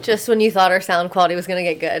Just when you thought our sound quality was going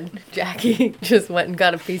to get good, Jackie just went and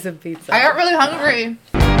got a piece of pizza. I got really hungry.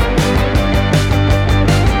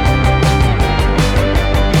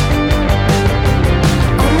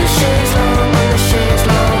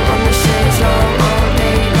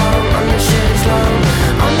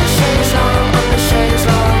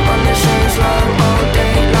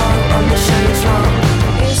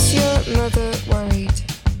 Is your mother worried?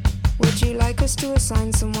 Would you like us to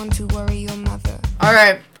assign someone to worry your mother? All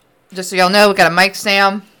right, just so y'all know, we got a mic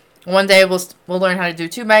stand. One day we'll learn how to do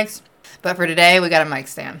 2 mics, but for today we got a mic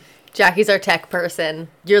stand. Jackie's our tech person.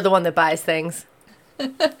 You're the one that buys things.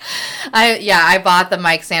 I bought the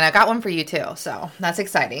mic stand. I got one for you too, so that's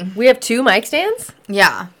exciting. We have 2 mic stands?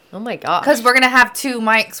 Yeah, Oh my gosh. because we're gonna have 2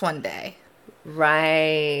 mics one day.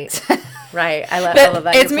 Right. Right. I love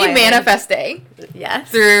that. It's You're me planning. manifesting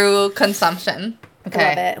Yes. through consumption. I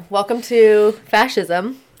love it. Welcome to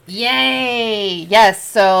fascism. Yay! Yes,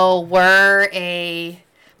 so we're a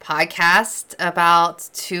podcast about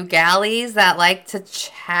 2 galleys that like to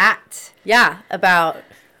chat. Yeah, about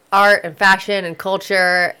art and fashion and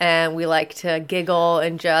culture, and we like to giggle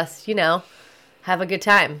and just, have a good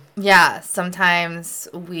time. Yeah, sometimes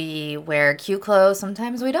we wear cute clothes,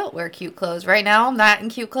 sometimes we don't wear cute clothes. Right now, I'm not in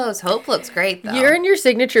cute clothes. Hope looks great, though. You're in your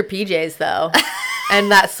signature PJs, though,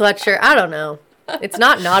 and that sweatshirt. I don't know. It's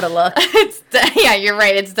not a look. Yeah, you're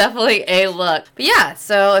right. It's definitely a look. But yeah,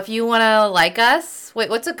 so if you want to like us, wait,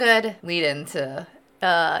 what's a good lead into?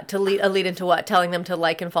 Lead into what? Telling them to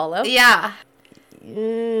like and follow? Yeah.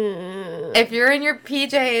 If you're in your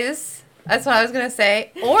PJs, that's what I was gonna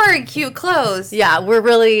say, or in cute clothes. Yeah, we're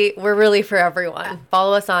really for everyone.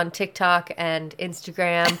 Follow us on TikTok and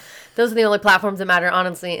Instagram. Those are the only platforms that matter.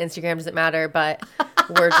 Honestly, Instagram doesn't matter, but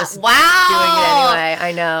we're just doing it anyway.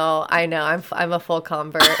 I know. I'm a full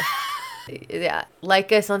convert. Yeah,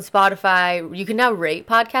 like us on Spotify. You can now rate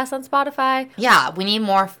podcasts on Spotify. Yeah, we need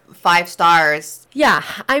more 5 stars. Yeah,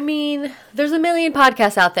 I mean, there's a million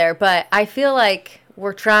podcasts out there, but I feel like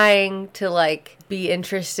we're trying to be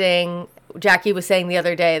interesting. Jackie was saying the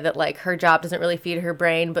other day that her job doesn't really feed her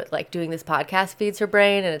brain, but doing this podcast feeds her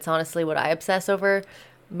brain, and it's honestly what I obsess over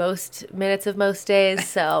most minutes of most days.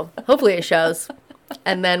 So hopefully it shows.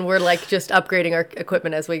 And then we're just upgrading our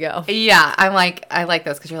equipment as we go. Yeah, I like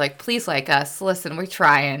those because you're please like us. Listen, we're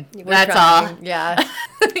trying. That's trying. all. Yeah.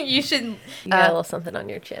 You should. You got a little something on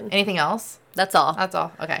your chin. Anything else? That's all. That's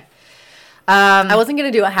all. Okay. I wasn't going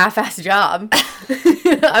to do a half-assed job.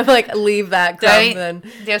 I'm leave that crumb then. Do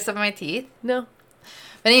you have some in my teeth? No.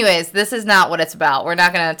 But anyways, this is not what it's about. We're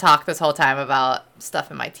not going to talk this whole time about stuff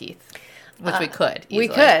in my teeth, which we could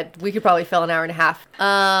easily. We could probably fill an hour and a half.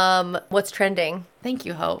 What's trending? Thank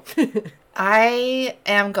you, Hope. I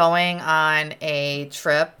am going on a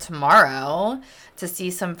trip tomorrow to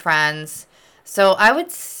see some friends. So I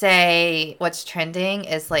would say what's trending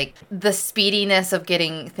is the speediness of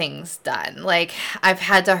getting things done. I've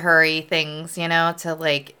had to hurry things,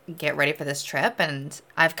 to get ready for this trip, and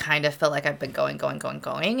I've kind of felt like I've been going,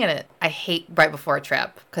 and I hate right before a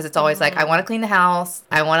trip because it's always I want to clean the house.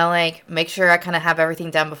 I want to make sure I kind of have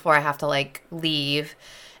everything done before I have to leave.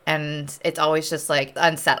 And it's always just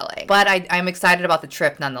unsettling. But I'm excited about the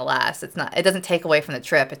trip nonetheless. It doesn't take away from the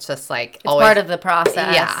trip. It's just it's always part of the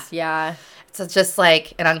process. Yeah. Yeah. So it's just an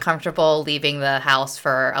uncomfortable leaving the house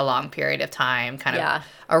for a long period of time, kind of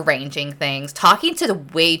arranging things, talking to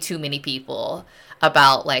way too many people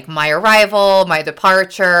about my arrival, my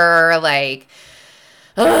departure, Are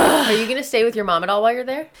you going to stay with your mom at all while you're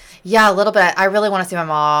there? Yeah, a little bit. I really want to see my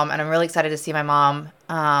mom, and I'm really excited to see my mom.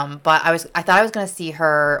 But I thought I was going to see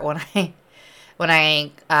her when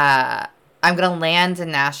I'm going to land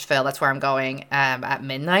in Nashville. That's where I'm going at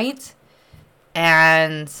midnight.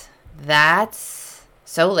 And that's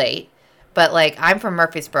so late. But I'm from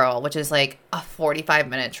Murfreesboro, which is a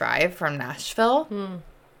 45-minute drive from Nashville. And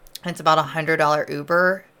it's about $100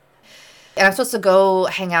 Uber. And I'm supposed to go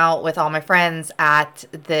hang out with all my friends at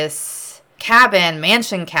this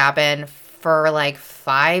mansion cabin for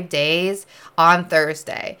 5 days on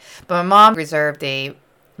Thursday. But my mom reserved a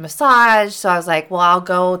massage, so I was well, I'll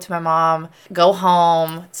go to my mom, go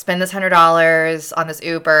home, spend this $100 on this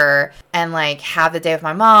Uber, and have the day with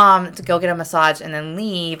my mom to go get a massage and then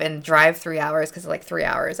leave and drive 3 hours because it's 3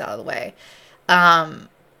 hours out of the way. And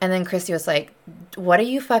then Christy was what are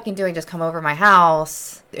you fucking doing? Just come over to my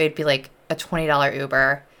house. It'd be a $20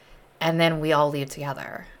 Uber, and then we all leave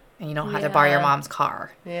together, and you don't have to borrow your mom's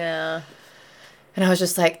car. Yeah. And I was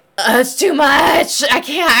just like, it's too much. I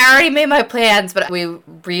can't. I already made my plans, but we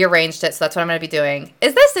rearranged it, so that's what I'm going to be doing.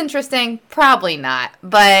 Is this interesting? Probably not.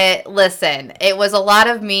 But listen, it was a lot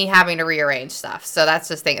of me having to rearrange stuff, so that's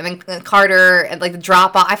just thing. And then Carter, and like the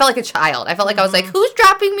drop off, I felt like a child. I felt like I was like, who's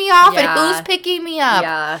dropping me off and who's picking me up?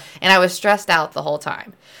 Yeah. And I was stressed out the whole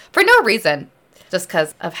time for no reason, just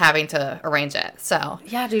because of having to arrange it. So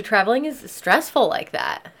Yeah, dude, traveling is stressful like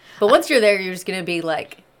that. But once you're there, you're just going to be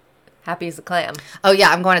like happy as a clam. oh yeah,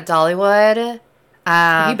 I'm going to Dollywood.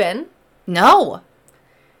 Have you been? No.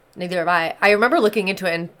 Neither have I. I remember looking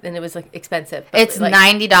into it and it was like expensive. It's like,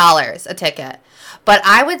 $90 a ticket. But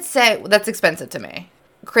I would say that's expensive to me.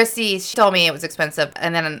 Chrissy, she told me it was expensive.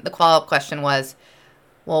 And then the follow-up question was,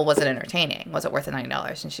 well, was it entertaining? Was it worth the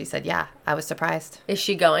 $90? And she said, yeah. I was surprised. Is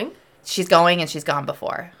she going? She's going and she's gone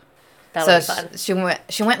before. That'll be fun.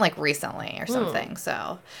 She went like recently or something.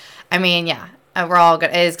 So, I mean, yeah. We're all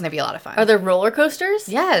good. It is going to be a lot of fun. Are there roller coasters?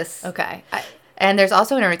 Yes. Okay. And there's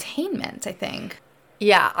also entertainment, I think.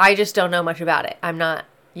 Yeah, I just don't know much about it. I'm not,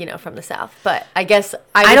 from the South. But I guess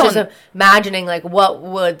I was just imagining, like, what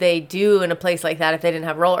would they do in a place like that if they didn't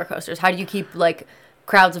have roller coasters? How do you keep, like,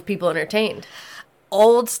 crowds of people entertained?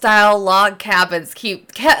 Old style log cabins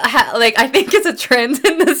like, I think it's a trend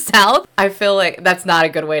in the South. I feel like that's not a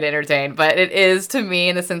good way to entertain, but it is to me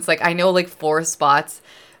in the sense, like, I know like 4 spots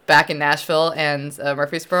back in Nashville and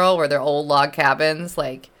Murfreesboro where they're old log cabins,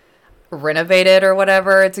 like renovated or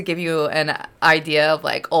whatever, to give you an idea of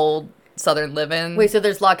like old Southern living. Wait, so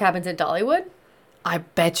there's log cabins in Dollywood? I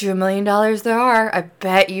bet you $1 million there are. I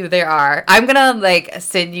bet you there are. I'm gonna like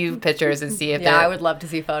send you pictures and see if I would love to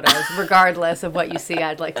see photos. Regardless of what you see,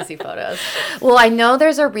 I'd like to see photos. Well, I know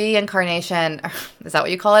there's a reincarnation, is that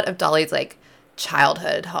what you call it, of Dolly's like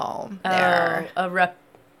childhood home there.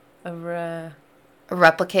 A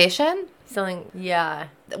replication? something, yeah.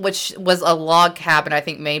 Which was a log cabin, I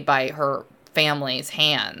think, made by her family's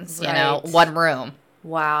hands, you know, Right. 1 room.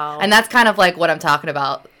 Wow. And that's kind of like what I'm talking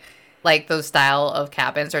about. Like those style of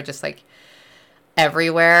cabins are just like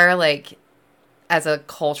everywhere, like as a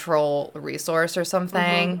cultural resource or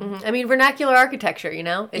something. Mhm. I mean, vernacular architecture,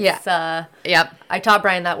 It's, Yep. I taught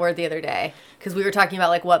Brian that word the other day because we were talking about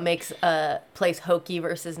like what makes a place hokey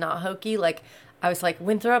versus not hokey. Like I was like,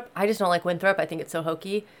 Winthrop, I just don't like Winthrop. I think it's so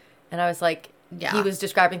hokey. And I was like, Yeah. he was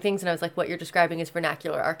describing things and I was like, what you're describing is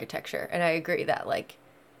vernacular architecture. And I agree that like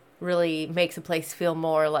really makes a place feel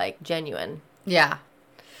more like genuine. Yeah.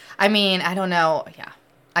 I mean, I don't know. Yeah.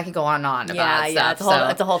 I could go on and on about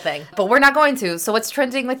stuff. It's a whole thing. But we're not going to. So what's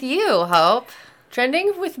trending with you, Hope?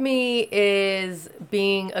 Trending with me is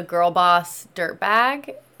being a girl boss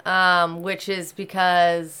dirtbag, which is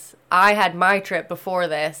because I had my trip before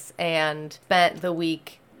this and spent the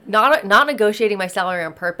week not negotiating my salary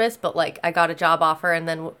on purpose, but like I got a job offer and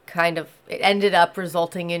then kind of it ended up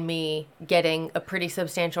resulting in me getting a pretty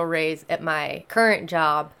substantial raise at my current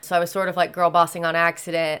job. So I was sort of like girl bossing on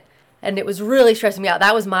accident. And it was really stressing me out.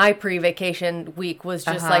 That was my pre-vacation week, was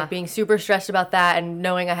just like being super stressed about that and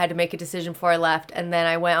knowing I had to make a decision before I left. And then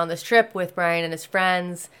I went on this trip with Brian and his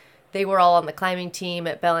friends. They were all on the climbing team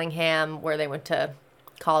at Bellingham where they went to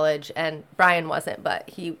college. And Brian wasn't, but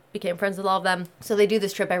he became friends with all of them. So they do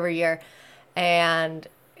this trip every year. And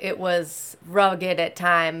it was rugged at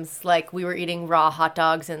times. Like we were eating raw hot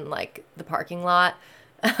dogs in like the parking lot.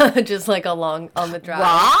 Just like along on the drive.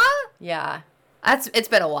 Raw? Yeah. It's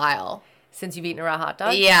been a while. Since you've eaten a raw hot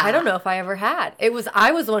dog? Yeah. I don't know if I ever had. I was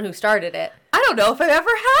the one who started it. I don't know if I ever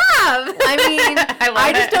have. I mean,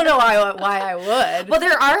 I just don't know why I would. Well,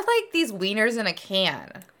 there are like these wieners in a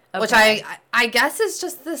can, which Okay. I guess is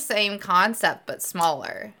just the same concept but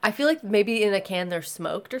smaller. I feel like maybe in a can they're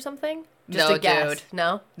smoked or something. Just No, a guess. dude.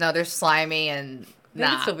 No? No, they're slimy and They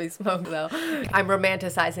could nah. still be smoked though. I'm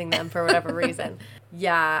romanticizing them for whatever reason.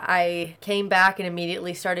 Yeah, I came back and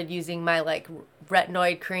immediately started using my like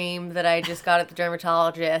retinoid cream that I just got at the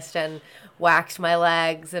dermatologist and waxed my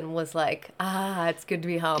legs and was like, it's good to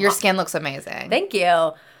be home. Your skin looks amazing. Thank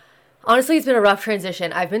you. Honestly, it's been a rough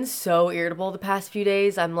transition. I've been so irritable the past few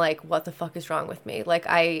days. I'm like, what the fuck is wrong with me? Like,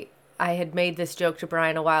 I had made this joke to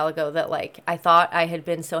Brian a while ago that, like, I thought I had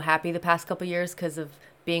been so happy the past couple years because of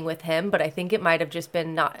being with him, but I think it might have just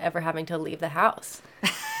been not ever having to leave the house.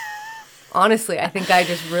 Honestly, I think I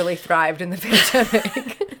just really thrived in the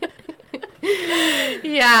pandemic.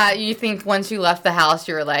 Yeah, you think once you left the house,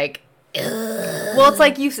 you were like, Well, it's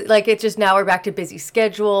like it's just now we're back to busy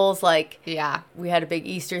schedules. Like, yeah. we had a big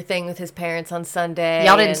Easter thing with his parents on Sunday.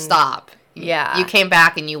 Y'all didn't and- stop. Yeah. You came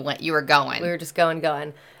back and you were going. We were just going.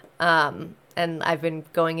 And I've been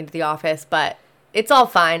going into the office, but it's all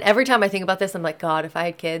fine. Every time I think about this, I'm like, God, if I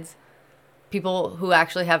had kids, people who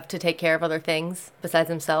actually have to take care of other things besides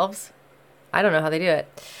themselves. I don't know how they do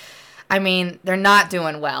it. I mean, they're not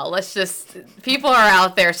doing well. People are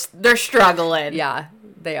out there, they're struggling. Yeah,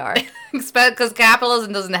 they are. Because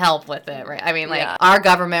capitalism doesn't help with it, right? I mean, our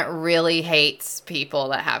government really hates people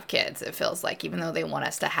that have kids, it feels like, even though they want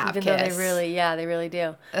us to have kids. Even though they really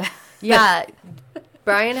do. Yeah.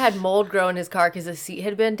 Brian had mold grow in his car because the seat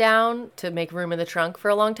had been down to make room in the trunk for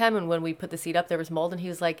a long time. And when we put the seat up, there was mold. And he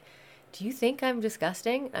was like, do you think I'm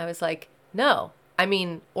disgusting? I was like, no. I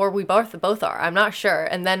mean, or we both are. I'm not sure.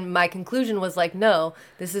 And then my conclusion was like, no,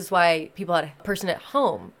 this is why people had a person at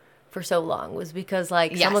home for so long, was because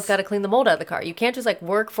someone's got to clean the mold out of the car. You can't just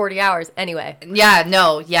work 40 hours. Anyway. Yeah,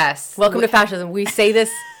 no, yes. Welcome to fascism. We say this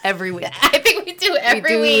every week. I think we do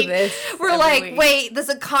every week. This we're week. Wait, this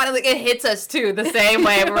economy, it hits us too the same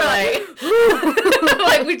way. We're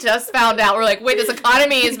like, we just found out. We're like, wait, this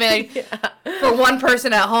economy is made for one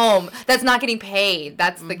person at home that's not getting paid.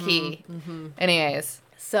 That's the key. Mm-hmm. Anyways.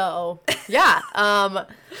 So, yeah,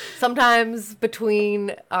 sometimes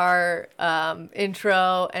between our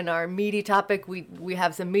intro and our meaty topic, we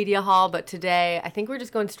have some media haul, but today I think we're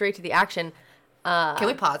just going straight to the action. Can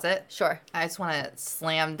we pause it? Sure. I just want to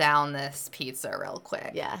slam down this pizza real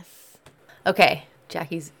quick. Yes. Okay,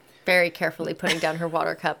 Jackie's very carefully putting down her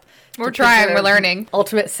water cup. We're trying, we're learning.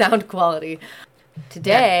 Ultimate sound quality.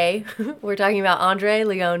 Today, we're talking about Andre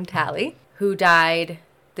Leon Talley, who died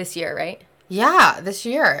this year, right? Yeah, this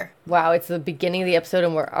year. Wow, it's the beginning of the episode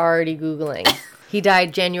and we're already Googling. He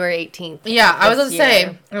died January 18th. Yeah, I was going to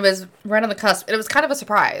say, it was right on the cusp. It was kind of a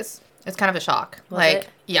surprise. It's kind of a shock. Was it?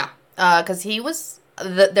 Yeah. Because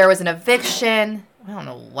there was an eviction. I don't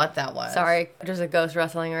know what that was. Sorry, there's a ghost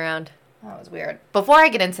rustling around. That was weird. Before I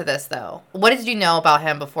get into this, though, what did you know about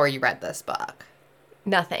him before you read this book?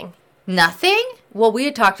 Nothing. Nothing? Well, we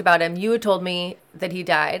had talked about him. You had told me that he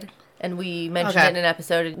died. And we mentioned it in an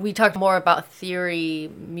episode. We talked more about Thierry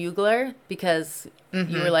Mugler because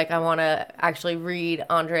you were like, I want to actually read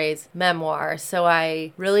Andre's memoir. So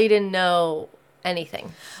I really didn't know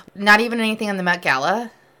anything. Not even anything on the Met Gala?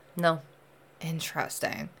 No.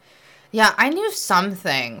 Interesting. Yeah, I knew some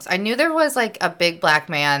things. I knew there was a big black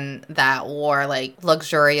man that wore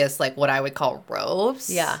luxurious, what I would call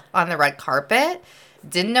robes on the red carpet.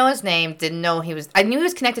 Didn't know his name, I knew he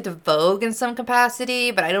was connected to Vogue in some capacity,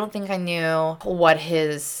 but I don't think I knew what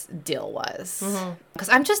his deal was. Because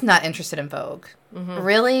I'm just not interested in Vogue.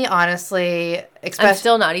 Really, honestly. I'm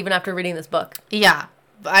still not, even after reading this book. Yeah.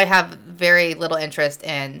 I have very little interest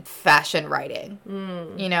in fashion writing.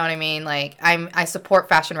 You know what I mean? I support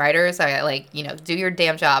fashion writers. I do your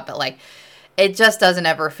damn job, but it just doesn't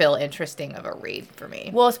ever feel interesting of a read for me.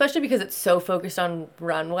 Well, especially because it's so focused on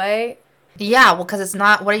runway. Yeah, well, because it's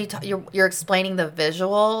not. What are you? You're explaining the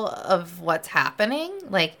visual of what's happening.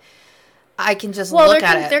 I can just look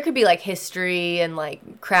at it. There could be history and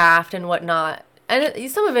craft and whatnot, and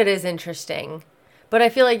some of it is interesting, but I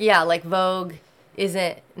feel Vogue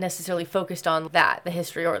isn't necessarily focused on the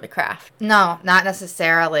history or the craft. No, not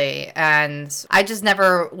necessarily. And I just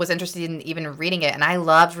never was interested in even reading it. And I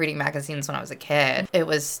loved reading magazines when I was a kid. It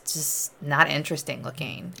was just not interesting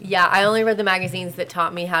looking. Yeah, I only read the magazines that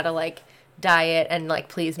taught me how to diet and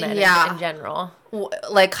please men in general.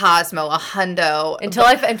 Cosmo, a hundo. Until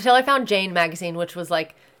I found Jane magazine, which was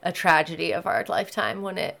a tragedy of our lifetime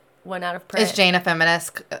when it went out of print. Is Jane a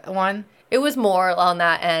feminist one? It was more on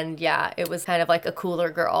that end, yeah. It was kind of a cooler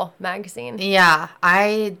girl magazine. Yeah,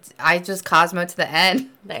 I just Cosmo to the end.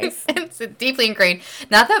 Nice. It's deeply ingrained.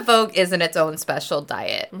 Not that Vogue isn't its own special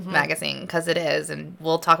diet magazine, because it is, and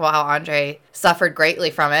we'll talk about how Andre suffered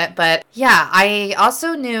greatly from it. But yeah, I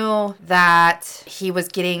also knew that he was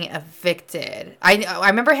getting evicted. I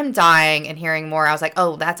remember him dying and hearing more. I was like,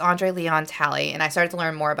 oh, that's Andre Leon Talley, and I started to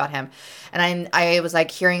learn more about him. And I was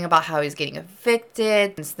hearing about how he was getting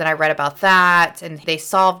evicted. And so then I read about that, and they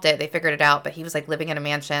solved it. They figured it out. But he was living in a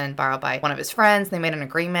mansion borrowed by one of his friends. They made an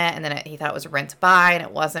agreement, and then he thought it was a rent to buy, and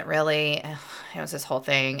it wasn't really. It was this whole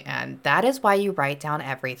thing. And that is why you write down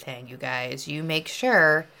everything, you guys. You make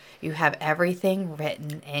sure you have everything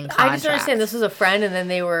written in contract. I just understand this was a friend, and then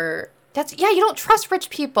they were. You don't trust rich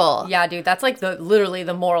people. Yeah, dude, that's literally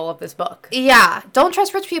the moral of this book. Yeah, don't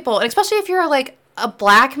trust rich people, and especially if you're a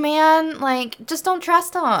black man, just don't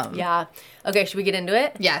trust them. Yeah. Okay, should we get into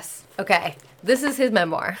it? Yes. Okay. This is his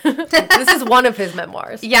memoir. This is one of his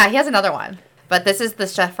memoirs. Yeah, he has another one. But this is the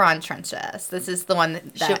Chiffon Trenches. This is the one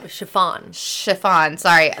that... Chiffon. Chiffon.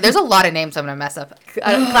 Sorry. There's a lot of names I'm going to mess up.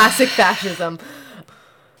 Classic fascism.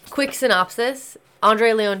 Quick synopsis.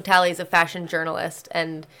 Andre Leon Talley is a fashion journalist,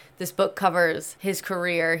 and this book covers his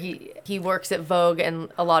career. He works at Vogue and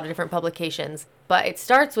a lot of different publications, but it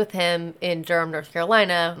starts with him in Durham, North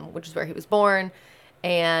Carolina, which is where he was born,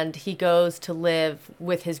 and he goes to live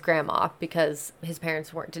with his grandma because his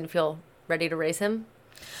parents didn't feel ready to raise him.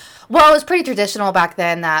 Well, it was pretty traditional back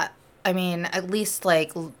then that, I mean, at least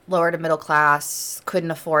like lower to middle class couldn't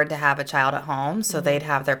afford to have a child at home. So they'd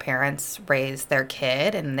have their parents raise their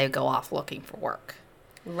kid and they'd go off looking for work.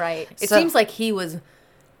 Right. It So- seems like he was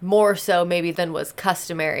more so maybe than was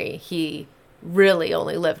customary. He really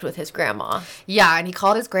only lived with his grandma. Yeah, and he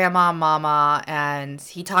called his grandma Mama, and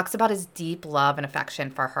he talks about his deep love and affection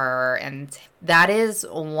for her. And that is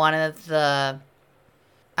one of the,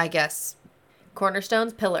 I guess,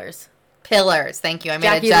 Cornerstones, pillars. pillars. Thank you. I made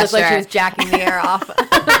Jackie a gesture. looked like she was jacking the air off.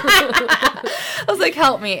 I was like,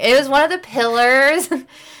 help me. It was one of the pillars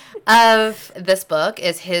of this book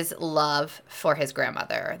is his love for his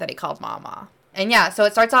grandmother that he called Mama. And yeah, so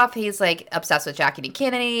it starts off, he's like obsessed with Jackie Lee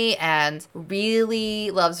Kennedy and really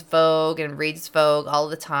loves Vogue and reads Vogue all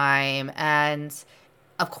the time. And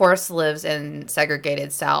of course lives in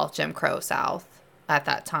segregated South, Jim Crow South at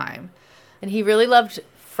that time. And he really loved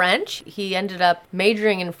French. He ended up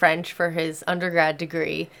majoring in French for his undergrad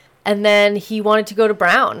degree. And then he wanted to go to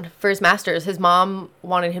Brown for his master's. His mom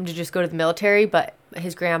wanted him to just go to the military, but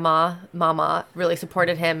his grandma, Mama, really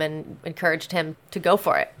supported him and encouraged him to go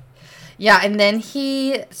for it. Yeah, and then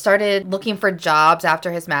he started looking for jobs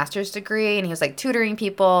after his master's degree, and he was like tutoring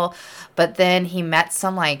people, but then he met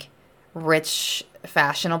some like rich,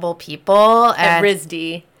 fashionable people. At And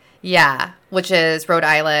RISD. yeah, which is Rhode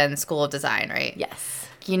Island School of Design, right? Yes.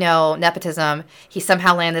 You know, nepotism. He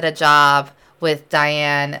somehow landed a job with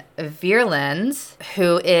Diane Vierland,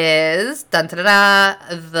 who is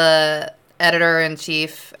the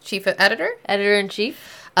editor-in-chief, chief editor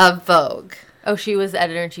Editor-in-chief? of Vogue. Oh, she was the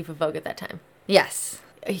editor-in-chief of Vogue at that time. Yes.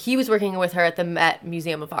 He was working with her at the Met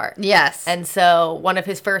Museum of Art. Yes. And so one of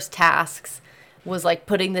his first tasks was like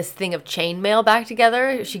putting this thing of chainmail back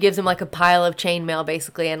together. She gives him like a pile of chainmail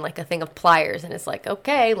basically and like a thing of pliers. And it's like,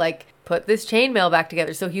 okay, like put this chainmail back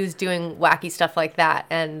together. So he was doing wacky stuff like that.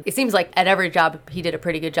 And it seems like at every job, he did a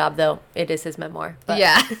pretty good job, though it is his memoir. But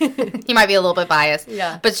yeah. He might be a little bit biased.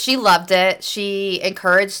 Yeah. But she loved it. She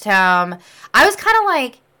encouraged him. I was kind of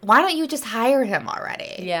like, why don't you just hire him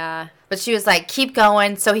already? Yeah. But she was like, keep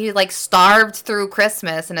going. So he like starved through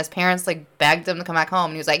Christmas and his parents like begged him to come back home.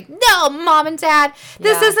 And he was like, no, Mom and Dad,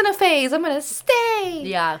 this Yeah. isn't a phase. I'm going to stay.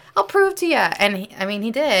 Yeah. I'll prove to you. And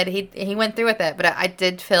he did. He went through with it. But I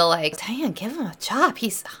did feel like, Diane, give him a job.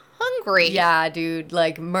 He's hungry. Yeah, dude,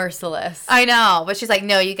 like merciless. I know. But she's like,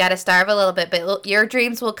 no, you got to starve a little bit, but your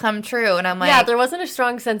dreams will come true. And I'm like, Yeah, there wasn't a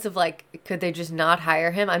strong sense of like, could they just not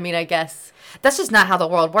hire him? I mean, I guess. that's just not how the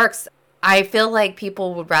world works. I feel like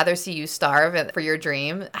people would rather see you starve for your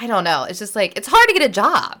dream. I don't know. It's just like, it's hard to get a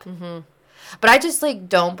job. Mm-hmm. But I just like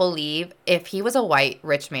don't believe if he was a white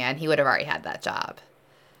rich man, he would have already had that job.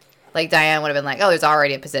 Like Diane would have been like, oh, there's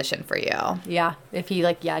already a position for you. Yeah, if he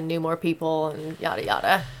like, knew more people and yada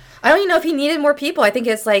yada. I don't even know if he needed more people. I think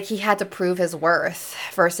it's like he had to prove his worth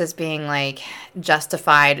versus being like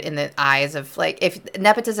justified in the eyes of like, if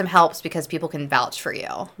nepotism helps because people can vouch for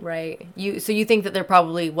you. Right. So you think that there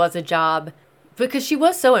probably was a job because she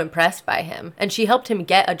was so impressed by him and she helped him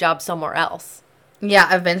get a job somewhere else.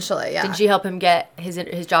 Yeah, eventually. Yeah. Didn't she help him get his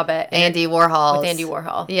job at Andy Warhol. with Andy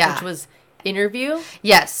Warhol? Yeah. Which was Interview,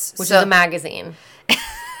 Yes. which is a magazine.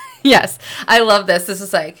 Yes, I love this. This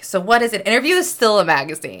is like, so what is it? Interview is still a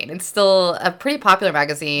magazine. It's still a pretty popular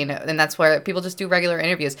magazine, and that's where people just do regular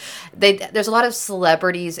interviews. There's a lot of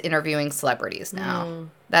celebrities interviewing celebrities now.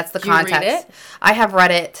 That's the Do you read context. it? I have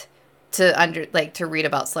read it to read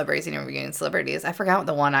about celebrities interviewing celebrities. I forgot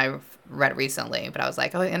the one I read recently, but I was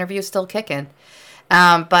like, oh, the interview's still kicking.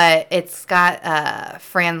 But it's got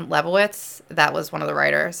Fran Lebowitz. That was one of the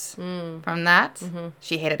writers from that. Mm-hmm.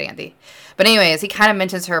 She hated Andy. But anyways, he kind of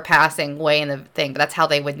mentions her passing way in the thing. But that's how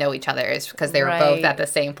they would know each other is because they were both Right. at the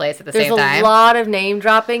same place at the There's same time. a lot of name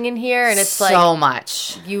dropping in here, and it's so like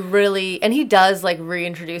much. you really, and he does like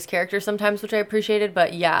reintroduce characters sometimes, which I appreciated.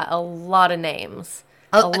 But yeah, a lot of names,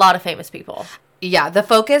 a lot of famous people. Yeah, the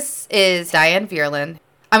focus is Diane Vierland.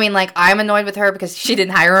 I mean, like, I'm annoyed with her because she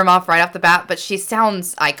didn't hire him off right off the bat, but she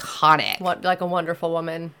sounds iconic. What like a wonderful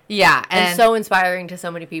woman, Yeah, and so inspiring to so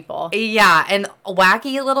many people. yeah, and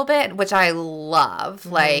wacky a little bit, which I love.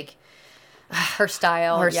 Like, Her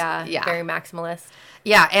style, yeah. very maximalist.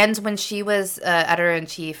 yeah, and when she was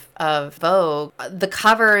editor-in-chief of Vogue, the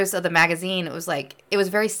covers of the magazine, it was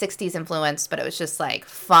very 60s influenced, but it was just like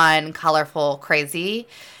fun, colorful, crazy.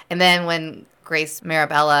 And then when Grace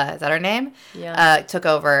Mirabella, is that her name? Yeah. Took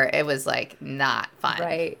over, it was like not fun.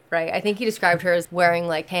 Right. I think he described her as wearing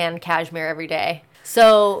like tan cashmere every day.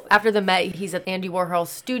 So after the Met, he's at Andy Warhol's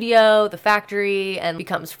studio, the factory, and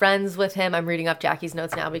becomes friends with him. I'm reading up Jackie's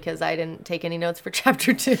notes now because I didn't take any notes for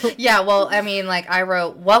chapter 2. Yeah, well, I mean, like I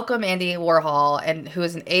wrote, welcome Andy Warhol, and who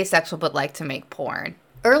is an asexual but liked to make porn.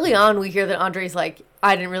 Early on, we hear that Andre's like,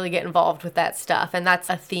 I didn't really get involved with that stuff. And that's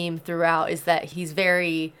a theme throughout, is that he's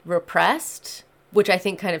very repressed, which I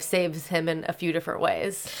think kind of saves him in a few different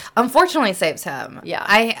ways. Unfortunately saves him. Yeah.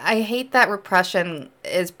 I hate that repression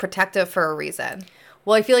is protective for a reason.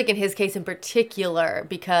 Well, I feel like in his case in particular,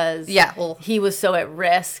 because he was so at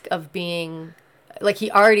risk of being, like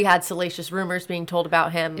he already had salacious rumors being told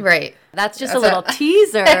about him. Right. That's just a little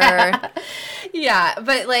teaser. Yeah,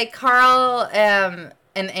 but like Carl and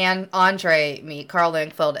Andre meet. Carl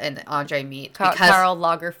Langfeld and Andre meet. Karl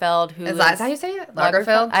Lagerfeld, who is that how you say it?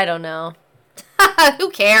 Lagerfeld? I don't know. Who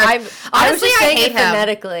cares? I was just saying it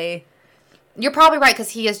phonetically. You're probably right because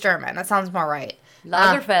he is German. That sounds more right.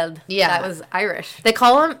 Lagerfeld. Yeah. That was Irish. They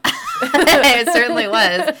call him... It certainly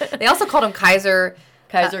was. They also called him Kaiser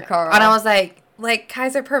Karl. And I was like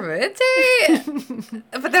Kaiser Permanente?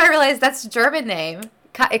 But then I realized that's a German name.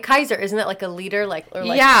 Kaiser, isn't that like a leader?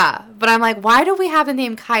 Yeah, but I'm like, why do we have the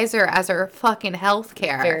name Kaiser as our fucking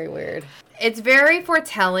healthcare? Very weird. It's very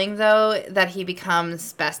foretelling, though, that he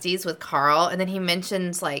becomes besties with Carl. And then he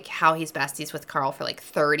mentions, like, how he's besties with Carl for, like,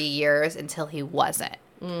 30 years until he wasn't.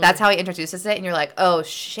 That's how he introduces it. And you're like, oh,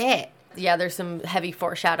 shit. Yeah, there's some heavy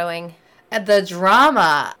foreshadowing. The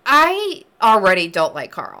drama. I already don't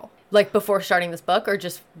like Carl. Like, before starting this book, or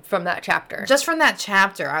just from that chapter? Just from that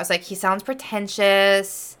chapter. I was like, he sounds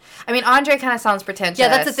pretentious. I mean, Andre kind of sounds pretentious. Yeah,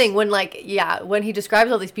 that's the thing. When he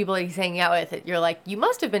describes all these people that he's hanging out with, you're like, you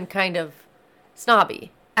must have been kind of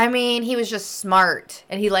snobby. I mean, he was just smart.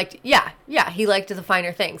 And he liked the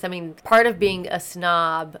finer things. I mean, part of being a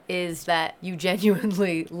snob is that you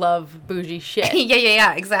genuinely love bougie shit.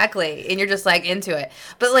 Yeah, exactly. And you're just, like, into it.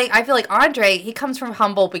 But, like, I feel like Andre, he comes from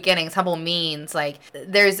humble beginnings, humble means. Like,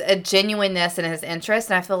 there's a genuineness in his interest.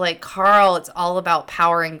 And I feel like Carl, it's all about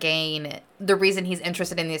power and gain. The reason he's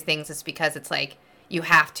interested in these things is because it's, like, you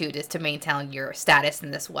have to just to maintain your status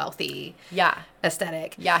in this wealthy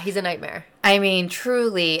aesthetic. Yeah, he's a nightmare. I mean,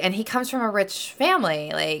 truly. And he comes from a rich family.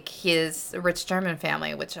 Like, he is a rich German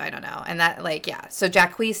family, which I don't know. And that, like, yeah. So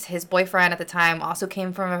Jacques, his boyfriend at the time, also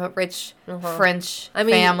came from a rich French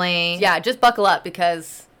family. Yeah, just buckle up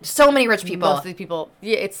because... So many rich people. Most of the people,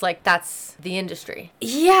 it's like, that's the industry.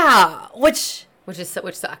 Yeah, which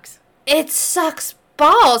sucks. It sucks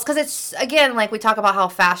balls because it's, again, like we talk about how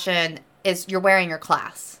fashion is you're wearing your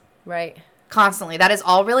class. Right. Constantly. That is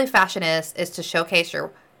all really fashion is to showcase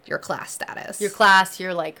your class status. Your class,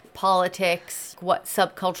 your, like, politics, what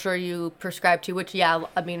subculture you prescribe to, which, yeah,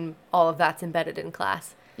 I mean, all of that's embedded in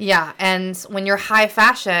class. Yeah, and when you're high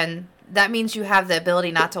fashion, that means you have the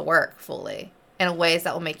ability not to work fully in ways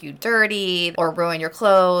that will make you dirty or ruin your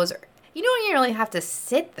clothes. You don't even really have to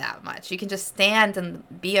sit that much. You can just stand and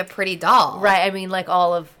be a pretty doll. Right. I mean, like,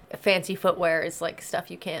 all of fancy footwear is, like,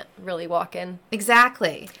 stuff you can't really walk in.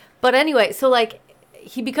 Exactly. But anyway, so, like,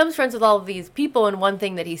 he becomes friends with all of these people, and one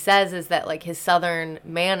thing that he says is that, like, his Southern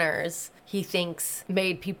manners, he thinks,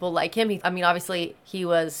 made people like him. I mean, obviously, he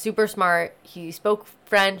was super smart. He spoke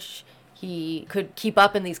French. He could keep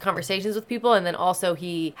up in these conversations with people, and then also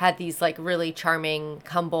he had these, like, really charming,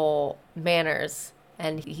 humble manners.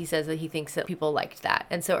 And he says that he thinks that people liked that.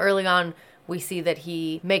 And so early on, we see that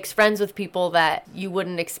he makes friends with people that you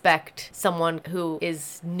wouldn't expect someone who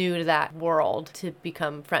is new to that world to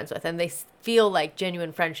become friends with. And they feel like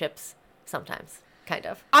genuine friendships sometimes, kind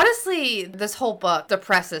of. Honestly, this whole book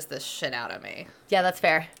depresses the shit out of me. Yeah, that's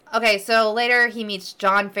fair. Okay, so later he meets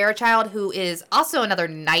John Fairchild, who is also another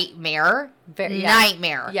nightmare.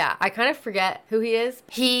 Nightmare. Yeah, I kind of forget who he is.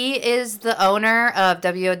 He is the owner of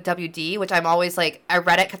WWD, which I'm always like, I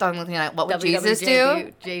read it because I'm looking at what would Jesus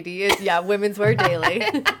do? JD is, yeah, Women's Wear Daily.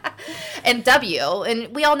 And W,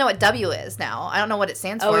 and we all know what W is now. I don't know what it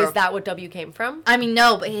stands for. Oh, is that what W came from? I mean,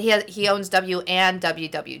 no, but he owns W and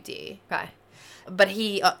WWD. Okay. But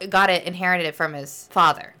he got it inherited from his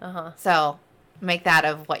father. Uh-huh. So make that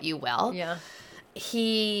of what you will. Yeah.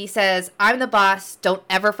 He says, I'm the boss. Don't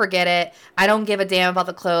ever forget it. I don't give a damn about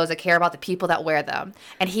the clothes. I care about the people that wear them.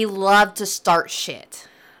 And he loved to start shit.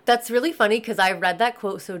 That's really funny because I read that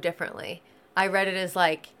quote so differently. I read it as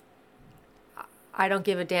like, I don't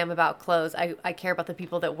give a damn about clothes. I care about the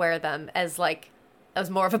people that wear them as like, as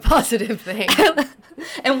more of a positive thing.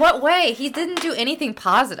 In what way? He didn't do anything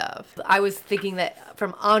positive. I was thinking that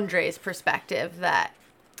from Andre's perspective that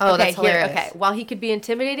Oh, that's hilarious. Okay, while he could be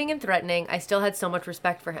intimidating and threatening, I still had so much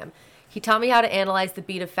respect for him. He taught me how to analyze the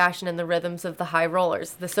beat of fashion and the rhythms of the high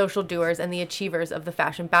rollers, the social doers, and the achievers of the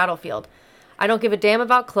fashion battlefield. I don't give a damn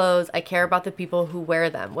about clothes, I care about the people who wear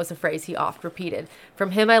them, was a phrase he oft repeated.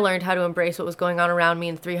 From him I learned how to embrace what was going on around me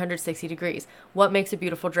in 360 degrees. What makes a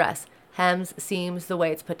beautiful dress? Hems, seams, the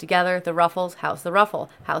way it's put together, the ruffles, how's the ruffle,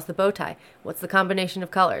 how's the bow tie, what's the combination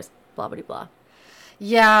of colors, blah, blah, blah.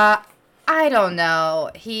 Yeah, I don't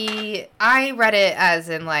know. I read it as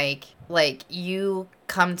in like you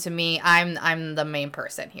come to me, I'm the main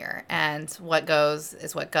person here, and what goes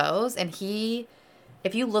is what goes. And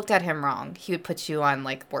if you looked at him wrong, he would put you on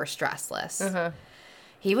like worst dress lists.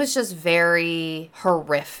 He was just very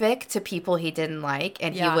horrific to people he didn't like,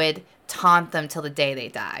 and he would taunt them till the day they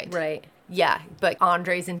died. Right. Yeah, but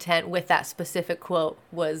Andre's intent with that specific quote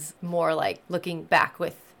was more like looking back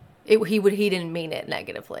with it. He didn't mean it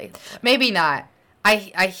negatively. Maybe not.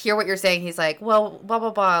 I hear what you're saying. He's like, well, blah,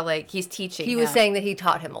 blah, blah. Like, he's teaching. He was saying that he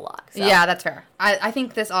taught him a lot. So. Yeah, that's fair. I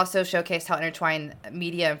think this also showcased how intertwined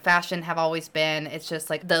media and fashion have always been. It's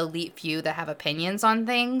just like the elite few that have opinions on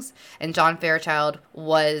things. And John Fairchild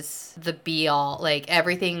was the be-all. Like,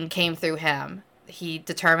 everything came through him. He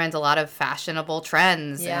determined a lot of fashionable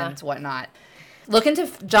trends and whatnot. Look into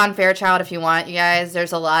John Fairchild if you want, you guys.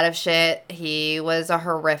 There's a lot of shit. He was a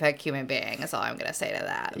horrific human being, is all I'm going to say to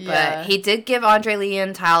that. Yeah. But he did give Andre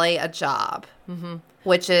Leon Talley a job,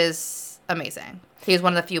 which is amazing. He was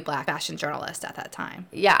one of the few black fashion journalists at that time.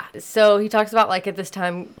 Yeah. So he talks about, like, at this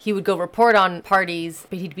time, he would go report on parties,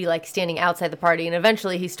 but he'd be, like, standing outside the party. And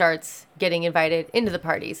eventually he starts getting invited into the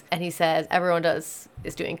parties. And he says, everyone is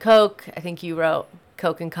doing coke. I think you wrote...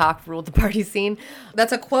 Coke and cock ruled the party scene.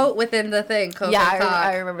 That's a quote within the thing, Coke and cock.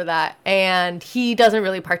 I remember that. And he doesn't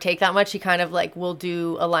really partake that much. He kind of like will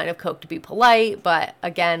do a line of coke to be polite. But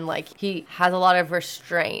again, like he has a lot of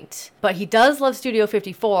restraint. But he does love Studio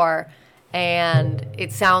 54. And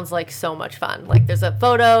it sounds like so much fun. Like there's a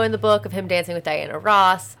photo in the book of him dancing with Diana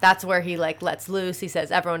Ross. That's where he like lets loose. He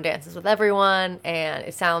says everyone dances with everyone. And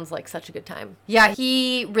it sounds like such a good time. Yeah,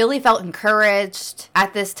 he really felt encouraged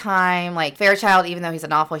at this time. Like Fairchild, even though he's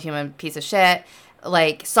an awful human piece of shit,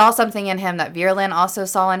 like saw something in him that Veerlin also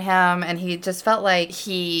saw in him. And he just felt like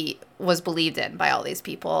he was believed in by all these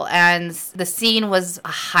people. And the scene was a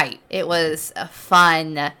hype. It was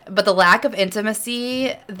fun. But the lack of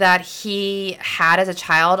intimacy that he had as a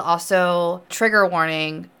child, also, trigger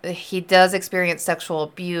warning, he does experience sexual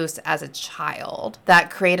abuse as a child. That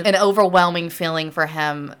created an overwhelming feeling for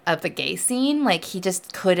him of the gay scene. Like, he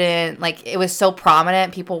just couldn't, like, it was so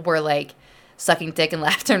prominent. People were, like, sucking dick and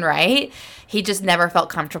left and right. He just never felt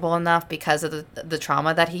comfortable enough because of the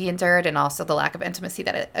trauma that he endured and also the lack of intimacy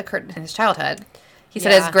that occurred in his childhood. He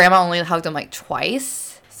said his grandma only hugged him like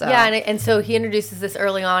twice. So. Yeah, and so he introduces this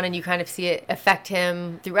early on and you kind of see it affect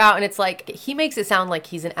him throughout. And it's like, he makes it sound like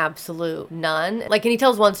he's an absolute nun. Like, and he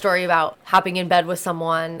tells one story about hopping in bed with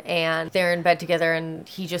someone and they're in bed together and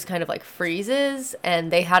he just kind of like freezes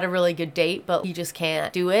and they had a really good date, but he just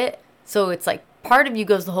can't do it. So it's like, part of you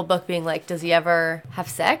goes the whole book being like, does he ever have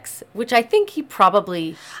sex? Which I think he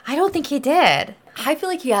probably... I don't think he did. I feel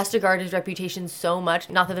like he has to guard his reputation so much.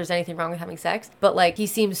 Not that there's anything wrong with having sex, but like he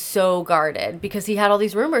seems so guarded because he had all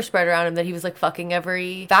these rumors spread around him that he was like fucking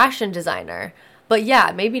every fashion designer. But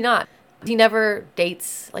yeah, maybe not. He never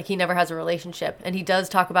dates, like he never has a relationship. And he does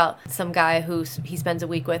talk about some guy who he spends a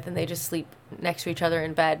week with and they just sleep next to each other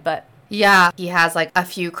in bed, but... Yeah, he has like a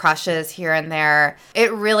few crushes here and there.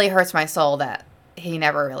 It really hurts my soul that he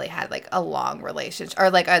never really had like a long relationship or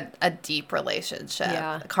like a deep relationship.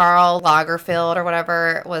 Yeah. Karl Lagerfeld or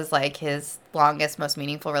whatever was like his longest, most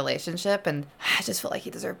meaningful relationship. And I just feel like he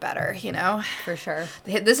deserved better, you know? For sure.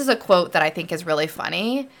 This is a quote that I think is really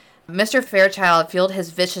funny. Mr. Fairchild fueled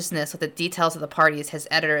his viciousness with the details of the parties his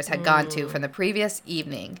editors had gone to from the previous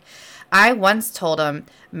evening. I once told him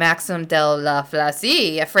Maxime de la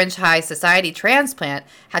Flacie, a French high society transplant,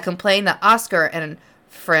 had complained that Oscar and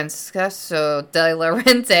Francesco de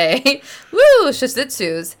Laurenti, Shih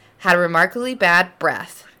Tzus, had remarkably bad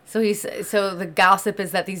breath. So the gossip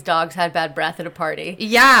is that these dogs had bad breath at a party.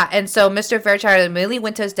 Yeah, and so Mr. Fairchild immediately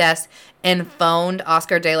went to his desk and phoned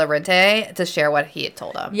Oscar de Laurenti to share what he had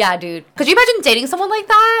told him. Yeah, dude. Could you imagine dating someone like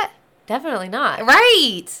that? Definitely not.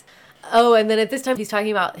 Right. Oh, and then at this time he's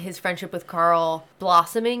talking about his friendship with Karl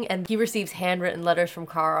blossoming, and he receives handwritten letters from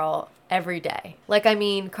Karl every day. Like, I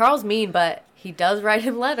mean, Karl's mean, but he does write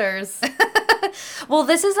him letters. Well,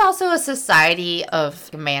 this is also a society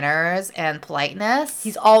of manners and politeness.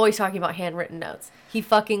 He's always talking about handwritten notes. He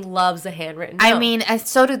fucking loves a handwritten note. I mean, and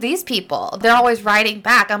so do these people. They're always writing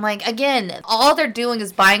back. I'm like, again, all they're doing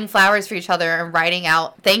is buying flowers for each other and writing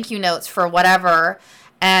out thank you notes for whatever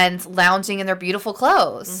and lounging in their beautiful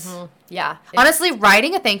clothes. Mm-hmm. Yeah. Honestly,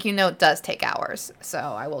 writing a thank you note does take hours, so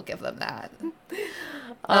I will give them that.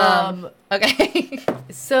 Okay.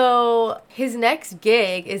 So his next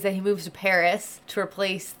gig is that he moves to Paris to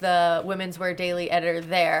replace the Women's Wear Daily editor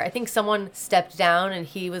there. I think someone stepped down and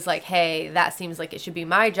he was like, hey, that seems like it should be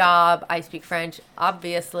my job. I speak French,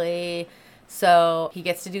 obviously. So he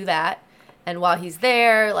gets to do that. And while he's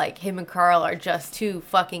there, like, him and Carl are just two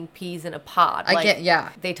fucking peas in a pod. Like, yeah.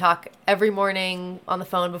 They talk every morning on the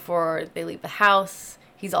phone before they leave the house.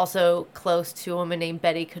 He's also close to a woman named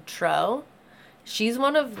Betty Cotreau. She's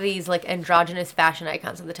one of these, like, androgynous fashion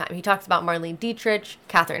icons of the time. He talks about Marlene Dietrich,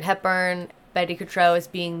 Katharine Hepburn, Betty Cotreau as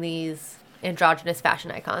being these androgynous fashion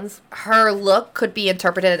icons. Her look could be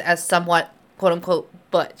interpreted as somewhat, quote-unquote,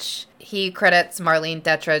 butch. He credits Marlene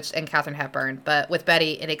Dietrich and Katharine Hepburn, but with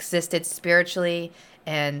Betty, it existed spiritually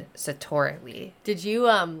and sartorially. Did you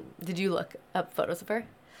look up photos of her?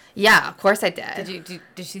 Yeah, of course I did.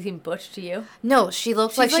 Did she seem butch to you? No, she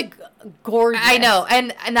looks She's gorgeous. I know,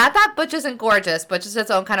 and not that Butch isn't gorgeous. Butch is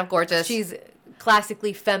its own kind of gorgeous. She's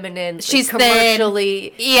classically feminine. She's commercially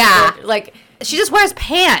thin. Yeah, like she just wears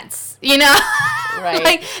pants. You know, right?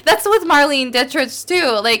 Like that's with Marlene Dietrich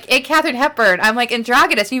too. Like Katharine Hepburn, I'm like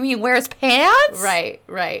androgynous. You mean wears pants? Right.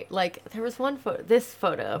 Like there was this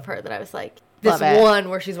photo of her that I was like, Love it. one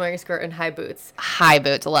where she's wearing a skirt and high boots. High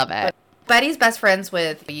boots, love it. Betty's best friends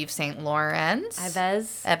with Yves Saint Laurent. Yves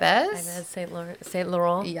Saint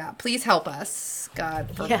Laurent. Yeah, please help us.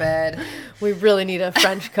 God forbid. Yeah. We really need a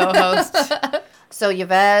French co-host. So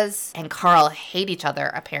Yves and Carl hate each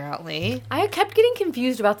other, apparently. I kept getting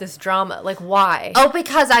confused about this drama. Like, why? Oh,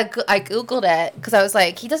 because I Googled it. Because I was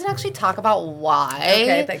like, he doesn't actually talk about why.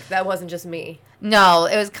 Okay, that wasn't just me. No,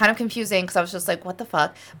 it was kind of confusing because I was just like, what the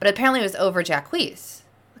fuck? But apparently it was over Jacquees,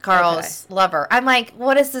 Carl's lover. I'm like,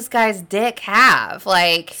 what does this guy's dick have?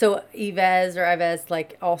 Like, so Yves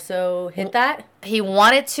like also hit that? He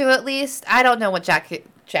wanted to, at least. I don't know what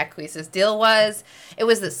Jacquees' deal was. It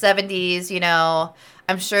was the 70s, you know.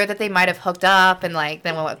 I'm sure that they might have hooked up and like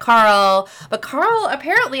then went with Carl. But Carl,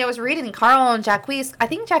 apparently I was reading Carl and Jacquees. I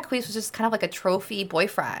think Jacquees was just kind of like a trophy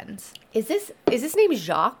boyfriend. Is this name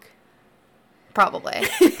Jacques? Probably.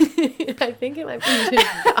 I think it might be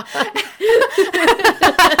Jacques.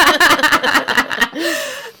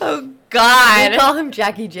 Oh, God. We call him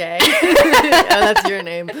Jackie J. Oh, that's your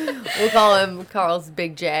name. We'll call him Carl's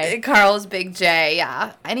Big J. Carl's Big J,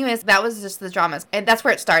 yeah. Anyways, that was just the dramas. And that's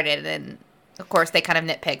where it started. And, of course, they kind of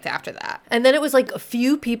nitpicked after that. And then it was like a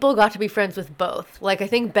few people got to be friends with both. Like, I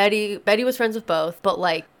think Betty was friends with both, but,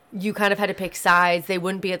 like, you kind of had to pick sides. They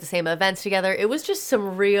wouldn't be at the same events together. It was just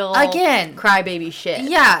some real crybaby shit.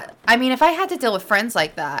 Yeah. I mean, if I had to deal with friends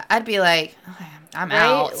like that, I'd be like, I'm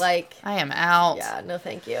out. Like, I am out. Yeah, no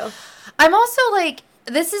thank you. I'm also like,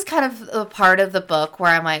 this is kind of a part of the book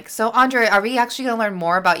where I'm like, so Andre, are we actually going to learn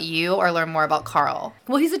more about you or learn more about Carl?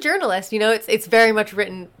 Well, he's a journalist, you know, it's very much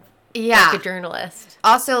written like a journalist.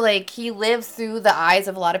 Also, like, he lived through the eyes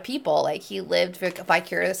of a lot of people. Like, he lived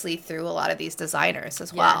vicariously through a lot of these designers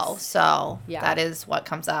as well. So that is what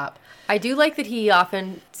comes up. I do like that he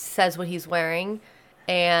often says what he's wearing.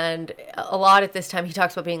 And a lot at this time, he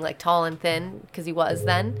talks about being, like, tall and thin, because he was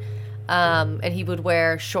then. And he would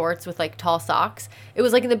wear shorts with, like, tall socks. It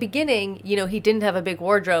was, like, in the beginning, you know, he didn't have a big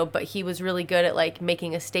wardrobe, but he was really good at, like,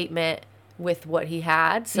 making a statement with what he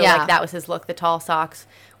had. So, like, that was his look, the tall socks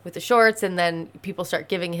with the shorts. And then people start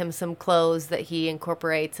giving him some clothes that he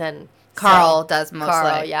incorporates. And Carl does mostly.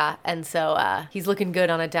 Carl, yeah. And so he's looking good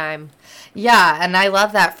on a dime. Yeah, and I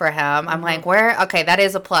love that for him. I'm like, okay, that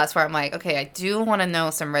is a plus where I'm like, okay, I do want to know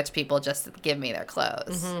some rich people just to give me their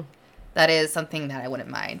clothes. Mm-hmm. That is something that I wouldn't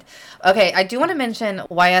mind. Okay, I do want to mention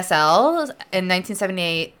YSL in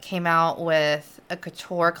 1978 came out with a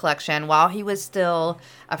couture collection while he was still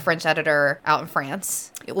a French editor out in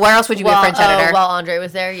France. Where else would you be a French editor? While Andre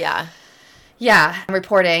was there, yeah. Yeah,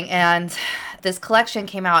 reporting. And this collection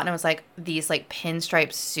came out and it was like these like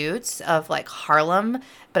pinstripe suits of like Harlem,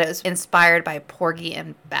 but it was inspired by Porgy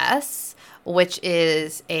and Bess, which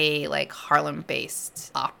is a like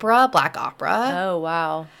Harlem-based opera, black opera. Oh,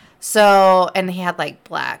 wow. So, and he had like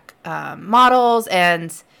black models,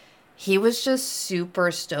 and he was just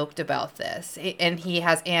super stoked about this. And he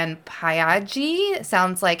has Anne Piaggi,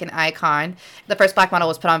 sounds like an icon. The first black model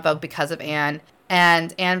was put on Vogue because of Anne,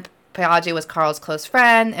 and Anne Piaget was Carl's close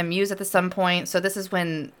friend and muse at some point. So this is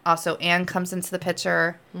when also Anne comes into the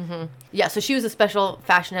picture. Yeah, so she was a special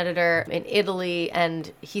fashion editor in Italy,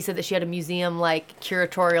 and he said that she had a museum-like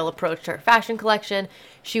curatorial approach to her fashion collection.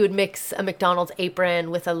 She would mix a McDonald's apron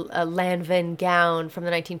with a Lanvin gown from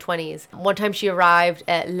the 1920s. One time she arrived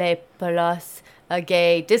at Le Palace, a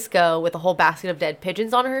gay disco, with a whole basket of dead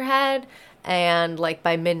pigeons on her head. And like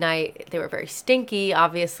by midnight, they were very stinky,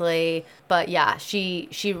 obviously. But yeah, she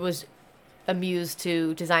was a muse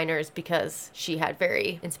to designers because she had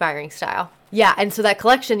very inspiring style. Yeah, and so that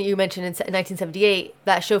collection you mentioned in 1978,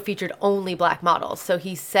 that show featured only black models. So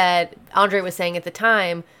he said, Andre was saying at the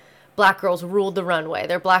time, black girls ruled the runway.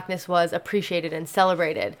 Their blackness was appreciated and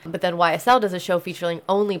celebrated. But then YSL does a show featuring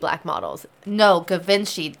only black models. No,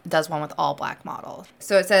 Givenchy does one with all black models.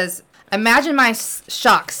 So it says, imagine my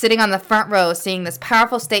shock sitting on the front row seeing this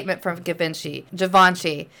powerful statement from Givenchy.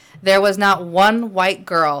 There was not one white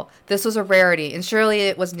girl. This was a rarity, and surely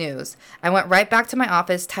it was news. I went right back to my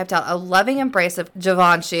office, typed out a loving embrace of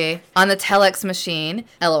Givenchy on the telex machine,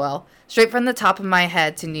 LOL, straight from the top of my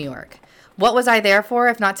head to New York. What was I there for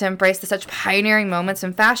if not to embrace such pioneering moments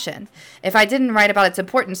in fashion? If I didn't write about its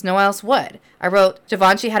importance, no one else would. I wrote,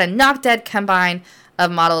 Givenchy had a knock-dead combine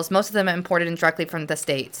of models, most of them imported directly from the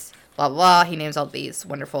States. Blah, blah, he names all these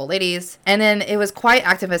wonderful ladies. And then it was quite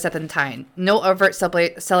activist at the time. No overt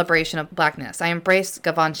celebration of blackness. I embraced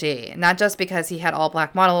Givenchy, not just because he had all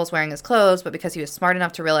black models wearing his clothes, but because he was smart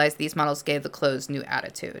enough to realize these models gave the clothes new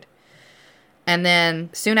attitude. And then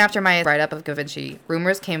soon after my write-up of Givenchy,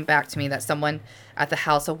 rumors came back to me that someone at the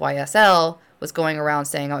house of YSL was going around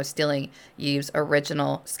saying I was stealing Yves'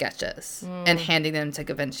 original sketches and handing them to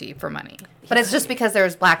Givenchy for money. But it's just because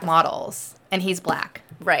there's black models, and he's black.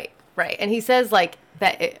 Right. And he says like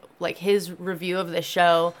that, like his review of the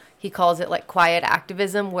show, he calls it like quiet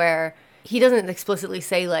activism, where he doesn't explicitly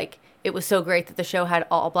say like it was so great that the show had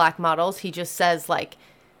all black models. He just says like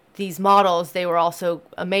these models, they were also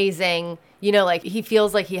amazing. You know, like he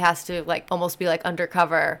feels like he has to like almost be like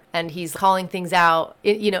undercover, and he's calling things out,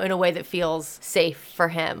 in a way that feels safe for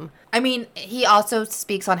him. I mean, he also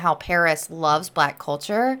speaks on how Paris loves black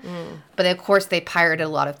culture, but of course they pirated a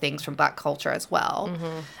lot of things from black culture as well.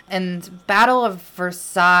 And Battle of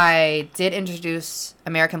Versailles did introduce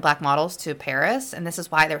American black models to Paris, and this is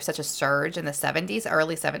why there was such a surge in the 70s,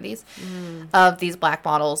 early 70s, of these black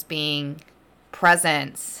models being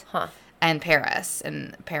present. And Paris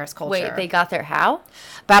and Paris culture. Wait, they got there how?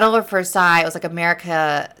 Battle of Versailles was like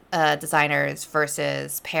America designers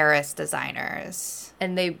versus Paris designers.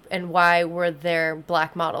 And why were there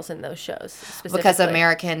black models in those shows specifically? Because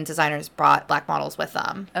American designers brought black models with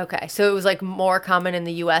them. Okay, so it was like more common in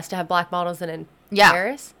the U.S. to have black models than in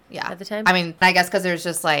Paris. At the time. I mean, I guess because there's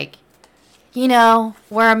just like,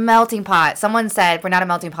 we're a melting pot. Someone said we're not a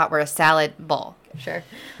melting pot, we're a salad bowl. Sure.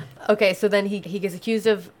 Okay, so then he gets accused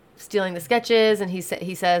of stealing the sketches, and he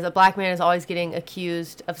says a black man is always getting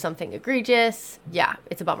accused of something egregious. Yeah,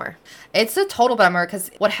 it's a bummer. It's a total bummer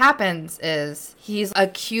because what happens is he's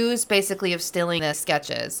accused basically of stealing the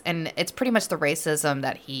sketches, and it's pretty much the racism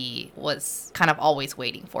that he was kind of always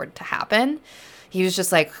waiting for to happen. He was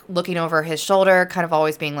just like looking over his shoulder, kind of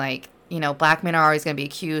always being like, black men are always going to be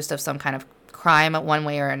accused of some kind of crime one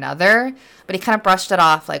way or another, but he kind of brushed it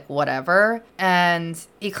off like whatever. And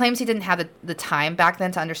he claims he didn't have the time back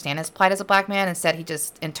then to understand his plight as a black man. Instead, he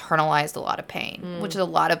just internalized a lot of pain, which a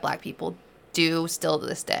lot of black people do still to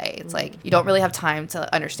this day. It's like you don't really have time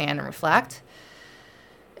to understand and reflect.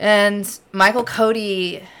 And Michael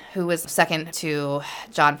Cody, who was second to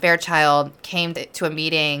John Fairchild, came to a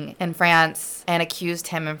meeting in France and accused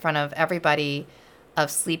him in front of everybody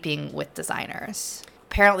of sleeping with designers.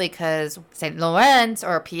 Apparently because Saint Laurent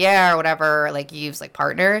or Pierre or whatever, like Yves' like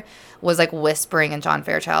partner, was like whispering in John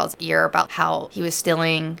Fairchild's ear about how he was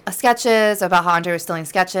stealing sketches, about how Andre was stealing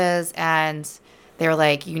sketches, and they were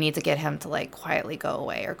like, you need to get him to like quietly go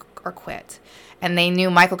away or quit. And they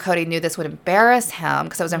knew Michael Cody knew this would embarrass him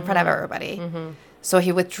because it was in front of everybody. So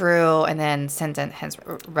he withdrew and then sent in his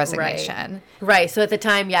resignation. Right. So at the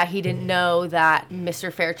time, he didn't know that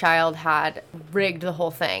Mr. Fairchild had rigged the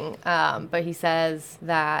whole thing. But he says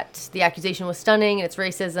that the accusation was stunning and it's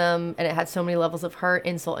racism and it had so many levels of hurt,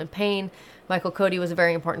 insult, and pain. Michael Cody was a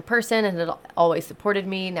very important person and had always supported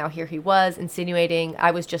me. Now here he was insinuating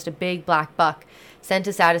I was just a big black buck sent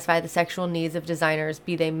to satisfy the sexual needs of designers,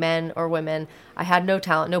 be they men or women. I had no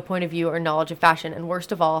talent, no point of view, or knowledge of fashion. And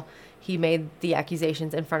worst of all, he made the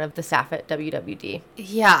accusations in front of the staff at WWD.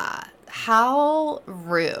 Yeah. How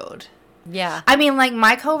rude Yeah. I mean, like,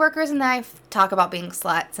 my coworkers and I talk about being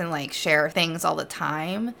sluts and, like, share things all the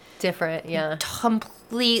time. Different, yeah.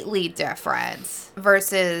 Completely different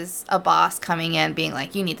versus a boss coming in being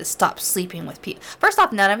like, you need to stop sleeping with people. First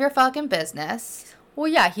off, none of your fucking business. Well,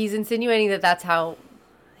 yeah, he's insinuating that that's how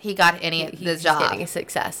He got any of the he's job. getting a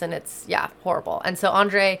success, and it's, yeah, horrible. And so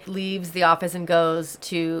Andre leaves the office and goes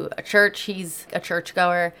to a church. He's a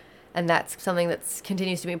churchgoer, and that's something that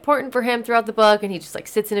continues to be important for him throughout the book. And he just, like,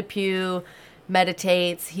 sits in a pew,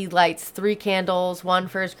 meditates. He lights 3 candles, one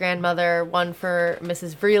for his grandmother, one for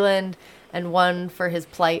Mrs. Vreeland, and one for his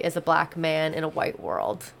plight as a black man in a white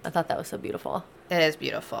world. I thought that was so beautiful. It is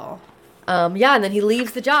beautiful. Yeah, and then he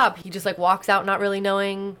leaves the job. He just, like, walks out not really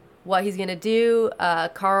knowing what he's going to do.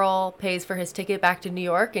 Carl pays for his ticket back to New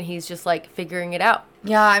York, and he's just, like, figuring it out.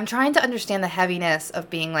 Yeah, I'm trying to understand the heaviness of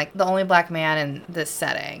being, like, the only black man in this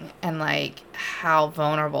setting and, like, how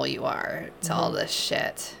vulnerable you are to all this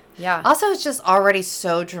shit. Yeah. Also, it's just already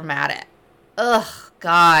so dramatic. Ugh,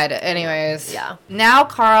 God. Anyways. Yeah. Now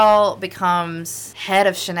Carl becomes head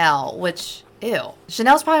of Chanel, which, ew.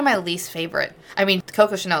 Chanel's probably my least favorite. I mean,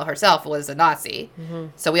 Coco Chanel herself was a Nazi,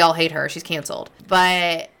 so we all hate her. She's canceled.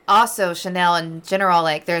 But also, Chanel in general,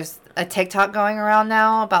 like, there's a TikTok going around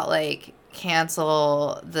now about, like,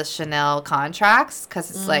 cancel the Chanel contracts because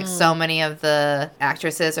it's like so many of the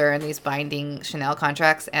actresses are in these binding Chanel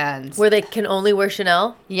contracts, and Where they can only wear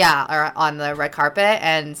Chanel? yeah, are on the red carpet,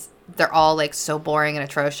 and they're all like so boring and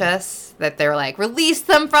atrocious that they're like, release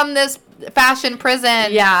them from this fashion prison.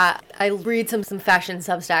 Yeah. I read some fashion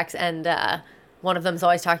substacks, and one of them's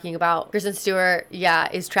always talking about Kristen Stewart,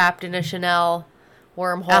 is trapped in a Chanel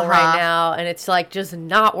wormhole right now, and it's, like, just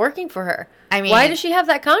not working for her. I mean, why does she have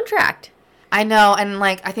that contract? I know, and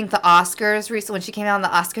like I think the Oscars recently, when she came out on the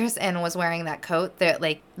Oscars and was wearing that coat, that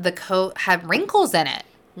like the coat had wrinkles in it.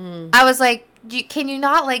 I was like, can you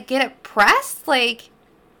not like get it pressed? Like,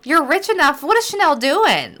 you're rich enough. What is Chanel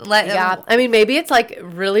doing? Like, Yeah. I mean, maybe it's, like,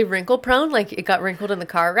 really wrinkle prone, like it got wrinkled in the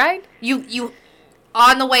car ride. you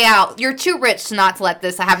on the way out, you're too rich not to let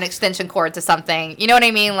this have an extension cord to something. You know what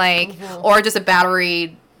I mean? Like, or just a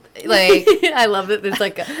battery. Like, I love that there's,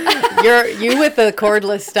 like, you with the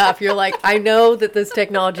cordless stuff. You're like, I know that this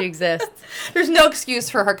technology exists. there's no excuse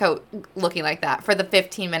for her coat looking like that for the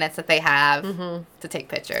 15 minutes that they have to take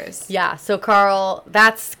pictures. Yeah, so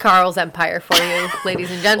that's Carl's empire for you,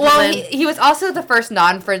 ladies and gentlemen. Well, he was also the first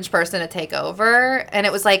non-fringe person to take over, and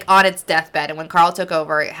it was like on its deathbed. And when Carl took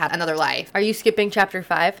over, it had another life. Are you skipping chapter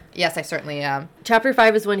 5? Yes, I certainly am. Chapter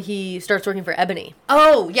 5 is when he starts working for Ebony.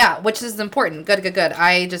 Oh, yeah, which is important. Good.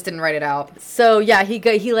 I just didn't write it out. So, yeah,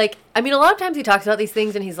 he like, I mean, a lot of times he talks about these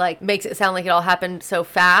things and he's like, makes it sound like it all happened so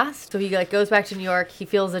fast. So he like goes back to New York, he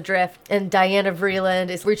feels adrift, and Diana Vreeland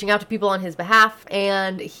is reaching out to people on his behalf,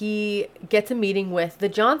 and he gets a meeting with the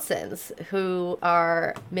Johnsons, who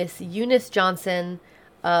are Miss Eunice Johnson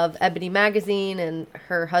of Ebony Magazine and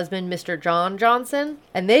her husband, Mr. John Johnson.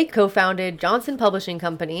 And they co-founded Johnson Publishing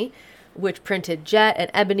Company, which printed Jet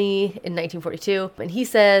and Ebony in 1942. And he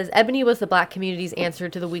says Ebony was the black community's answer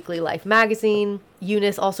to the Weekly Life magazine.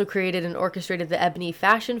 Eunice also created and orchestrated the Ebony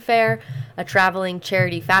Fashion Fair, a traveling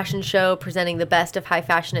charity fashion show presenting the best of high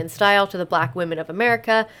fashion and style to the black women of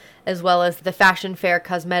America, as well as the Fashion Fair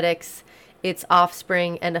Cosmetics, its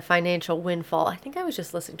offspring, and a financial windfall. I think I was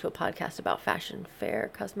just listening to a podcast about Fashion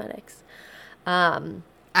Fair Cosmetics.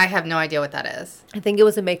 I have no idea what that is. I think it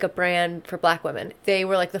was a makeup brand for black women. They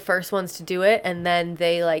were like the first ones to do it, and then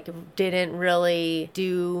they like didn't really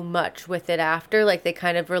do much with it after. Like they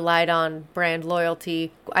kind of relied on brand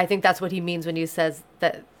loyalty. I think that's what he means when he says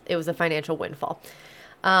that it was a financial windfall.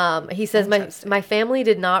 He says, my family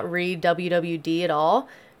did not read WWD at all,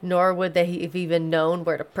 nor would they have even known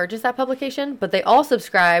where to purchase that publication, but they all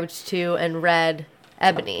subscribed to and read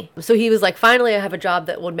Ebony. So he was like, finally I have a job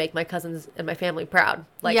that would make my cousins and my family proud.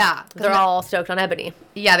 Like, yeah, they're all stoked on Ebony.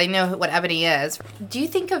 Yeah, they know what Ebony is. Do you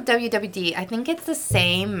think of WWD? I think it's the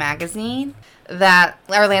same magazine that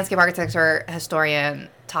our landscape architecture historian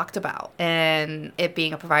talked about, and it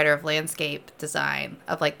being a provider of landscape design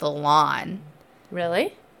of like the lawn.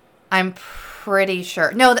 Really? I'm pretty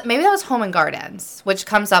sure. No, maybe that was Home and Gardens, which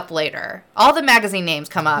comes up later. All the magazine names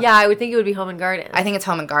come up. Yeah, I would think it would be Home and Gardens. I think it's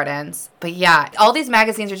Home and Gardens. But yeah, all these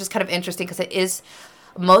magazines are just kind of interesting because it is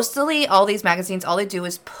mostly all these magazines, all they do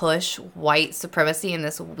is push white supremacy in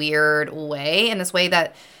this weird way, in this way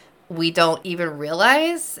that we don't even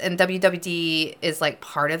realize. And WWD is like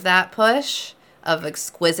part of that push of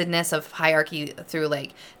exquisiteness of hierarchy through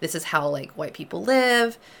like, this is how like white people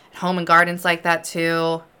live. Home and Gardens like that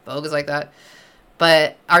too. Vogue is like that.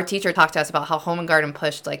 But our teacher talked to us about how Home and Garden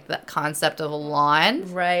pushed like the concept of a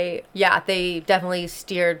lawn. Right. Yeah, they definitely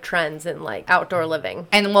steered trends in like outdoor living.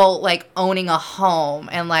 And well, like owning a home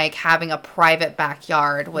and like having a private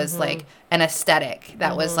backyard was like an aesthetic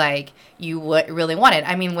that was like you really wanted.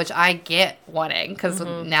 I mean, which I get wanting because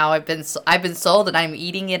now I've been sold and I'm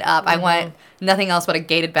eating it up. I want nothing else but a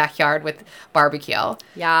gated backyard with barbecue.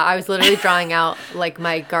 Yeah, I was literally drawing out like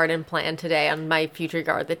my garden plan today on my future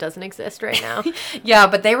yard that doesn't exist right now. Yeah,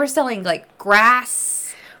 but they were selling like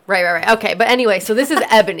grass. Right. Okay, but anyway, so this is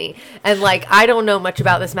Ebony, and like I don't know much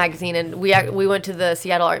about this magazine, and we went to the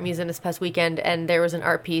Seattle Art Museum this past weekend, and there was an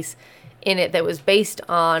art piece in it that was based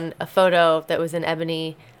on a photo that was in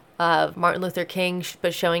Ebony of Martin Luther King,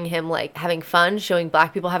 but showing him like having fun, showing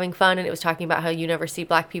black people having fun, and it was talking about how you never see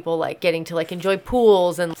black people like getting to like enjoy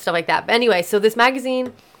pools and stuff like that. But anyway, so this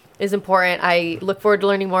magazine is important. I look forward to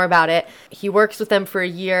learning more about it. He works with them for a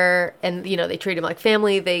year, and you know they treat him like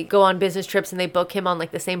family. They go on business trips and they book him on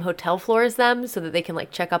like the same hotel floor as them so that they can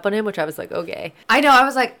like check up on him, which I was like, okay. I know, I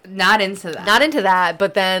was like not into that.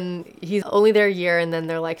 But then he's only there a year, and then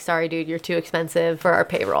they're like, sorry dude, you're too expensive for our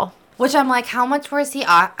payroll. Which I'm like, how much was he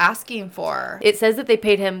asking for? It says that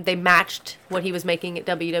they matched what he was making at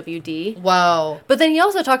WWD. Whoa. But then he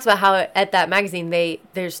also talks about how at that magazine,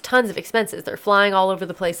 there's tons of expenses. They're flying all over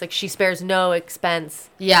the place. Like, she spares no expense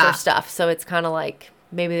for stuff. So it's kind of like,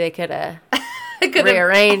 maybe they could have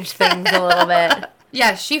rearranged things a little bit.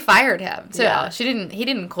 Yeah, she fired him, too. Yeah. He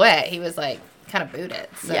didn't quit. He was like, kind of booted.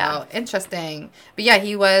 So, yeah. Interesting. But yeah,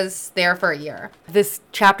 he was there for a year. This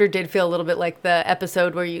chapter did feel a little bit like the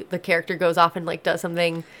episode where the character goes off and like does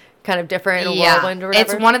something kind of different, a whirlwind or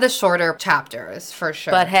whatever. It's one of the shorter chapters for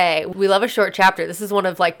sure. But hey, we love a short chapter. This is one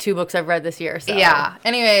of like 2 books I've read this year. So yeah.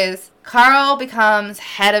 Anyways, Carl becomes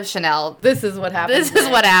head of Chanel. This is what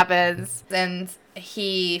happens. And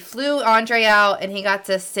he flew Andre out, and he got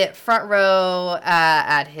to sit front row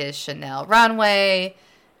at his Chanel runway.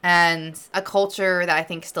 And a culture that I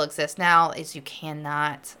think still exists now is you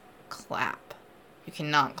cannot clap. You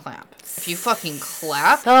cannot clap. If you fucking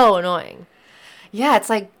clap. So annoying. Yeah, it's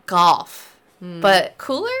like golf. But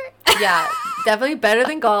cooler? Yeah, definitely better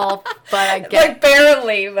than golf, but I get like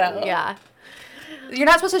barely, though. Yeah. You're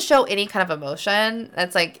not supposed to show any kind of emotion.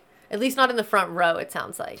 That's like... At least not in the front row, it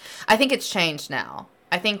sounds like. I think it's changed now.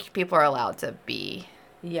 I think people are allowed to be...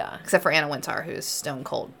 Yeah. Except for Anna Wintour, who's stone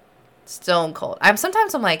cold.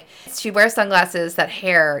 Sometimes I'm like, she wears sunglasses, that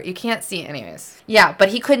hair, you can't see it anyways. Yeah, but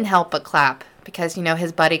he couldn't help but clap because, you know,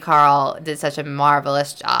 his buddy Carl did such a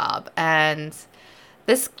marvelous job. And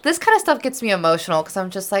this kind of stuff gets me emotional because I'm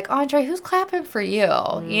just like, Andre, who's clapping for you?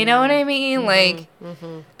 You know what I mean? Like,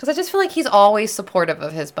 because I just feel like he's always supportive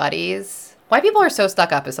of his buddies. White people are so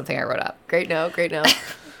stuck up is something I wrote up. Great note.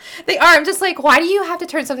 They are. I'm just like, why do you have to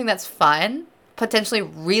turn something that's fun, potentially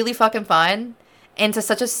really fucking fun, into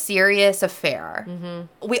such a serious affair?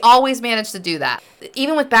 We always manage to do that.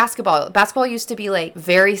 Even with basketball used to be like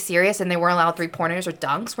very serious, and they weren't allowed 3-pointers or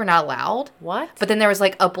dunks were not allowed. What? But then there was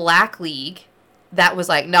like a black league that was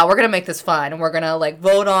like, no, we're gonna make this fun, and we're gonna like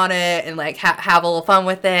vote on it and like have a little fun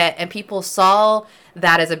with it. And people saw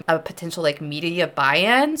that as a potential like media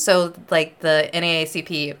buy-in. So like the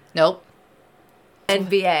NAACP, nope.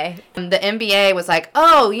 NBA. The NBA was like,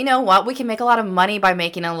 oh, you know what? We can make a lot of money by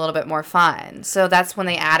making it a little bit more fun. So that's when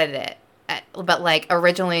they added it. But like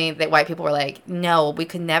originally, the white people were like, no, we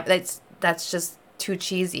could never. That's just too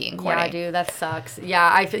cheesy and corny. Yeah, dude, that sucks.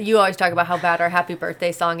 Yeah, you always talk about how bad our happy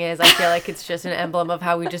birthday song is. I feel like it's just an emblem of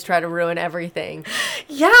how we just try to ruin everything.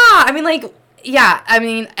 Yeah, I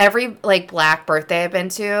mean, every like black birthday I've been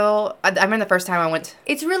to, I remember the first time I went.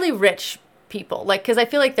 It's really rich people, like, because I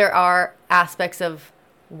feel like there are aspects of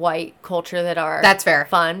white culture that are that's fair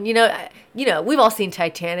fun. You know, we've all seen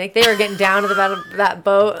Titanic. They were getting down to the bottom of that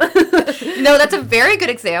boat. No, that's a very good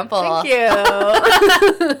example. Thank you.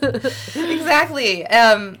 Exactly.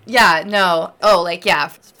 Yeah. No. Oh, like yeah.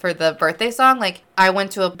 For the birthday song, like I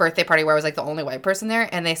went to a birthday party where I was like the only white person there,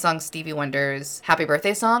 and they sung Stevie Wonder's "Happy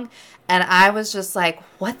Birthday" song, and I was just like,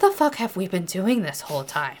 "What the fuck have we been doing this whole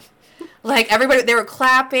time?" Like, everybody, they were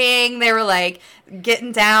clapping, they were, like,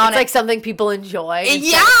 getting down. It's like something people enjoy.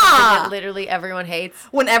 Yeah! That literally everyone hates.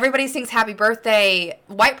 When everybody sings Happy Birthday,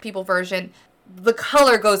 white people version, the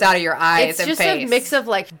color goes out of your eyes and face. It's just a mix of,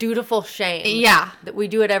 like, dutiful shame. Yeah. That we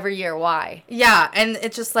do it every year. Why? Yeah, and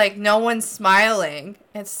it's just, like, no one's smiling.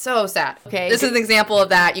 It's so sad. Okay. This is an example of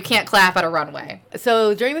that. You can't clap at a runway.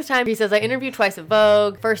 So during this time, he says, I interviewed twice at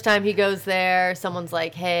Vogue. First time he goes there, someone's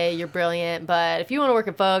like, hey, you're brilliant, but if you want to work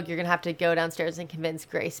at Vogue, you're going to have to go downstairs and convince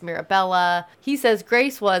Grace Mirabella. He says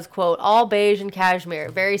Grace was, quote, all beige and cashmere,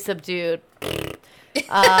 very subdued.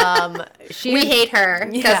 We hate her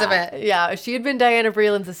because of it. Yeah, she had been Diana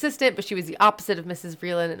Vreeland's assistant, but she was the opposite of Mrs.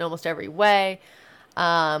 Vreeland in almost every way.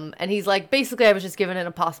 And he's like, basically, I was just given an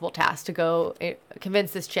impossible task to go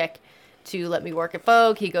convince this chick to let me work at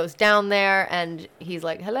Vogue. He goes down there, and he's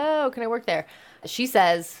like, hello, can I work there? She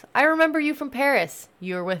says, I remember you from Paris.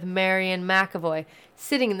 You were with Marion McAvoy,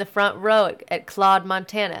 sitting in the front row at Claude,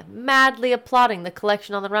 Montana, madly applauding the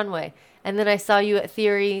collection on the runway. And then I saw you at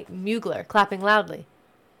Thierry Mugler, clapping loudly.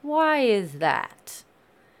 Why is that?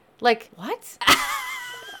 Like, what?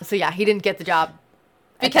 So yeah, he didn't get the job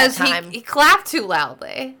because he clapped too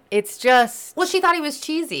loudly. It's just... Well, she thought he was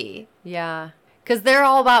cheesy. Yeah. Because they're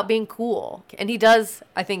all about being cool. And he does,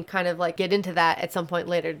 I think, kind of like get into that at some point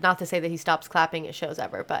later. Not to say that he stops clapping at shows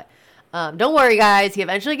ever, but don't worry, guys. He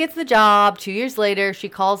eventually gets the job. 2 years later, she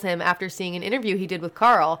calls him after seeing an interview he did with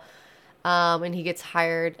Carl. And he gets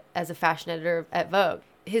hired as a fashion editor at Vogue.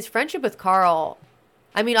 His friendship with Carl,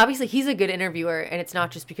 I mean, obviously he's a good interviewer, and it's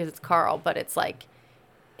not just because it's Carl, but it's like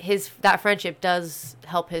that friendship does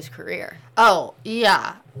help his career. Oh,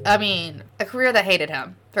 yeah. I mean, a career that hated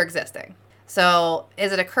him for existing. So,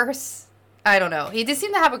 is it a curse? I don't know. He did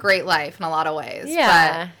seem to have a great life in a lot of ways.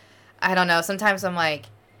 Yeah. But I don't know. Sometimes I'm like,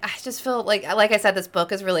 I just feel like I said, this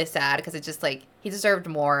book is really sad because it's just like, he deserved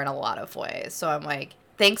more in a lot of ways. So I'm like,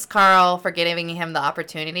 thanks, Carl, for giving him the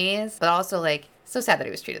opportunities. But also, like, so sad that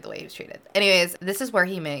he was treated the way he was treated. Anyways, this is where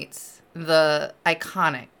he meets the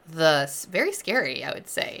iconic, the very scary, I would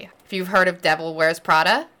say. If you've heard of Devil Wears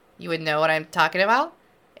Prada, you would know what I'm talking about.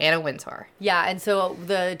 Anna Wintour. Yeah, and so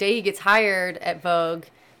the day he gets hired at Vogue,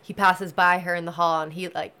 he passes by her in the hall, and he,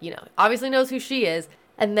 like, you know, obviously knows who she is.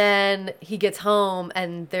 And then he gets home,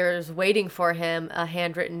 and there's waiting for him a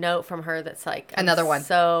handwritten note from her that's like, another one.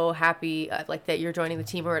 So happy, like, that you're joining the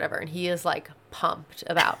team or whatever. And he is, like, pumped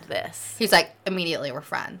about this. He's like, immediately, we're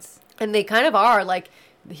friends. And they kind of are, like,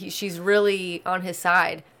 she's really on his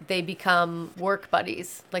side. They become work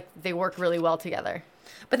buddies. Like, they work really well together.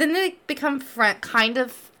 But then they become kind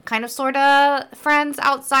of sort of friends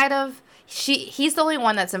outside of he's the only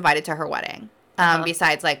one that's invited to her wedding.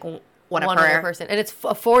 Besides like one other person. And it's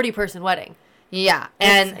a 40-person wedding. Yeah.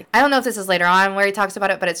 And like, I don't know if this is later on where he talks about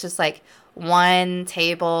it, but it's just like one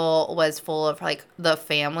table was full of like the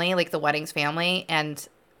family, like the wedding's family, and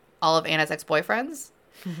all of Anna's ex-boyfriends.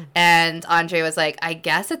 And Andre was like, I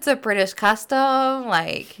guess it's a British custom,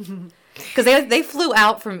 like, because they flew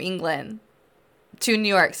out from England to New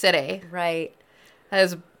York City. Right. That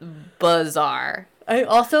is bizarre.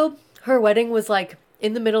 Also, her wedding was, like,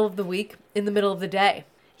 in the middle of the week, in the middle of the day.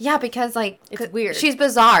 Yeah, because, like... It's weird. She's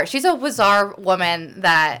bizarre. She's a bizarre woman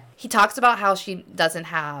that... He talks about how she doesn't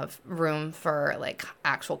have room for, like,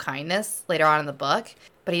 actual kindness later on in the book.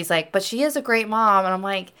 But he's like, but she is a great mom. And I'm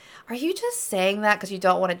like, are you just saying that because you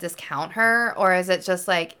don't want to discount her? Or is it just,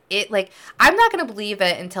 like, I'm not going to believe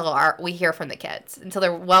it until we hear from the kids. Until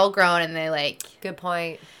they're well-grown and they, like... Good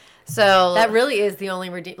point. So... That really is the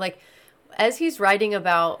only like, as he's writing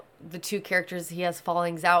about the two characters he has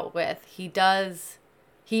fallings out with, he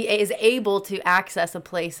is able to access a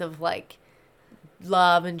place of, like,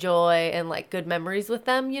 love and joy and, like, good memories with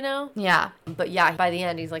them, you know? Yeah. But, yeah, by the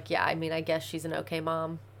end, he's like, yeah, I mean, I guess she's an okay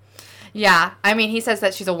mom. Yeah. I mean, he says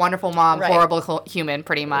that she's a wonderful mom, right. Horrible human,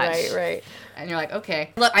 pretty much. Right. And you're like,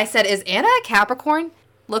 okay. Look, I said, is Anna a Capricorn?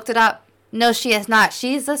 Looked it up. No, she is not.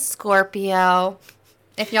 She's a Scorpio,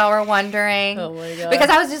 if y'all were wondering. Oh, my God. Because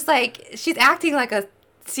I was just like, she's acting like a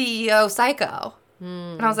CEO psycho.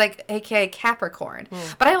 And I was like, AKA Capricorn.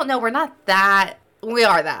 But I don't know. We're not that. We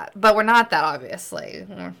are that. But we're not that, obviously.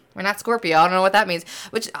 We're not Scorpio. I don't know what that means.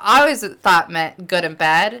 Which I always thought meant good in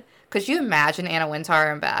bed. Could you imagine Anna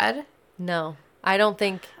Wintour in bed? No. I don't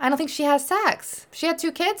think she has sex. She had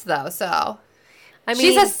 2 kids, though, so. I mean,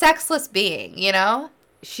 she's a sexless being, you know?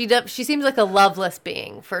 She seems like a loveless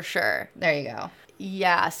being, for sure. There you go.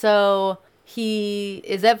 Yeah, so he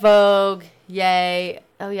is at Vogue. Yay.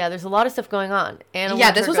 Oh, yeah, there's a lot of stuff going on.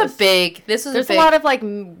 This was a big... There's a lot of, like,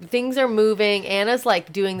 things are moving. Anna's,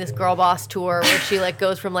 like, doing this girl boss tour where she, like,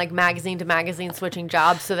 goes from, like, magazine to magazine switching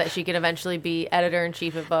jobs so that she can eventually be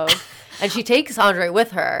editor-in-chief at Vogue. And she takes Andre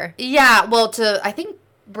with her. Yeah, well, to, I think,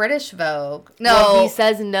 British Vogue. No. Well, he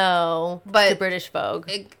says no to British Vogue.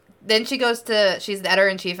 Then she's the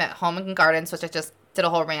editor-in-chief at Home and Gardens, which I just did a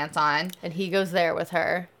whole rant on. And he goes there with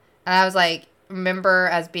her. And I was like, remember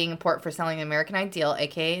as being important for selling the American ideal,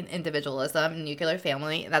 aka individualism and nuclear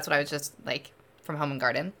family. That's what I was just like from Home and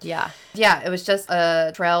Garden. Yeah. Yeah, it was just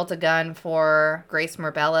a trail to gun for Grace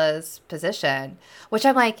Marbella's position, which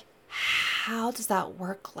I'm like, how does that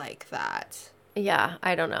work like that? Yeah,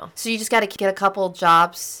 I don't know. So you just got to get a couple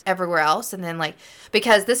jobs everywhere else, and then, like,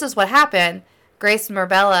 because this is what happened. Grace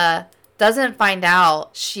Marbella doesn't find out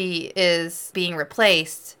she is being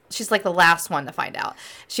replaced. She's like the last one to find out.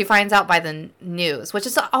 She finds out by the news, which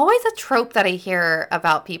is always a trope that I hear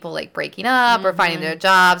about people like breaking up or finding their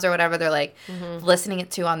jobs or whatever. They're like listening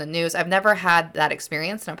to on the news. I've never had that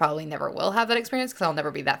experience, and I probably never will have that experience because I'll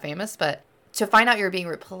never be that famous. But to find out you're being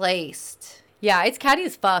replaced. Yeah, it's catty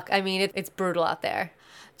as fuck. I mean, it's brutal out there.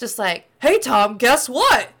 Just like, hey, Tom, guess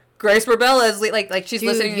what? Grace Marbella is like she's Dude,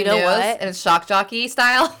 listening to you the know news what? and it's shock jockey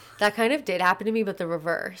style. That kind of did happen to me, but the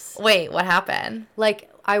reverse. Wait, what happened?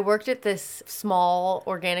 Like, I worked at this small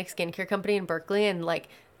organic skincare company in Berkeley, and like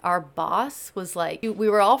our boss was like, we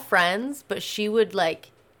were all friends, but she was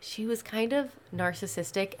kind of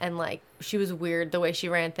narcissistic, and like she was weird the way she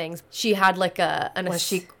ran things. She had like Was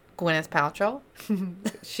she Gwyneth Paltrow?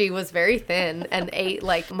 She was very thin and ate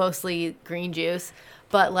like mostly green juice,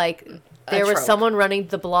 but like there was trope. someone running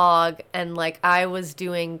the blog, and like I was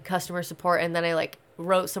doing customer support, and then I like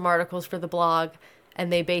wrote some articles for the blog,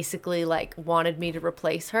 and they basically like wanted me to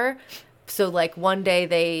replace her. So like one day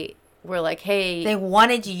they were like, hey, They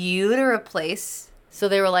wanted you to replace. so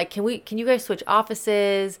they were like, can you guys switch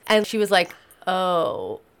offices? And she was like,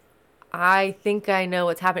 oh, I think I know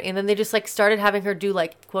what's happening. And then they just like started having her do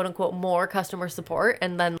like quote unquote more customer support,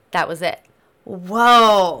 and then that was it.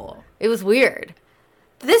 Whoa. It was weird.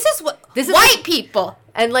 This is white people.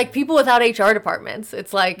 And like people without HR departments,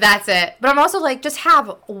 it's like That's it. But I'm also like, just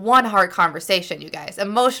have one hard conversation, you guys.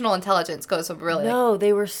 Emotional intelligence goes really. no,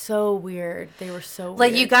 they were so weird. They were so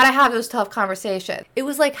Like, weird. you gotta have those tough conversations. It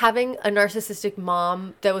was like having a narcissistic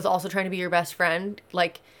mom that was also trying to be your best friend.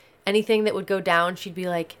 Like anything that would go down, she'd be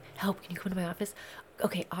like, "Help! Can you come to my office?"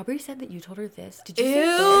 Okay, Aubrey said that you told her this. Did you say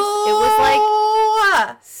this? It was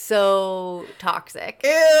like so toxic.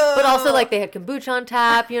 Ew. But also like they had kombucha on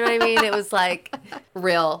tap. You know what I mean? It was like,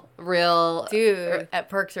 real. dude, at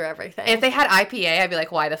Perks or everything. If they had IPA, I'd be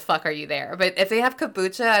like, why the fuck are you there? But if they have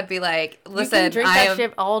kombucha, I'd be like, you listen, can drink that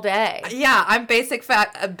shit all day. Yeah, I'm basic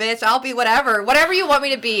fat bitch. I'll be whatever you want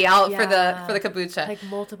me to be out for the kombucha. Like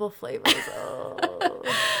multiple flavors. Oh.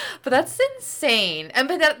 But that's insane. And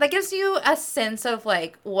but that gives you a sense of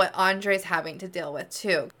like what Andre's having to deal with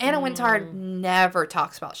too. Anna Wintour never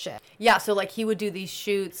talks about shit. Yeah, so like he would do these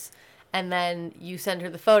shoots, and then you send her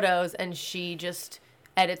the photos, and she just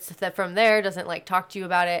edits that from there, doesn't like talk to you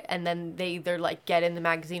about it, and then they either like get in the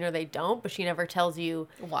magazine or they don't, but she never tells you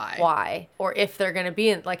why or if they're gonna be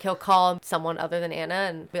in. Like he'll call someone other than Anna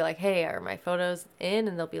and be like, hey, are my photos in?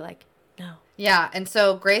 And they'll be like, no. Yeah, and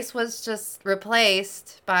so Grace was just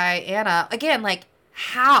replaced by Anna. Again, like,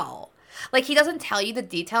 how? Like, he doesn't tell you the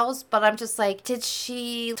details, but I'm just like, did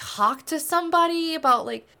she talk to somebody about,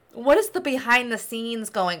 like, what is the behind the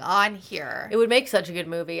scenes going on here? It would make such a good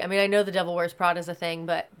movie. I mean, I know The Devil Wears Prada is a thing,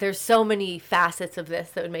 but there's so many facets of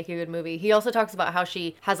this that would make a good movie. He also talks about how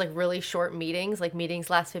she has like really short meetings, like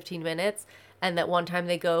meetings last 15 minutes. And that one time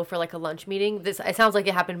they go for like a lunch meeting. It sounds like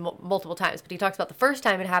it happened multiple times, but he talks about the first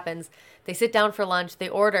time it happens. They sit down for lunch, they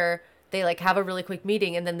order, they like have a really quick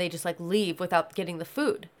meeting, and then they just like leave without getting the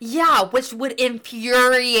food. Yeah, which would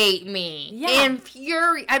infuriate me. Yeah.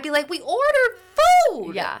 I'd be like, we ordered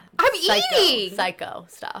food. Yeah. I'm eating. Psycho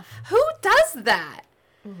stuff. Who does that?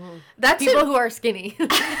 Mm-hmm. That's People who are skinny.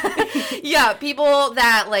 Yeah, people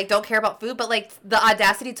that like don't care about food, but like the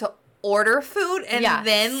audacity to order food and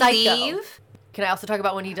then psycho. leave. Can I also talk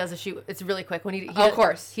about when he does a shoot? It's really quick. When he of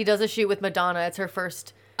course. He does a shoot with Madonna. It's her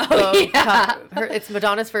first Vogue cover. It's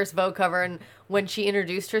Madonna's first Vogue cover. And when she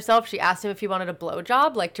introduced herself, she asked him if he wanted a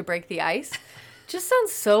blowjob, like to break the ice. Just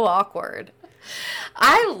sounds so awkward.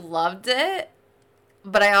 I loved it,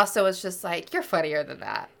 but I also was just like, you're funnier than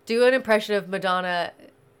that. Do an impression of Madonna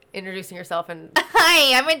introducing herself and...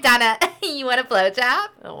 Hi, I'm Madonna. You want a blowjob?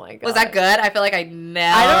 Oh my God. Was that good? I feel like I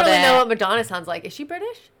nailed I don't really it. know what Madonna sounds like. Is she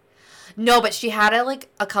British? No, but she had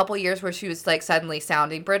a couple years where she was like suddenly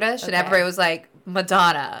sounding British, and Okay. everybody was like,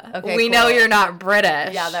 Madonna. Okay, we know cool. you're not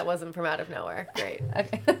British. Yeah, that wasn't from out of nowhere. Great.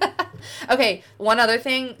 Okay. Okay, one other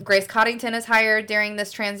thing. Grace Coddington is hired during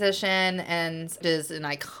this transition and is an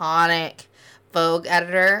iconic Vogue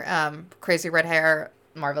editor. Crazy red hair,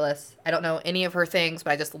 marvelous. I don't know any of her things,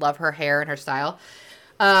 but I just love her hair and her style.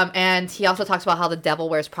 And he also talks about how The Devil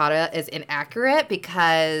Wears Prada is inaccurate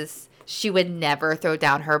because she would never throw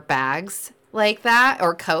down her bags like that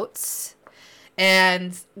or coats.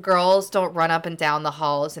 And girls don't run up and down the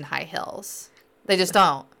halls in high heels. They just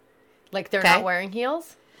don't. Like they're Okay. not wearing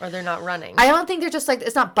heels? Or they're not running? I don't think they're just like,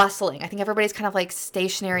 it's not bustling. I think everybody's kind of like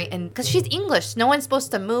stationary, and because she's English, no one's supposed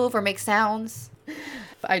to move or make sounds.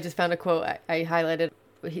 I just found a quote I highlighted.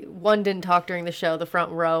 One didn't talk during the show. The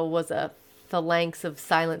front row was a phalanx of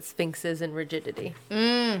silent sphinxes and rigidity.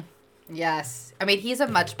 Yes. I mean, he's a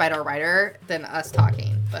much better writer than us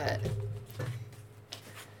talking, but...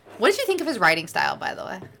 What did you think of his writing style, by the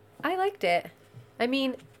way? I liked it. I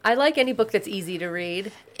mean, I like any book that's easy to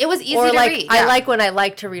read. It was easy or to like, read. I yeah. like when I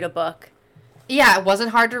like to read a book. Yeah, it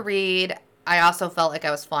wasn't hard to read. I also felt like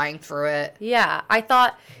I was flying through it. Yeah, I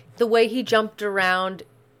thought the way he jumped around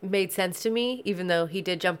made sense to me, even though he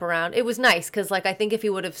did jump around. It was nice because, like, I think if he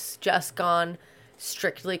would have just gone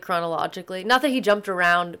strictly chronologically, not that he jumped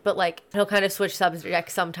around, but, like, he'll kind of switch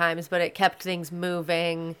subjects sometimes, but it kept things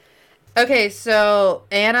moving. Okay, so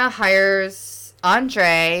Anna hires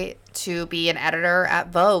Andre to be an editor at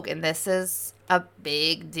Vogue, and this is a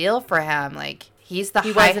big deal for him. Like, he's the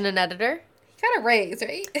He wasn't an editor? kind of raised,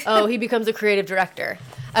 right? Oh, he becomes a creative director.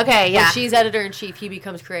 Okay, yeah. When she's editor-in-chief, he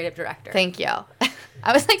becomes creative director. Thank you.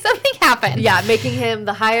 I was like, something happened. Yeah, making him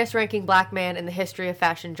the highest-ranking black man in the history of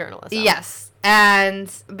fashion journalism. Yes.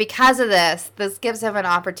 And because of this gives him an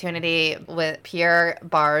opportunity with Pierre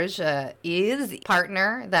Barge, his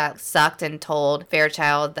partner that sucked and told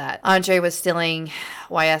Fairchild that Andre was stealing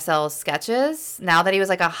YSL's sketches. Now that he was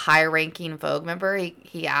like a high-ranking Vogue member,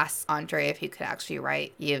 he asked Andre if he could actually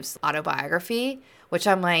write Yves's autobiography, which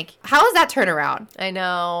I'm like, how is that turnaround? I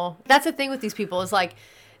know. That's the thing with these people is like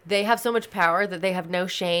they have so much power that they have no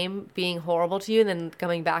shame being horrible to you and then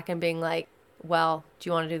coming back and being like, well, do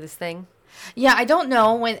you want to do this thing? Yeah, I don't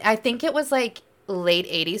know. I think it was like late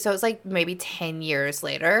 80s, so it was like maybe 10 years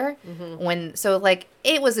later. So like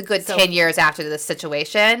it was a good 10 years after this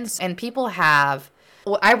situation. And people have,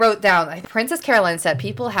 well, I wrote down, like, Princess Caroline said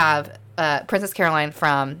people have, Princess Caroline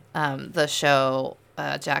from the show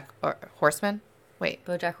Horseman. Wait.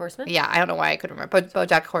 BoJack Horseman? Yeah, I don't know why I couldn't remember.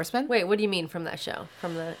 BoJack Horseman? Wait, what do you mean from that show?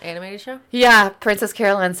 From the animated show? Yeah, Princess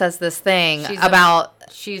Caroline says this thing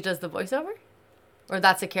she does the voiceover? Or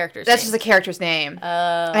that's a character's That's name? just a character's name.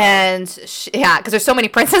 And yeah, because there's so many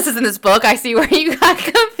princesses in this book, I see where you got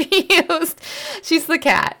confused. She's the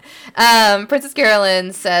cat. Princess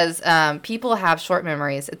Caroline says, people have short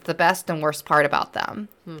memories. It's the best and worst part about them.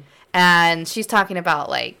 And she's talking about,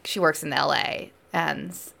 like, she works in LA,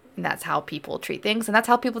 and that's how people treat things. And that's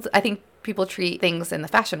how I think people treat things in the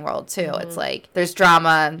fashion world, too. It's like, there's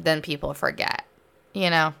drama, then people forget, you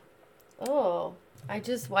know? Oh, I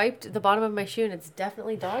just wiped the bottom of my shoe and it's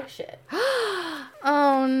definitely dog shit.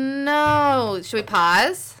 Oh, no. Should we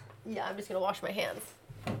pause? Yeah, I'm just going to wash my hands.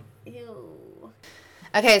 Ew.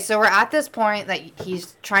 Okay, so we're at this point that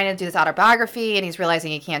he's trying to do this autobiography and he's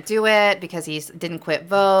realizing he can't do it because he didn't quit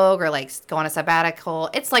Vogue or, like, go on a sabbatical.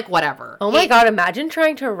 It's like, whatever. Oh my God, imagine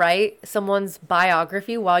trying to write someone's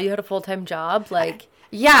biography while you had a full-time job. Like,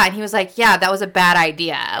 yeah, and he was like, yeah, that was a bad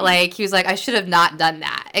idea. Like, he was like, I should have not done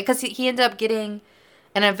that. Because he ended up getting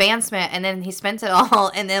an advancement and then he spent it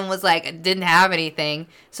all and then was like, didn't have anything.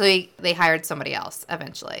 So they hired somebody else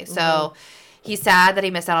eventually. So he's sad that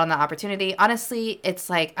he missed out on the opportunity. Honestly, it's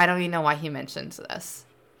like, I don't even know why he mentions this.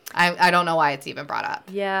 I don't know why it's even brought up.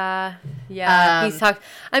 Yeah. He's talked.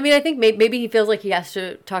 I mean, I think maybe he feels like he has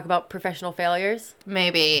to talk about professional failures.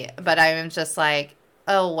 Maybe, but I'm just like,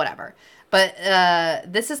 oh, whatever. But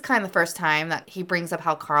this is kind of the first time that he brings up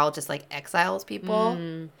how Carl just, like, exiles people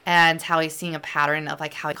and how he's seeing a pattern of,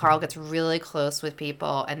 like, how Carl gets really close with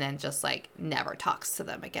people and then just, like, never talks to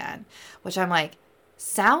them again. Which I'm like,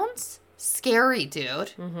 sounds scary,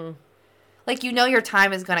 dude. Like, you know your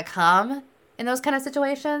time is going to come in those kind of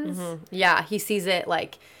situations. Yeah, he sees it,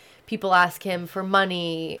 like, people ask him for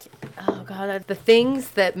money. Oh, God, the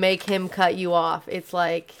things that make him cut you off. It's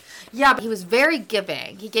like... Yeah, but he was very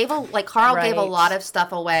giving. He gave Carl gave a lot of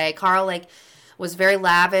stuff away. Carl, like, was very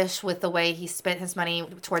lavish with the way he spent his money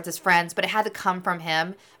towards his friends, but it had to come from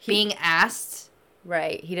him being asked.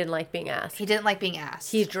 Right. He didn't like being asked. He didn't like being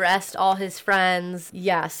asked. He dressed all his friends.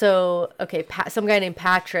 Yeah. So, okay, some guy named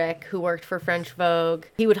Patrick who worked for French Vogue,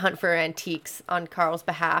 he would hunt for antiques on Carl's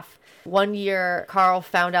behalf. One year, Carl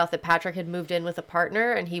found out that Patrick had moved in with a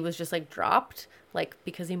partner and he was just, like, dropped. Like,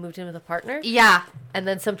 because he moved in with a partner? Yeah. And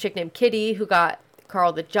then some chick named Kitty who got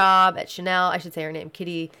Carl the job at Chanel. I should say her name,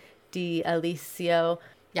 Kitty D'Alicio.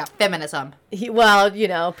 Yeah, feminism. Well, you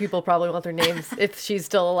know, people probably want their names if she's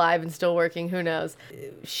still alive and still working. Who knows?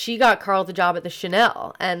 She got Carl the job at the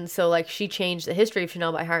Chanel. And so, like, she changed the history of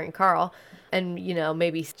Chanel by hiring Carl. And, you know,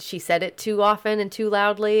 maybe she said it too often and too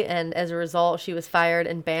loudly. And as a result, she was fired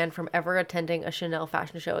and banned from ever attending a Chanel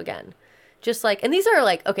fashion show again. Just like, and these are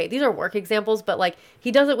like, okay, these are work examples, but like he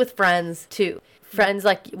does it with friends too. Friends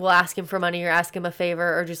like will ask him for money or ask him a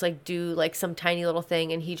favor or just like do like some tiny little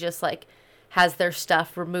thing. And he just like has their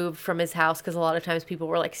stuff removed from his house because a lot of times people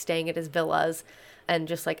were like staying at his villas and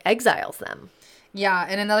just like exiles them. Yeah,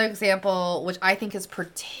 and another example, which I think is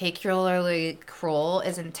particularly cruel,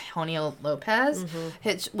 is Antonio Lopez,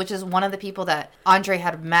 which is one of the people that Andre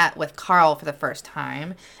had met with Carl for the first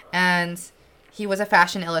time. And he was a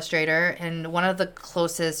fashion illustrator and one of the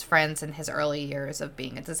closest friends in his early years of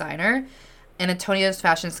being a designer. And Antonio's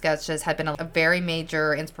fashion sketches had been a very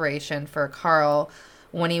major inspiration for Carl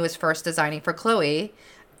when he was first designing for Chloe.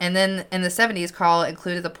 And then in the 70s, Carl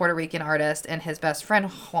included the Puerto Rican artist and his best friend,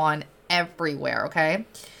 Juan, everywhere, okay?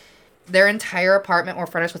 Their entire apartment were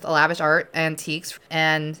furnished with lavish art, antiques,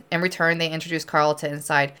 and in return, they introduced Carl to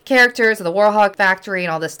inside characters of the Warhol factory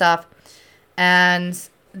and all this stuff. And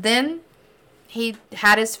then he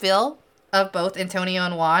had his fill of both Antonio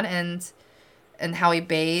and Juan and how he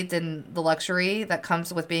bathed in the luxury that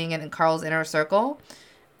comes with being in Carl's inner circle.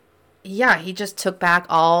 Yeah, he just took back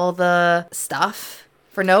all the stuff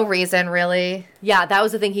for no reason, really. Yeah, that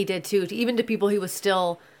was the thing he did too. Even to people he was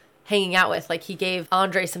still hanging out with. Like, he gave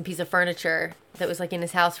Andre some piece of furniture that was like in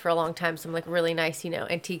his house for a long time, some like really nice,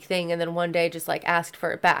 antique thing, and then one day just like asked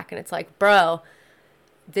for it back. And it's like, bro,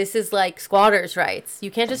 this is like squatters' rights.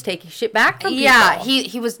 You can't just take shit back from people. Yeah,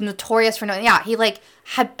 he was notorious for knowing. Yeah, he like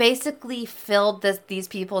had basically filled these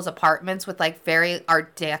people's apartments with like very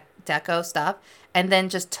Art Deco stuff, and then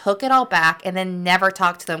just took it all back and then never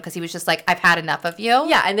talked to them because he was just like, I've had enough of you.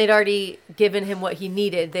 Yeah, and they'd already given him what he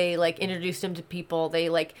needed. They like introduced him to people. They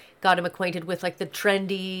like got him acquainted with like the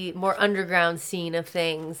trendy, more underground scene of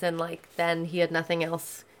things, and like then he had nothing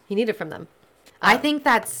else he needed from them. I think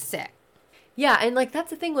that's sick. Yeah, and like that's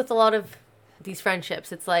the thing with a lot of these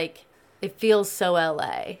friendships. It's like it feels so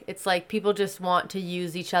LA. It's like people just want to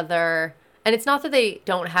use each other. And it's not that they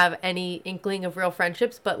don't have any inkling of real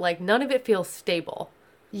friendships, but like none of it feels stable.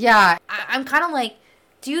 Yeah, I'm kind of like,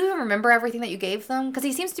 do you even remember everything that you gave them? Because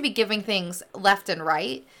he seems to be giving things left and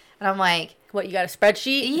right. And I'm like, what, you got a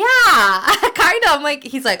spreadsheet? Yeah, kind of. I'm like,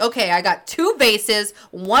 he's like, okay, I got 2 vases,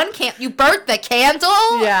 1 you burnt the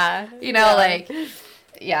candle? Yeah. Like,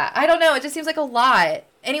 yeah, I don't know. It just seems like a lot.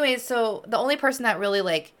 Anyways, so the only person that really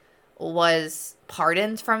like was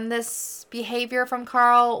pardoned from this behavior from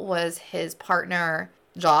Carl was his partner,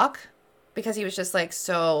 Jacques, because he was just like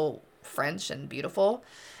so French and beautiful.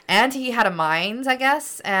 And he had a mind, I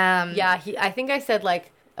guess. Yeah, I think I said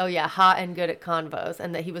like, oh yeah, hot and good at convos,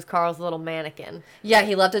 and that he was Carl's little mannequin. Yeah,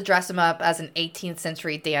 he loved to dress him up as an 18th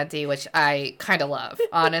century dandy, which I kind of love,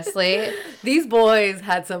 honestly. These boys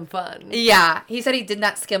had some fun. Yeah, he said he did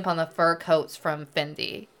not skimp on the fur coats from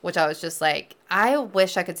Fendi, which I was just like, I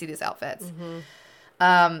wish I could see these outfits.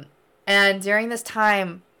 Mm-hmm. And during this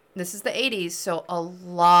time, this is the 80s, so a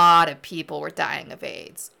lot of people were dying of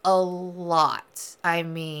AIDS. A lot. I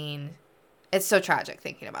mean, it's so tragic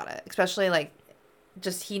thinking about it, especially like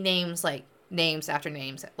just he names like names after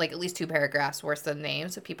names, like at least 2 paragraphs worth of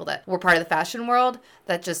names of people that were part of the fashion world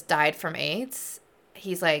that just died from AIDS.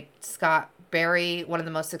 He's like Scott Berry, one of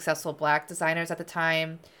the most successful black designers at the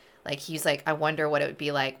time. Like, he's like, I wonder what it would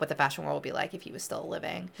be like, what the fashion world would be like if he was still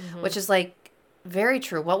living, which is like very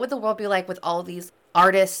true. What would the world be like with all these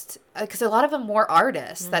artists? Because a lot of them were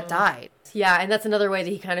artists that died. Yeah, and that's another way that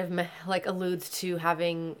he kind of like alludes to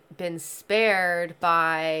having been spared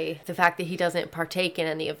by the fact that he doesn't partake in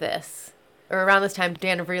any of this. Or around this time,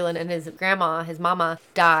 Dan Vreeland and his grandma, his mama,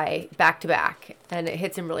 die back to back, and it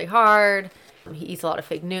hits him really hard. He eats a lot of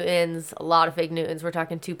fig Newtons. We're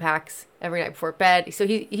talking 2 packs every night before bed. So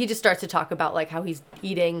he just starts to talk about like how he's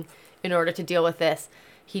eating in order to deal with this.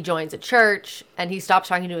 He joins a church, and he stops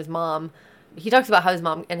talking to his mom. He talks about how his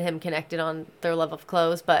mom and him connected on their love of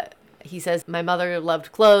clothes, but he says, my mother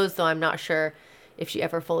loved clothes, though I'm not sure if she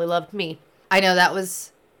ever fully loved me. I know, that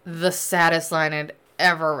was the saddest line I'd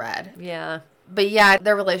ever read. Yeah. But yeah,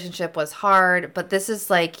 their relationship was hard, but this is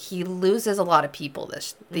like, he loses a lot of people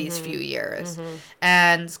these few years.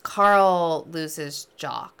 And Carl loses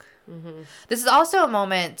Jacques. This is also a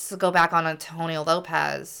moment to go back on Antonio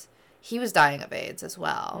Lopez. He was dying of AIDS as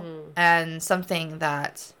well. And something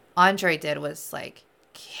that Andre did was like,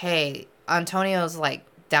 hey, Antonio's like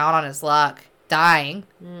down on his luck, dying.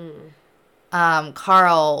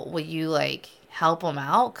 Carl, will you like help him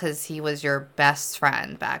out? Because he was your best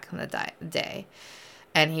friend back in the day.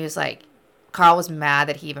 And he was like, Carl was mad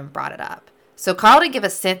that he even brought it up. So Carl didn't give a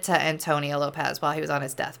cent to Antonio Lopez while he was on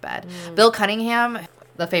his deathbed. Bill Cunningham,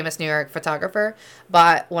 the famous New York photographer,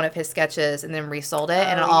 bought one of his sketches and then resold it,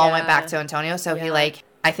 and it all went back to Antonio. So he like,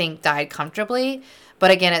 I think, died comfortably.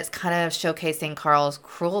 But again, it's kind of showcasing Carl's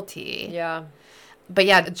cruelty. Yeah. But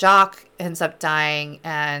yeah, Jacques ends up dying,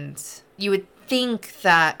 and you would think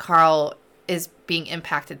that Carl is being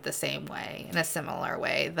impacted the same way, in a similar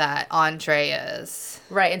way that Andre is.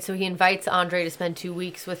 Right, and so he invites Andre to spend 2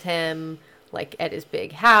 weeks with him like at his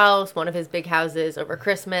big house, one of his big houses over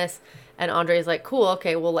Christmas. And Andre's like, cool,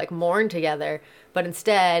 okay, we'll like mourn together. But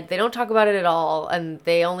instead, they don't talk about it at all. And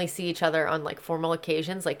they only see each other on like formal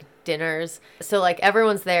occasions, like dinners. So like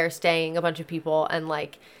everyone's there staying, a bunch of people. And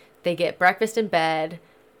like they get breakfast in bed.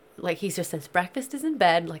 Like he just says, breakfast is in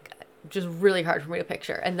bed. Like just really hard for me to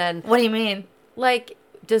picture. And then, What do you mean? like,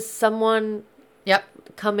 does someone Yep.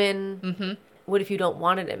 come in? What if you don't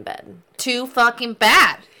want it in bed? Too fucking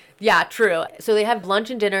bad. Yeah, true. So they have lunch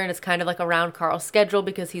and dinner, and it's kind of like around Carl's schedule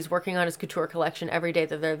because he's working on his couture collection every day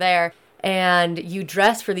that they're there. And you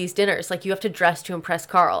dress for these dinners. Like, you have to dress to impress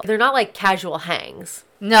Carl. They're not like casual hangs.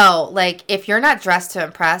 No, like, if you're not dressed to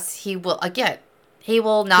impress, he will not. He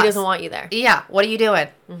doesn't want you there. Yeah, what are you doing?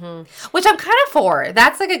 Which I'm kind of for.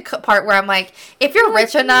 That's like a part where I'm like, if you're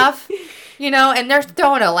rich enough, and they're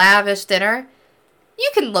throwing a lavish dinner,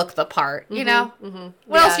 you can look the part, know?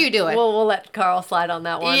 What else are you doing? We'll let Carl slide on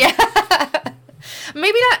that one. Yeah.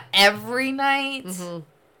 Maybe not every night.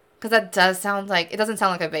 Because that doesn't sound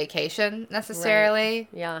like a vacation necessarily.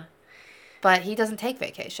 Right. Yeah. But he doesn't take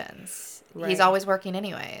vacations. Right. He's always working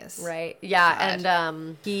anyways. Right. Yeah. God.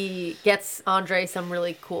 And he gets Andre some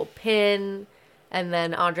really cool pin. And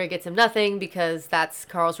then Andre gets him nothing because that's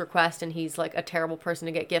Carl's request. And he's like a terrible person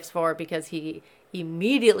to get gifts for because he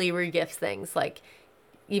immediately regifts things. Like,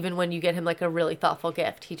 even when you get him like a really thoughtful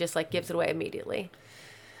gift, he just like gives it away immediately.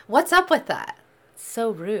 What's up with that?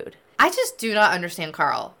 So rude. I just do not understand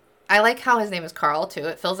Carl. I like how his name is Carl too.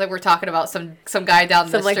 It feels like we're talking about some guy down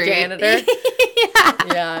the street. Some like janitor.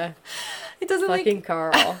 Yeah. It doesn't fucking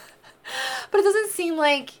Carl. But it doesn't seem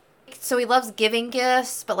like. So he loves giving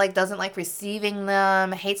gifts, but like doesn't like receiving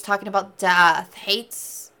them. Hates talking about death.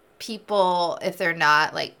 Hates people if they're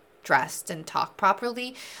not like dressed and talk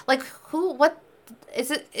properly. Like who? What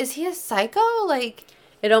is it? Is he a psycho? Like.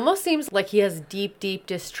 It almost seems like he has deep, deep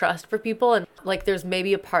distrust for people. And like there's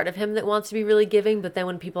maybe a part of him that wants to be really giving. But then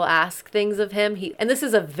when people ask things of him, and this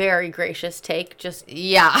is a very gracious take.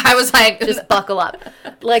 Yeah, I was like. Just buckle up.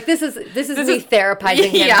 Like this is me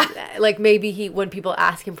therapizing him. Yeah. Like maybe when people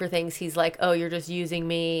ask him for things, he's like, oh, you're just using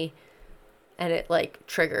me. And it like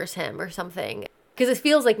triggers him or something. Because it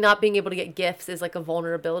feels like not being able to get gifts is like a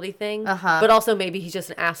vulnerability thing. But also maybe he's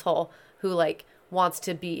just an asshole who like wants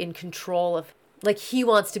to be in control of. Like, he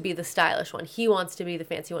wants to be the stylish one. He wants to be the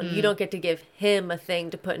fancy one. You don't get to give him a thing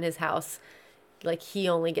to put in his house. Like, he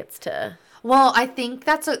only gets to... Well, I think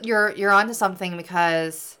you're onto something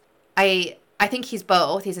because I think he's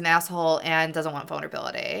both. He's an asshole and doesn't want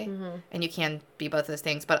vulnerability. And you can be both those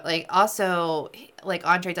things. But, like, also, like,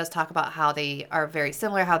 Andre does talk about how they are very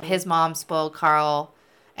similar, how his mom spoiled Carl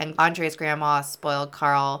and Andre's grandma spoiled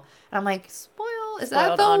Carl. And I'm like, is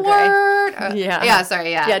that the Andre. word? Yeah.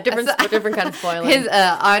 Sorry, yeah. Yeah, different kind of spoiling. His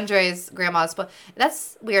Andre's grandma spoiled.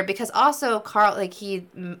 That's weird because also Carl, like he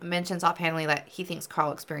mentions offhandedly that he thinks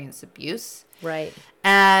Carl experienced abuse. Right.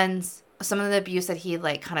 And some of the abuse that he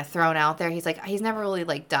like kind of thrown out there, he's like, he's never really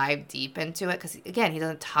like dived deep into it because again, he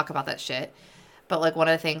doesn't talk about that shit. But like one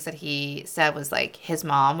of the things that he said was like his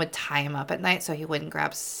mom would tie him up at night so he wouldn't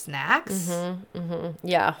grab snacks.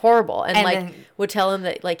 Yeah, horrible. And like then, would tell him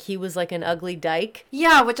that like he was like an ugly dyke.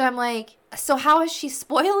 Yeah, which I'm like, so how is she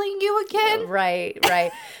spoiling you again?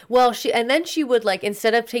 Right. Well, she would like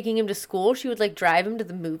instead of taking him to school, she would like drive him to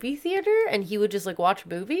the movie theater and he would just like watch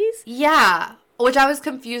movies. Yeah. Which I was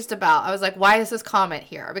confused about. I was like, why is this comment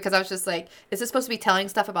here? Because I was just like, is this supposed to be telling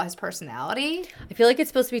stuff about his personality? I feel like it's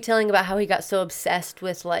supposed to be telling about how he got so obsessed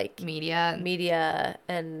with like media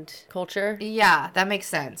and culture. Yeah, that makes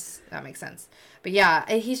sense. But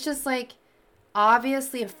yeah, he's just like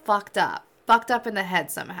obviously fucked up in the head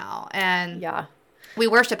somehow. And yeah, we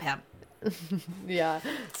worship him. Yeah.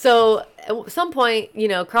 So at some point,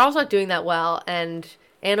 Carl's not doing that well. And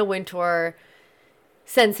Anna Wintour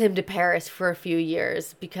sends him to Paris for a few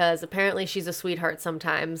years because apparently she's a sweetheart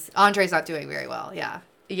sometimes. Andre's not doing very well. Yeah.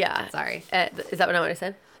 Yeah. Sorry. Is that what I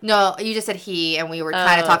said? No, you just said he, and we were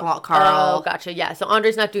kind of talking about Carl. Oh, gotcha. Yeah. So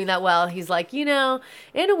Andre's not doing that well. He's like, Anna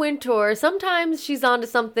Wintour, sometimes she's onto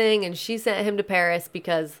something, and she sent him to Paris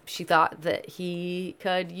because she thought that he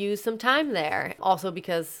could use some time there. Also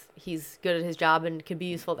because he's good at his job and could be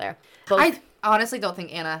useful there. I honestly don't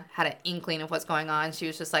think Anna had an inkling of what's going on. She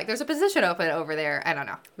was just like, there's a position open over there. I don't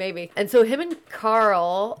know. Maybe. And so him and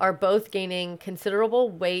Carl are both gaining considerable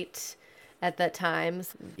weight at that time.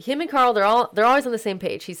 Him and Carl, they're always on the same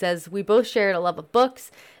page. He says, we both shared a love of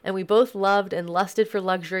books, and we both loved and lusted for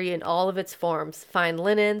luxury in all of its forms. Fine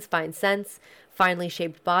linens, fine scents, finely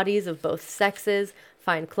shaped bodies of both sexes,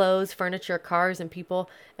 fine clothes, furniture, cars, and people.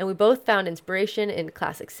 And we both found inspiration in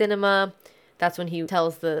classic cinema, That's when he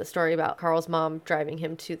tells the story about Carl's mom driving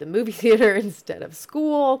him to the movie theater instead of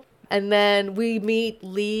school. And then we meet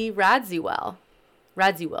Lee Radziwill.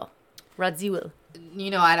 I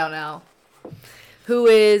don't know. Who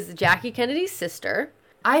is Jackie Kennedy's sister.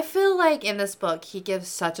 I feel like in this book, he gives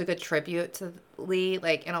such a good tribute to Lee,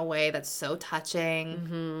 like in a way that's so touching.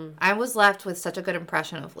 Mm-hmm. I was left with such a good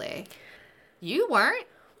impression of Lee. You weren't?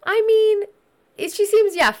 I mean, she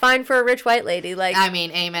seems, fine for a rich white lady. Like, I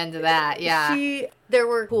mean, amen to that, yeah. There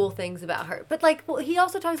were cool things about her. But, like, well, he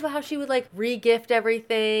also talks about how she would, like, re-gift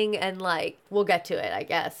everything. And, like, we'll get to it, I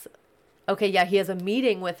guess. Okay, yeah, he has a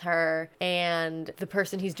meeting with her. And the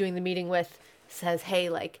person he's doing the meeting with says, hey,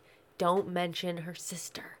 like, don't mention her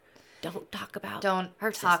sister. Don't talk about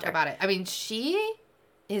her sister. About it. I mean, she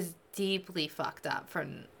is deeply fucked up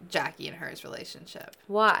from Jackie and hers relationship.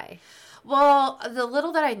 Why? Well, the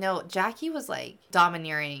little that I know, Jackie was like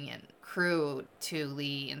domineering and crude to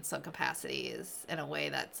Lee in some capacities in a way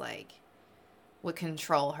that's like would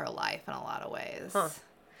control her life in a lot of ways. Huh.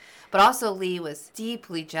 But also Lee was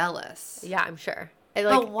deeply jealous. Yeah, I'm sure.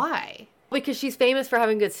 But why? Because she's famous for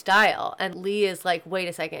having good style. And Lee is like, wait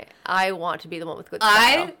a second, I want to be the one with good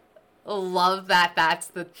style. I love that.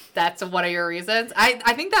 That's one of your reasons.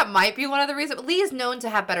 I think that might be one of the reasons. Lee is known to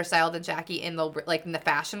have better style than Jackie in the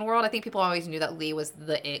fashion world. I think people always knew that Lee was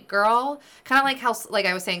the it girl. Kind of like how, like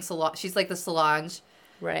I was saying, she's like the Solange.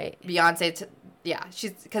 Right. Beyonce,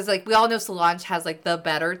 she's, because, like, we all know Solange has, like, the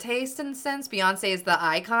better taste in a sense. Beyonce is the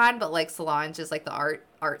icon, but, like, Solange is, like, the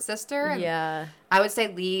art sister. And yeah. I would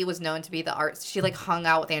say Lee was known to be the art. She, like, hung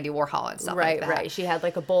out with Andy Warhol and stuff like that. Right. She had,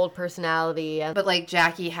 like, a bold personality. But, like,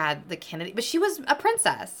 Jackie had the Kennedy. But she was a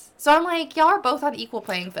princess. So I'm like, y'all are both on equal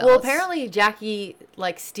playing fields. Well, apparently Jackie,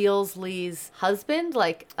 like, steals Lee's husband.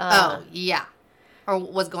 Like, oh, yeah. Or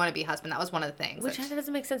was going to be husband. That was one of the things. Which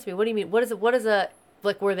doesn't make sense to me. What do you mean? What is a...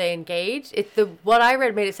 Like, were they engaged? What I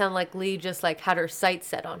read made it sound like Lee just, like, had her sights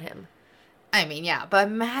set on him. I mean, yeah. But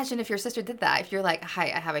imagine if your sister did that. If you're like, hi,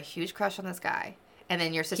 I have a huge crush on this guy. And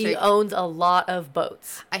then your sister... He owns a lot of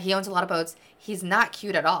boats. He owns a lot of boats. He's not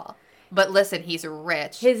cute at all. But listen, he's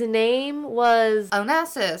rich. His name was...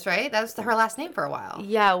 Onassis, right? That was her last name for a while.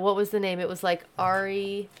 Yeah, what was the name? It was, like,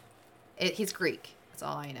 Ari... He's Greek. That's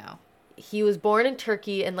all I know. He was born in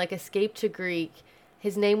Turkey and, like, escaped to Greek.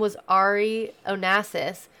 His name was Ari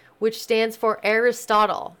Onassis, which stands for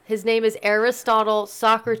Aristotle. His name is Aristotle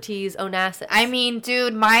Socrates Onassis. I mean,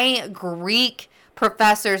 dude, my Greek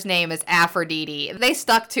professor's name is Aphrodite. They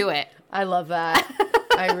stuck to it. I love that.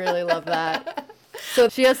 I really love that. So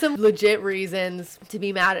she has some legit reasons to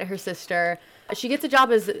be mad at her sister. She gets a job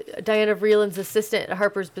as Diana Vreeland's assistant at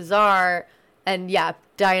Harper's Bazaar. And yeah,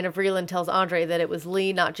 Diana Vreeland tells Andre that it was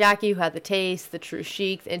Lee, not Jackie, who had the taste, the true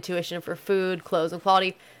chic, the intuition for food, clothes, and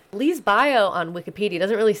quality. Lee's bio on Wikipedia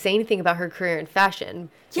doesn't really say anything about her career in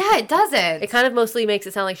fashion. Yeah, it doesn't. It kind of mostly makes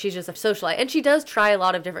it sound like she's just a socialite. And she does try a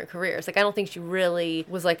lot of different careers. Like, I don't think she really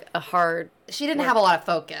was, like, a hard... She didn't have a lot of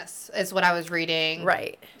focus, is what I was reading.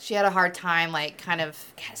 Right. She had a hard time, like, kind of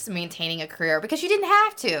maintaining a career because she didn't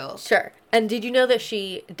have to. Sure. And did you know that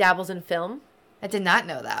she dabbles in film? I did not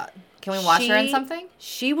know that. Can we watch her in something?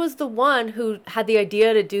 She was the one who had the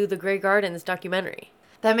idea to do the Grey Gardens documentary.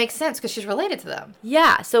 That makes sense because she's related to them.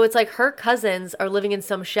 Yeah, so it's like her cousins are living in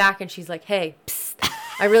some shack and she's like, hey, psst,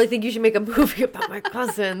 I really think you should make a movie about my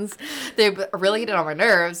cousins. They really get on my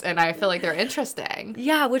nerves and I feel like they're interesting.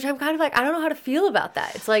 Yeah, which I'm kind of like, I don't know how to feel about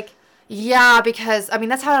that. It's like... Yeah, because, I mean,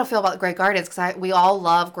 that's how I feel about Grey Gardens because we all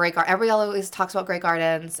love Grey Gardens. Everybody always talks about Grey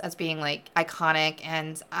Gardens as being, like, iconic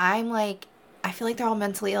and I'm like... I feel like they're all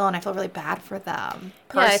mentally ill, and I feel really bad for them.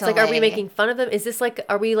 Personally. Yeah, it's like, are we making fun of them? Is this like,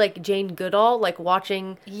 are we like Jane Goodall, like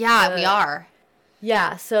watching? Yeah, we are.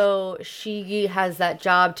 Yeah, so she has that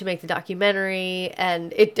job to make the documentary,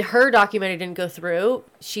 and her documentary didn't go through.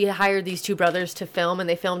 She hired these two brothers to film, and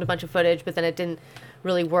they filmed a bunch of footage, but then it didn't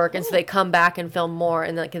really work, and so they come back and film more,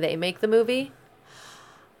 and like they make the movie.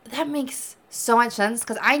 That makes so much sense,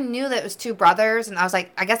 because I knew that it was two brothers, and I was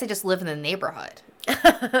like, I guess they just live in the neighborhood.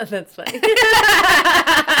 That's funny.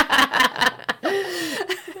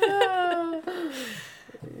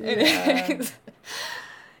 Yeah.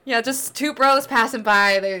 Yeah, just two bros passing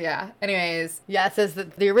by. Anyways. Yeah, it says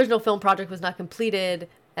that the original film project was not completed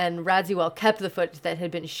and Radziwill kept the footage that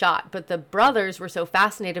had been shot. But the brothers were so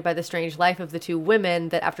fascinated by the strange life of the two women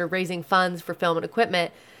that after raising funds for film and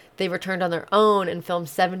equipment, they returned on their own and filmed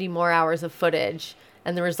 70 more hours of footage.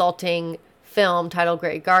 And the resulting film, titled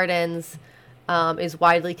Grey Gardens, is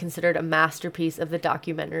widely considered a masterpiece of the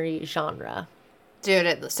documentary genre.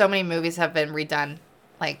 Dude, so many movies have been redone.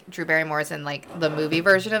 Like, Drew Barrymore's in, like, the movie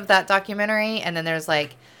version of that documentary. And then there's,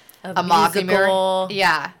 like, A mockumentary. musical.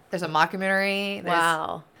 Yeah, there's a mockumentary.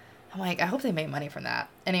 Wow. I'm like, I hope they made money from that.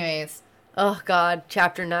 Anyways. Oh, God.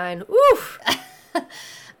 Chapter 9. Oof.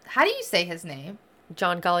 How do you say his name?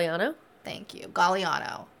 John Galliano? Thank you.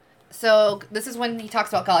 Galliano. So this is when he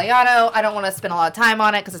talks about Galliano. I don't want to spend a lot of time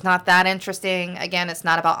on it because it's not that interesting. Again, it's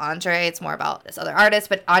not about Andre. It's more about this other artist.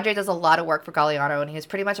 But Andre does a lot of work for Galliano, and he was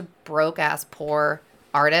pretty much a broke-ass, poor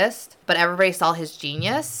artist. But everybody saw his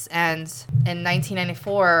genius. And in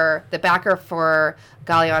 1994, the backer for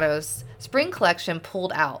Galliano's spring collection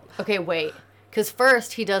pulled out. Okay, wait. Because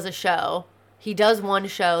first he does a show. He does one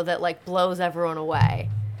show that, like, blows everyone away.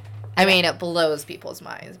 I mean, it blows people's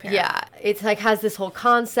minds, apparently. Yeah, it's like has this whole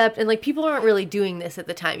concept, and like people aren't really doing this at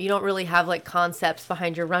the time. You don't really have like concepts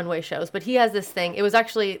behind your runway shows, but he has this thing. It was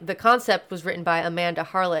actually, the concept was written by Amanda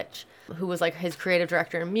Harlich, who was like his creative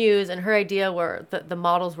director and muse, and her idea were the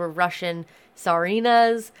models were Russian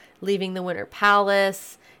tsarinas leaving the Winter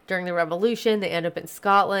Palace during the Revolution. They end up in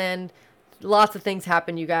Scotland. Lots of things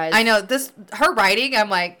happen, you guys. I know her writing, I'm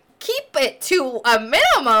like, keep it to a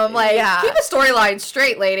minimum. Like, Yeah. keep a storyline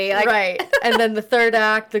straight, lady. Like, Right. And then the third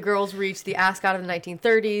act, the girls reach the ascot of the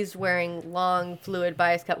 1930s wearing long, fluid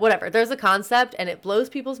bias cut, whatever. There's a concept, and it blows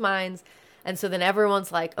people's minds. And so then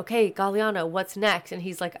everyone's like, okay, Galliano, what's next? And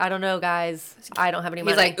he's like, I don't know, guys. I don't have any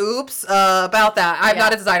money. He's like, oops, about that. I'm Yeah.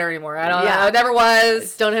 not a designer anymore. I don't know. Yeah. I never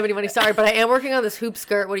was. Don't have any money. Sorry, but I am working on this hoop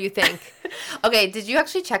skirt. What do you think? Okay, did you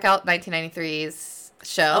actually check out 1993's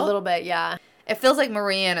show? A little bit, yeah. It feels like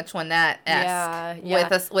Marie Antoinette-esque Yeah.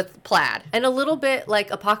 with plaid. And a little bit like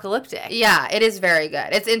apocalyptic. Yeah, it is very good.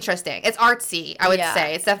 It's interesting. It's artsy, I would Yeah.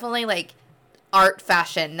 say. It's definitely like art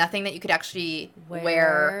fashion. Nothing that you could actually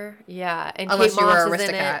wear. Yeah. And Unless Kate you were Moss an is in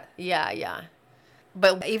it. aristocrat. Yeah, yeah.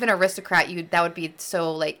 But even aristocrat, that would be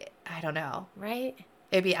so like, I don't know. Right?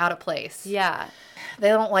 It'd be out of place. Yeah. They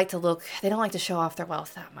don't like to show off their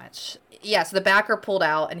wealth that much. Yeah, so the backer pulled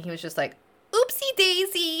out and he was just like, oopsie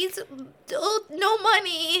daisies, oh, no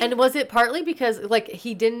money. And was it partly because, like,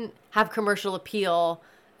 he didn't have commercial appeal,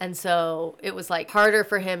 and so it was, like, harder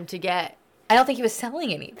for him to get... I don't think he was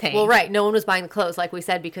selling anything. Well, right. No one was buying the clothes, like we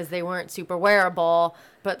said, because they weren't super wearable.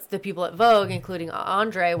 But the people at Vogue, including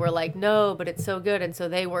Andre, were like, no, but it's so good. And so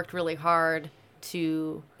they worked really hard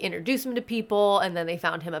to introduce him to people, and then they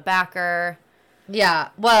found him a backer. Yeah.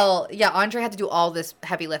 Well, yeah, Andre had to do all this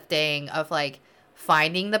heavy lifting of, like,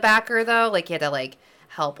 finding the backer, though. Like, he had to, like,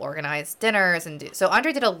 help organize dinners and do... So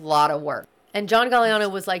Andre did a lot of work. And John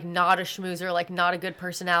Galliano was, like, not a schmoozer, like, not a good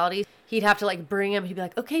personality. He'd have to, like, bring him. He'd be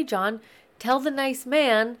like, okay, John, tell the nice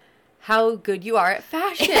man how good you are at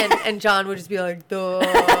fashion. And John would just be like,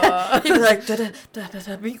 duh. He'd be like,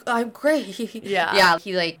 I'm great. Yeah. Yeah,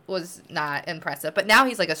 he, like, was not impressive. But now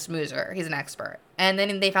he's, like, a smoozer. He's an expert. And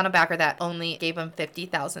then they found a backer that only gave him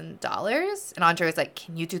 $50,000. And Andre was like,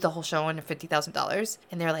 can you do the whole show under $50,000?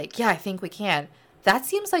 And they're like, yeah, I think we can. That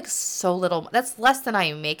seems like so little. That's less than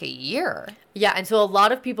I make a year. Yeah, and so a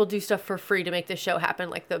lot of people do stuff for free to make this show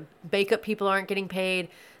happen. Like, the makeup people aren't getting paid.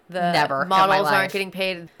 The Never in my models life. aren't getting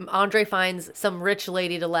paid. Andre finds some rich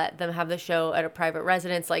lady to let them have the show at a private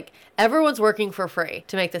residence. Like, everyone's working for free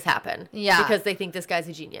to make this happen. Yeah. Because they think this guy's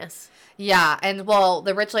a genius. Yeah, and well,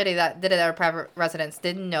 the rich lady that did it at her private residence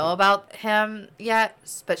didn't know about him yet,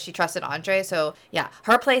 but she trusted Andre. So, yeah,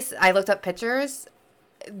 her place, I looked up pictures.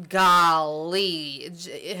 Golly.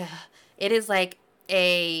 It is like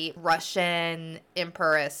a Russian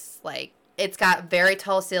empress. Like, it's got very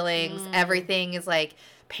tall ceilings. Everything is, like,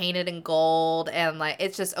 painted in gold, and, like,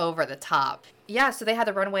 it's just over the top. Yeah, so they had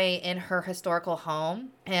the runway in her historical home,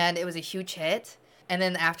 and it was a huge hit. And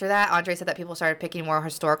then after that, Andre said that people started picking more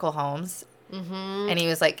historical homes. Mm-hmm. And he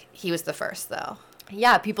was like, he was the first, though.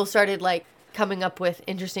 Yeah, people started, like, coming up with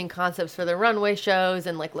interesting concepts for their runway shows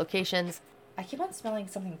and, like, locations. I keep on smelling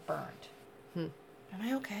something burned. Am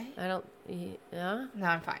I okay? I don't... Yeah? No,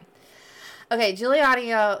 I'm fine. Okay,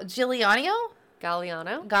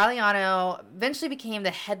 Galliano eventually became the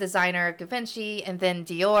head designer of Givenchy and then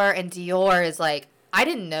Dior. And Dior is like, I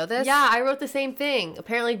didn't know this. Yeah, I wrote the same thing.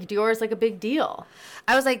 Apparently, Dior is, like, a big deal.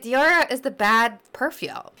 I was like, Dior is the bad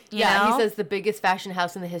perfume. You know? He says the biggest fashion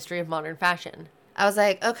house in the history of modern fashion. I was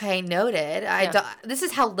like, okay, noted. Yeah. This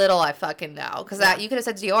is how little I fucking know. Because you could have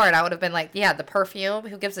said Dior and I would have been like, yeah, the perfume.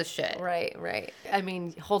 Who gives a shit? Right, right. I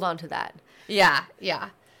mean, hold on to that. Yeah, yeah.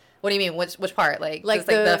 What do you mean? Which part? Like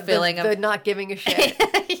the feeling the of not giving a shit.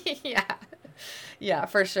 Yeah. Yeah,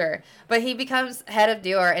 for sure. But he becomes head of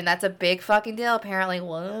Dior, and that's a big fucking deal, apparently.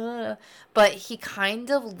 Whoa. But he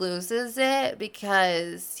kind of loses it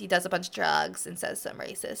because he does a bunch of drugs and says some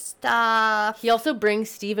racist stuff. He also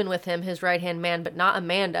brings Steven with him, his right-hand man, but not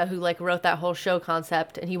Amanda, who, like, wrote that whole show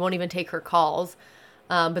concept, and he won't even take her calls.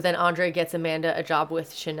 But then Andre gets Amanda a job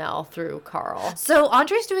with Chanel through Carl. So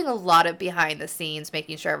Andre's doing a lot of behind the scenes,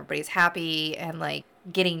 making sure everybody's happy and like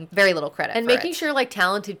getting very little credit And for making it. sure like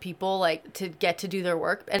talented people like to get to do their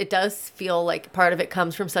work. And it does feel like part of it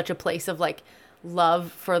comes from such a place of like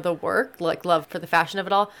love for the work, like love for the fashion of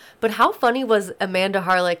it all. But how funny was Amanda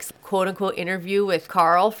Harlick's quote unquote interview with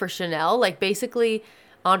Carl for Chanel? Like basically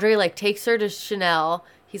Andre like takes her to Chanel.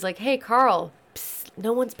 He's like, hey, Carl, psst,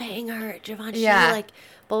 no one's paying her at Givenchy. Yeah. Like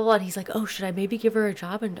blah, blah, blah. And he's like, oh, should I maybe give her a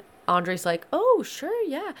job? And Andre's like, oh, sure,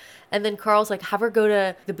 yeah. And then Carl's like, have her go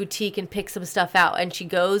to the boutique and pick some stuff out. And she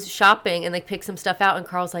goes shopping and like picks some stuff out. And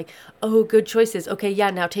Carl's like, oh, good choices. Okay,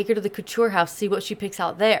 yeah, now take her to the couture house, see what she picks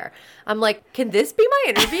out there. I'm like, can this be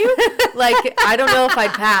my interview? Like, I don't know if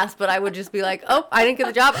I'd pass, but I would just be like, oh, I didn't get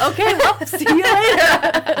the job. Okay, well, see you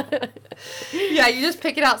later. Yeah, you're just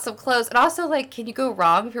picking out some clothes. And also, like, can you go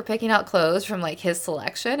wrong if you're picking out clothes from, like, his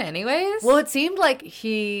selection anyways? Well, it seemed like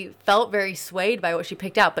he felt very swayed by what she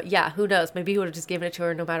picked out. But yeah, who knows? Maybe he would have just given it to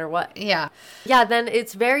her no matter what. Yeah. Yeah, then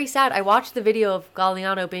it's very sad. I watched the video of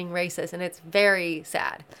Galliano being racist, and it's very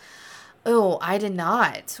sad. Oh, I did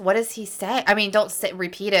not. What does he say? I mean, don't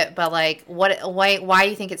repeat it, but, like, why do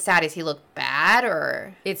you think it's sad? Does he look bad,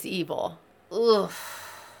 or? It's evil. Ugh.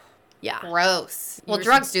 Yeah. Gross. Well,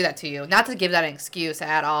 drugs do that to you. Not to give that an excuse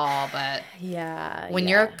at all, but Yeah. when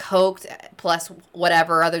you're coked plus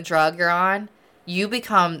whatever other drug you're on, you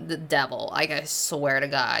become the devil. Like, I swear to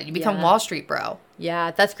God. You become Wall Street, bro. Yeah,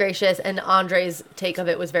 that's gracious. And Andre's take of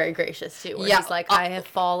it was very gracious, too. Where he's like, I have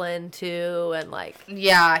fallen too, and like...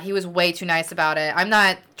 Yeah, he was way too nice about it. I'm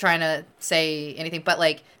not trying to say anything, but,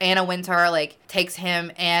 like, Anna Wintour, like, takes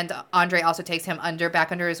him, and Andre also takes him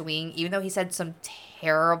back under his wing, even though he said some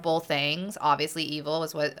terrible things. Obviously evil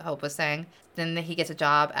was what Hope was saying. Then he gets a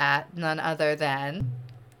job at none other than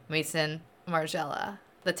Maison Margiela,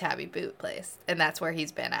 the tabby boot place. And that's where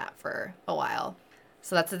he's been at for a while.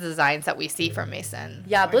 So that's the designs that we see from Maison.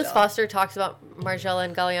 Yeah, Bliss Margiela. Foster talks about Margiela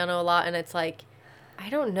and Galliano a lot, and it's like, I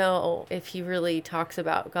don't know if he really talks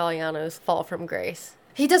about Galliano's fall from grace.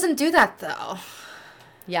 He doesn't do that, though.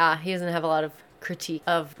 Yeah, he doesn't have a lot of critique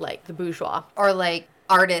of, like, the bourgeois. Or, like,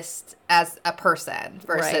 artist as a person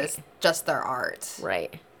versus Right. just their art.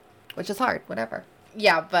 Right. Which is hard, whatever.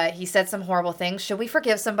 Yeah, but he said some horrible things. Should we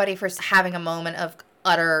forgive somebody for having a moment of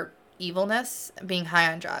utter evilness, being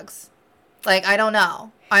high on drugs? Like, I don't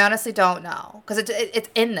know. I honestly don't know. Because it's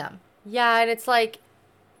in them. Yeah, and it's like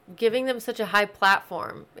giving them such a high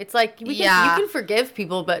platform. It's like you can forgive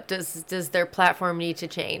people, but does their platform need to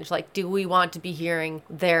change? Like, do we want to be hearing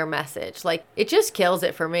their message? Like, it just kills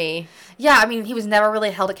it for me. Yeah, I mean, he was never really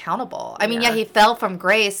held accountable. I mean, yeah, he fell from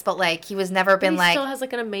grace, but, like, he was never been, He like... still has,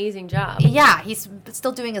 like, an amazing job. Yeah, he's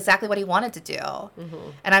still doing exactly what he wanted to do. Mm-hmm.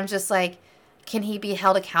 And I'm just like... Can he be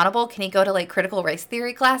held accountable? Can he go to, like, critical race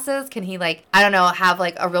theory classes? Can he, like, I don't know, have,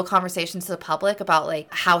 like, a real conversation to the public about, like,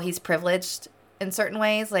 how he's privileged in certain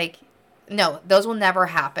ways? Like, no, those will never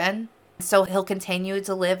happen. So he'll continue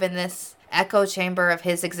to live in this echo chamber of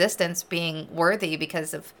his existence being worthy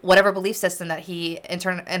because of whatever belief system that he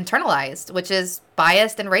internalized, which is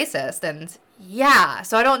biased and racist. And, yeah,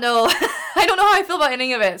 so I don't know. I don't know how I feel about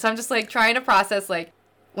any of it. So I'm just, like, trying to process, like,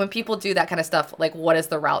 when people do that kind of stuff, like, what is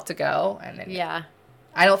the route to go? And then, Yeah.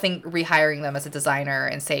 I don't think rehiring them as a designer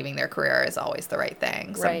and saving their career is always the right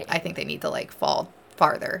thing. So Right. I think they need to, like, fall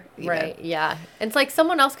farther. Even. Right, yeah. And it's like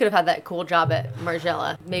someone else could have had that cool job at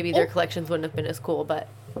Margiela. Maybe their collections wouldn't have been as cool, but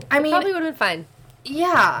I mean, probably would have been fine.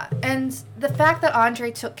 yeah. And the fact that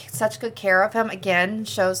Andre took such good care of him, again,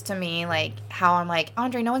 shows to me, like, how I'm like,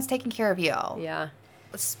 Andre, no one's taking care of you. Yeah.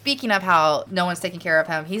 Speaking of how no one's taking care of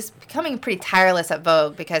him, he's becoming pretty tireless at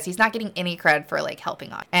Vogue because he's not getting any cred for, like,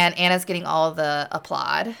 helping on. And Anna's getting all the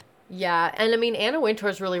applaud. Yeah, and I mean, Anna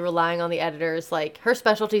Wintour's really relying on the editors. Like, her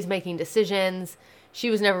specialty's making decisions. She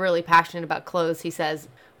was never really passionate about clothes. He says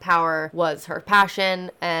power was her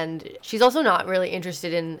passion, and she's also not really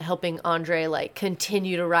interested in helping Andre, like,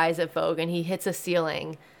 continue to rise at Vogue, and he hits a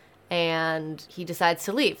ceiling, and he decides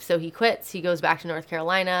to leave. So he quits. He goes back to North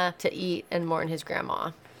Carolina to eat and mourn his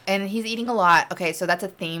grandma. And he's eating a lot. Okay, so that's a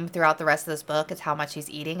theme throughout the rest of this book. It's how much he's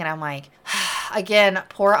eating. And I'm like, again,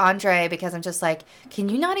 poor Andre, because I'm just like, can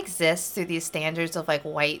you not exist through these standards of, like,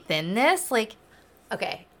 white thinness? Like,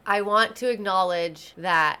 Okay, I want to acknowledge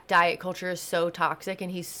that diet culture is so toxic,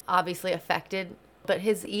 and he's obviously affected, but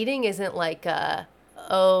his eating isn't like,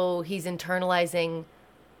 he's internalizing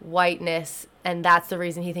whiteness, and that's the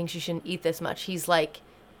reason he thinks you shouldn't eat this much. He's, like,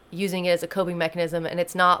 using it as a coping mechanism, and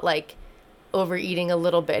it's not, like, overeating a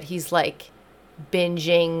little bit. He's, like,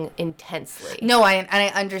 binging intensely. no, I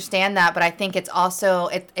understand that, but I think it's also,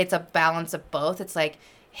 it's a balance of both. It's like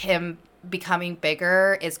him becoming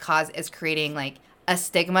bigger is creating like a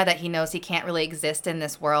stigma that he knows he can't really exist in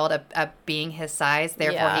this world of being his size.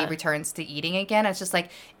 Therefore, he returns to eating again. It's just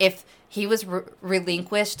like if he was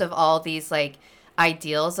relinquished of all these like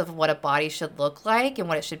ideals of what a body should look like and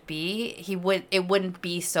what it should be, it wouldn't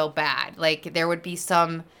be so bad. Like there would be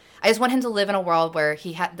some. I just want him to live in a world where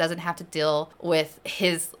he doesn't have to deal with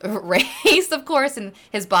his race, of course, and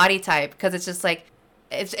his body type, because it's just like.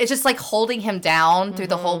 It's just like holding him down through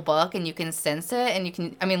the whole book, and you can sense it, and you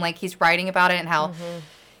can, I mean, like he's writing about it and how,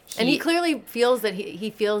 and he clearly feels that he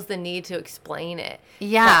feels the need to explain it.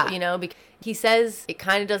 Yeah, you know, because he says it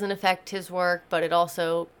kind of doesn't affect his work, but it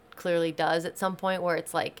also clearly does at some point where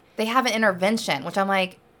it's like they have an intervention, which I'm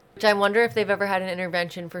like, which I wonder if they've ever had an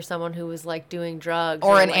intervention for someone who was like doing drugs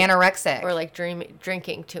or an like, anorexic or like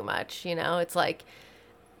drinking too much. You know, it's like,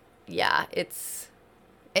 yeah,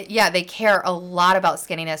 they care a lot about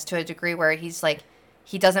skinniness to a degree where he's like,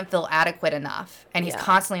 he doesn't feel adequate enough. And he's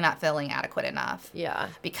constantly not feeling adequate enough. Yeah.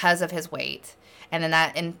 Because of his weight. And then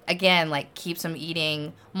and again, like, keeps him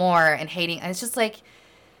eating more and hating. And it's just like,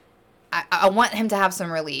 I want him to have some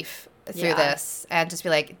relief through this. And just be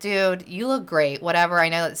like, dude, you look great. Whatever. I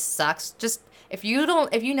know it sucks. Just, if you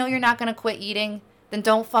know you're not going to quit eating, then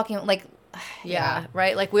don't fucking, like, yeah.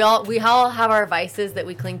 Right? Like, we all have our vices that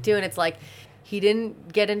we cling to. And it's like, he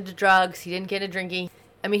didn't get into drugs. He didn't get into drinking.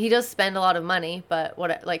 I mean, he does spend a lot of money, but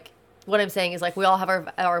what I'm saying is like we all have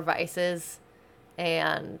our vices,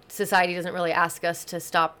 and society doesn't really ask us to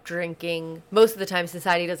stop drinking. Most of the time,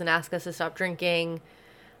 society doesn't ask us to stop drinking.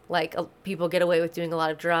 Like people get away with doing a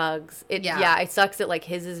lot of drugs. It sucks that like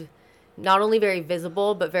his is not only very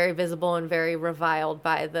visible, but very visible and very reviled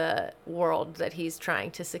by the world that he's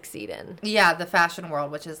trying to succeed in. Yeah, the fashion world,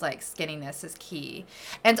 which is like skinniness is key,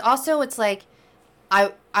 and also it's like.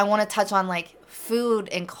 I want to touch on, like, food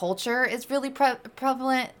and culture is really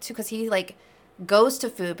prevalent, too, because he, like, goes to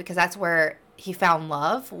food because that's where he found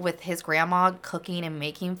love with his grandma cooking and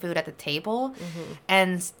making food at the table. Mm-hmm.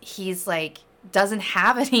 And he's, like, doesn't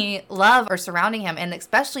have any love or surrounding him. And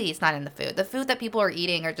especially it's not in the food. The food that people are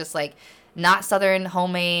eating are just, like, not Southern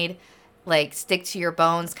homemade, like, stick to your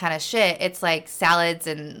bones kind of shit. It's, like, salads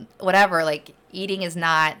and whatever. Like, eating is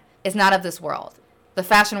not of this world. The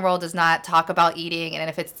fashion world does not talk about eating, and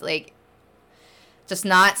if it's, like, just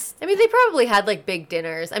not... I mean, they probably had, like, big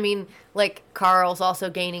dinners. I mean, like, Carl's also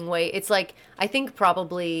gaining weight. It's, like, I think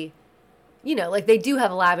probably, you know, like, they do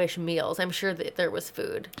have lavish meals. I'm sure that there was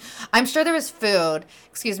food. I'm sure there was food.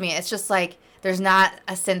 Excuse me. It's just, like, there's not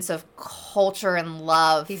a sense of culture and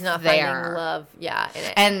love. He's not there. finding love,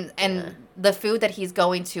 And the food that he's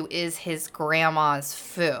going to is his grandma's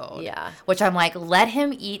food. Yeah. Which I'm like, let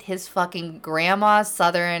him eat his fucking grandma's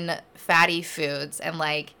Southern fatty foods. And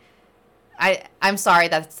like, I'm sorry,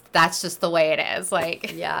 that's just the way it is.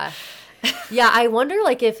 Like, yeah. Yeah, I wonder,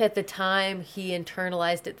 like, if at the time he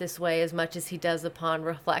internalized it this way as much as he does upon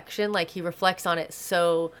reflection. Like, he reflects on it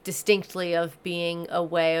so distinctly of being a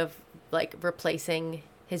way of, like, replacing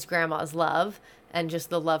his grandma's love and just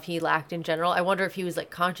the love he lacked in general. I wonder if he was,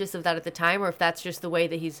 like, conscious of that at the time or if that's just the way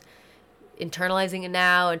that he's internalizing it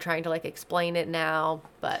now and trying to, like, explain it now.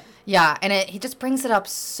 But yeah, and he just brings it up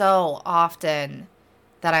so often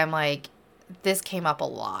that I'm like, this came up a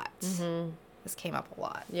lot. Mm-hmm. This came up a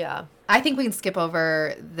lot. Yeah. I think we can skip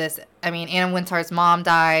over this. I mean, Anna Wintour's mom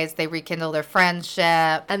dies. They rekindle their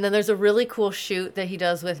friendship. And then there's a really cool shoot that he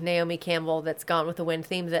does with Naomi Campbell that's Gone with the Wind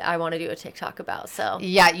theme that I want to do a TikTok about. So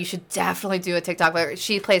yeah, you should definitely do a TikTok. But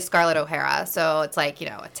she plays Scarlett O'Hara, so it's like, you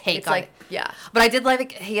know, a take it's on like, it. Yeah. But I did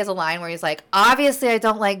like he has a line where he's like, obviously I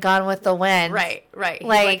don't like Gone with the Wind. Right.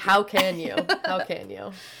 Like how can you? How can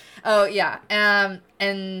you? Oh, yeah.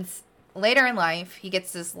 And later in life, he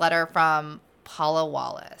gets this letter from Paula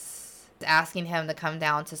Wallace asking him to come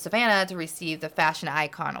down to Savannah to receive the Fashion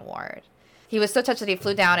Icon Award. He was so touched that he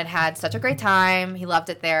flew down and had such a great time. He loved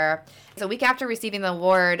it there. So a week after receiving the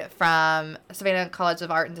award from Savannah College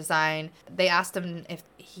of Art and Design, they asked him if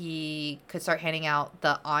he could start handing out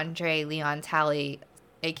the Andre Leon Talley,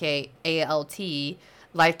 aka ALT,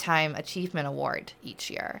 Lifetime Achievement Award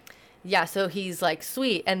each year. Yeah, so he's like,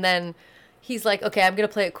 sweet. And then he's like, okay, I'm going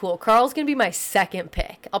to play it cool. Carl's going to be my second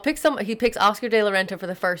pick. He picks Oscar de la Renta for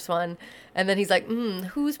the first one. And then he's like,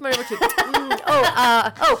 who's my number two?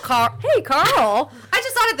 Carl. Hey, Carl. I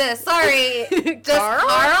just thought of this. Sorry. Just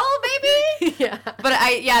Carl, baby? Yeah. But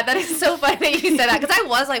that is so funny that you said that. Because I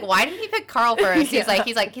was like, why didn't he pick Carl first?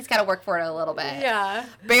 He's got to work for it a little bit. Yeah.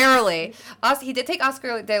 Barely. Also, he did take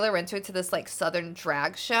Oscar de la Renta to this, like, Southern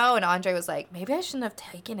drag show. And Andre was like, maybe I shouldn't have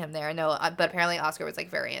taken him there. No, but apparently Oscar was, like,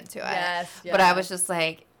 very into it. Yes. But I was just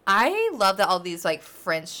like, I love that all these like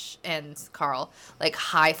French and Carl like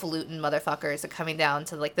highfalutin motherfuckers are coming down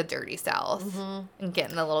to like the dirty South and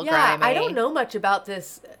getting a little grimy. I don't know much about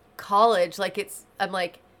this college. Like I'm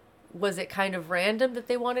like, was it kind of random that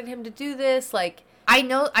they wanted him to do this? Like, I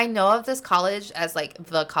know of this college as like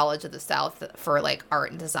the college of the South for like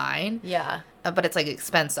art and design. yeah, But it's like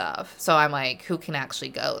expensive. So I'm like, who can actually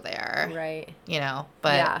go there? right. You know,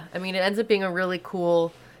 but Yeah, I mean, it ends up being a really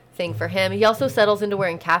cool thing for him. He also settles into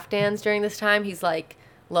wearing caftans during this time. He's like,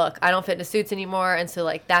 look, I don't fit into suits anymore. And so,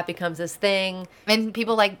 like, that becomes his thing. and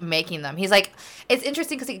people like making them. He's like, it's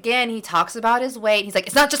interesting because again, he talks about his weight. He's like,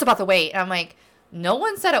 it's not just about the weight. And I'm like, no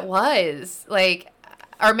one said it was. Like,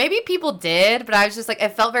 or maybe people did, but I was just like, I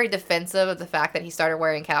felt very defensive of the fact that he started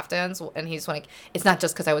wearing caftans, and he's like, it's not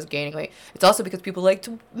just because I was gaining weight. It's also because people like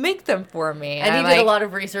to make them for me. And he I'm did a like, lot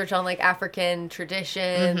of research on, like, African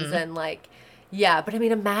traditions and, like, yeah. But, I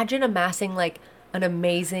mean, imagine amassing, like, an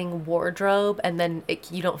amazing wardrobe and then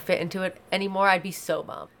you don't fit into it anymore. I'd be so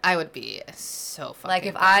bummed. I would be so fucking Like,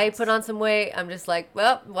 if I bummed. put on some weight, I'm just like,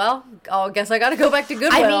 well, I guess I got to go back to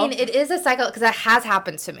Goodwill. I mean, it is a cycle because that has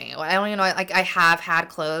happened to me. I don't even know. Like, I have had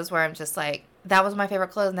clothes where I'm just like, that was my favorite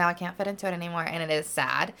clothes. Now I can't fit into it anymore, and it is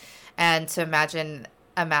sad. And to imagine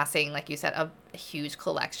amassing, like you said, a huge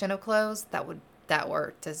collection of clothes that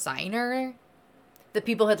were designer. the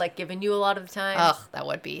people had, like, given you a lot of the time. Ugh, that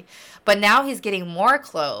would be. But now he's getting more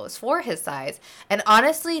clothes for his size. And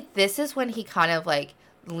honestly, this is when he kind of like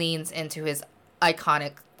leans into his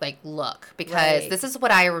iconic like look, because Right. this is what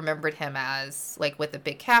I remembered him as, like with the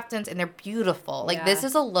big caftans, and they're beautiful. Like this Yeah.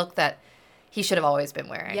 is a look that he should have always been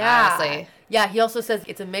wearing, Yeah. honestly. Yeah, he also says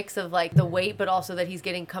it's a mix of, like, the weight, but also that he's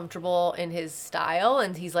getting comfortable in his style.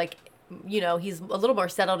 And he's, like, you know, he's a little more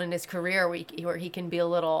settled in his career where he can be a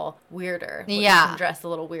little weirder. He Yeah. can dress a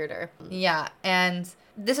little weirder. Yeah, and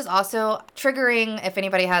this is also triggering if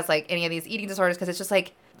anybody has like any of these eating disorders, because it's just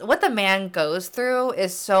like what the man goes through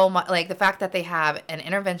is so much. Like the fact that they have an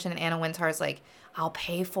intervention, and Anna Wintour's like, I'll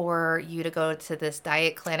pay for you to go to this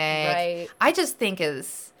diet clinic. Right. I just think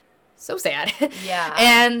is so sad. Yeah.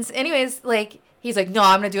 And anyways, like he's like, no,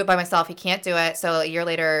 I'm gonna do it by myself. He can't do it. So a year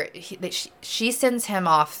later, she sends him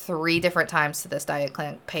off 3 different times to this diet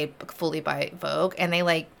clinic paid fully by Vogue, and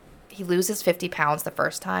he loses 50 pounds the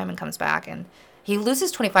first time and comes back, and he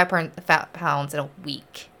loses 25 pounds in a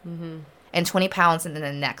week. Mm-hmm. And 20 pounds in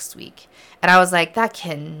the next week. And I was like, that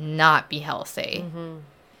cannot be healthy. Mm-hmm.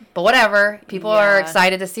 But whatever. People are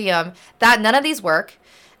excited to see him. None of these work.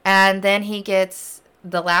 And then he gets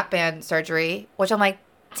the lap band surgery, which I'm like,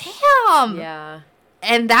 damn. Yeah.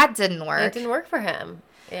 And that didn't work. It didn't work for him.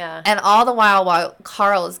 Yeah. And all the while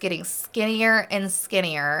Carl is getting skinnier and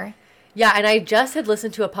skinnier. Yeah, and I just had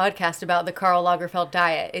listened to a podcast about the Karl Lagerfeld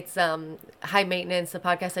diet. It's High Maintenance, the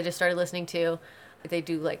podcast I just started listening to. They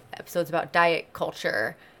do like episodes about diet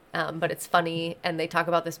culture, but it's funny, and they talk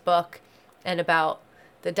about this book and about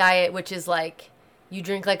the diet, which is like you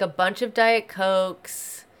drink like a bunch of Diet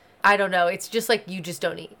Cokes. I don't know. It's just like you just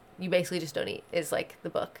don't eat. You basically just don't eat is like the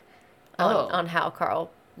book on how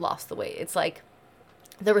Carl lost the weight. It's like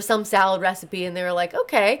there was some salad recipe and they were like,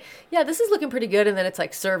 okay, yeah, this is looking pretty good. And then it's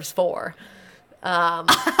like serves 4.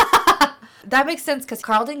 That makes sense because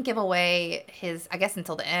Carl didn't give away his, I guess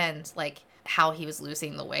until the end, like how he was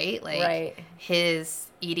losing the weight. Like Right. his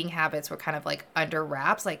eating habits were kind of like under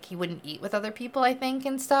wraps. Like he wouldn't eat with other people, I think,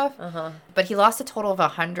 and stuff. Uh-huh. But he lost a total of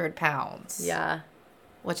 100 pounds. Yeah.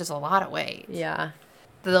 Which is a lot of weight. Yeah.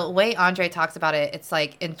 The way Andre talks about it, it's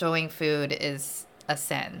like enjoying food is a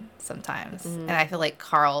sin sometimes. Mm-hmm. And I feel like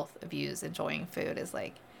Carl views enjoying food is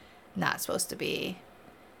like not supposed to be.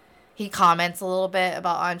 He comments a little bit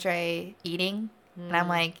about Andre eating. And I'm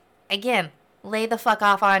like, again, lay the fuck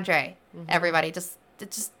off, Andre. Everybody, just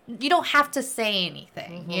you don't have to say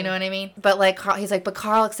anything. You know what I mean? But like, he's like, but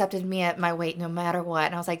Carl accepted me at my weight no matter what.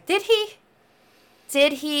 And I was like, did he?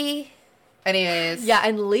 Did he? Anyways. Yeah,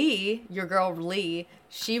 and Lee, your girl Lee,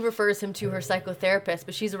 she refers him to her psychotherapist,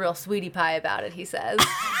 but she's a real sweetie pie about it, he says.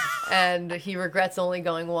 And he regrets only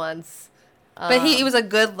going once. But he was a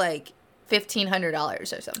good, like,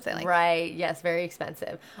 $1,500 or something. Like, Right, yes, very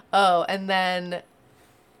expensive. Oh, and then,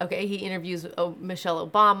 okay, he interviews Michelle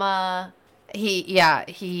Obama.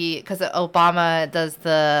 Because Obama does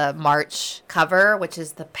the March cover, which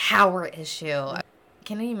is the power issue.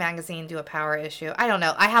 Can any magazine do a power issue? I don't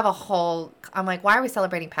know. I have I'm like, why are we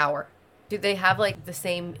celebrating power? Do they have, like, the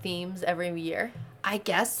same themes every year? I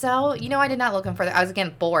guess so. You know, I did not look further. I was,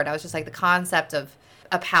 again, bored. I was just like, the concept of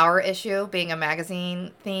a power issue being a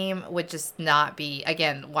magazine theme would just not be,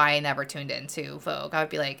 again, why I never tuned into Vogue. I would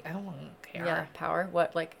be like, I don't care? Yeah, power.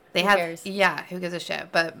 What, like, They who have, cares? yeah, who gives a shit?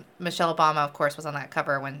 But Michelle Obama, of course, was on that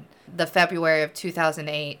cover when the February of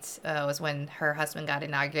 2008 was when her husband got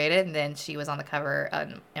inaugurated, and then she was on the cover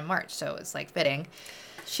in March, so it was like fitting.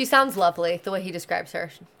 She sounds lovely, the way he describes her.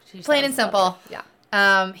 She Plain sounds and simple. lovely.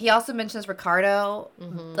 Yeah. He also mentions Ricardo,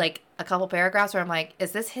 like a couple paragraphs where I'm like,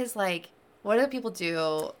 is this his like? What do people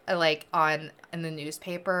do like in the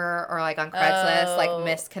newspaper or like on Craigslist, like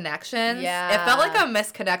misconnections? Yeah. It felt like a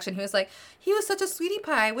misconnection. He was like, he was such a sweetie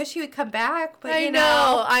pie. I wish he would come back, but I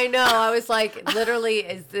know. I was like,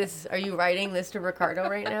 literally, are you writing this to Ricardo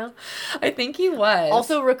right now? I think he was.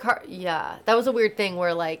 Also, yeah, that was a weird thing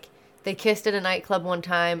where like they kissed at a nightclub one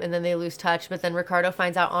time and then they lose touch, but then Ricardo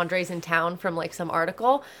finds out Andre's in town from like some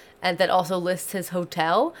article and that also lists his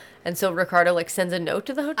hotel, and so Ricardo like sends a note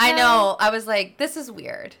to the hotel. I know. I was like, this is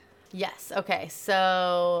weird. Yes. Okay.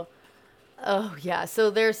 So, oh yeah.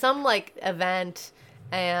 So there's some like event,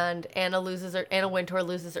 and Anna Wintour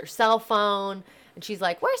loses her cell phone, and she's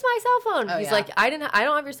like, "Where's my cell phone?" Oh, He's yeah. like, "I don't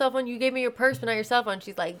have your cell phone. You gave me your purse, but not your cell phone."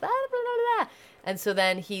 She's like, blah, blah, blah, blah. And so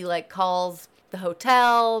then he like calls the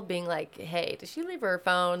hotel, being like, "Hey, did she leave her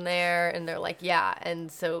phone there?" And they're like, "Yeah." And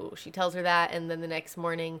so she tells her that, and then the next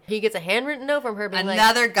morning he gets a handwritten note from her being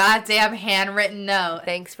Another goddamn handwritten note.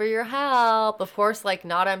 "Thanks for your help." Of course, like,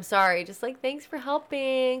 not "I'm sorry," just like, "Thanks for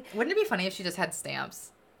helping." Wouldn't it be funny if she just had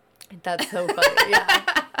stamps? That's so funny. Yeah.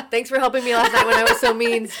 "Thanks for helping me last night when I was so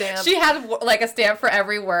mean," stamp. She had like a stamp for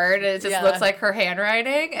every word, and it just Yeah. looks like her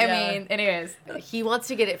handwriting. I Yeah. mean, anyways. He wants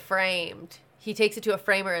to get it framed. He takes it to a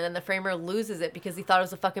framer, and then the framer loses it because he thought it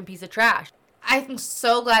was a fucking piece of trash. I'm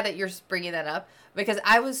so glad that you're bringing that up because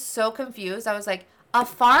I was so confused. I was like, a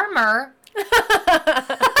farmer? I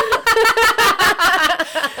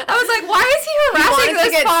was like, why is he harassing Wanted to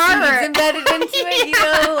this get farmer? seeds embedded into it, you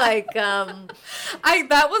know, like,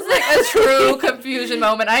 That was like a true confusion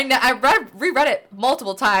moment. I reread it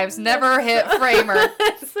multiple times, never hit framer.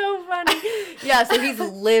 It's so funny. Yeah, so he's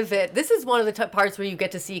livid. This is one of the parts where you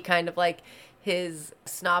get to see kind of like his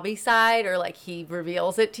snobby side, or like he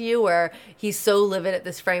reveals it to you, where he's so livid at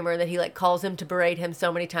this framer that he like calls him to berate him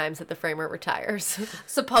so many times that the framer retires.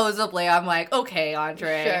 Supposedly, I'm like, okay,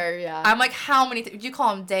 Andre. Sure, yeah. I'm like, how many? Did you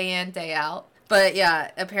call him day in, day out? But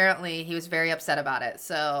yeah, apparently he was very upset about it.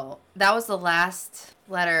 So that was the last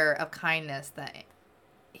letter of kindness that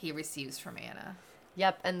he receives from Anna.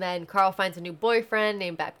 Yep, and then Carl finds a new boyfriend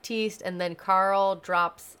named Baptiste, and then Carl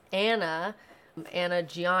drops Anna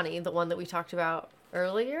Gianni, the one that we talked about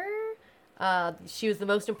earlier. She was the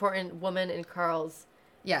most important woman in Carl's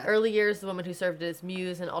early years, the woman who served as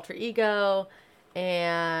muse and alter ego,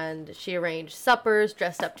 and she arranged suppers,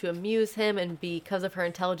 dressed up to amuse him, and because of her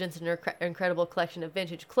intelligence and her incredible collection of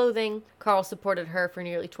vintage clothing, Carl supported her for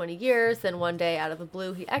nearly 20 years. Then one day, out of the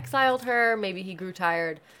blue, he exiled her. Maybe he grew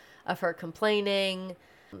tired of her complaining.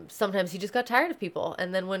 Sometimes he just got tired of people.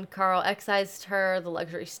 And then when Carl excised her, the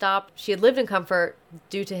luxury stopped. She had lived in comfort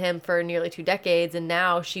due to him for nearly 2 decades, and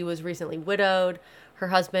now she was recently widowed. Her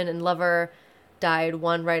husband and lover died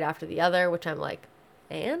one right after the other, which I'm like,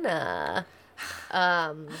 Anna.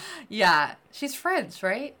 Yeah, she's French,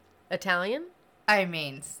 right? Italian? I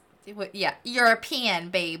mean, yeah, European,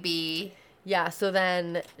 baby. Yeah, so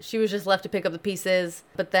then she was just left to pick up the pieces,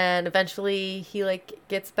 but then eventually he like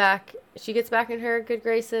she gets back in her good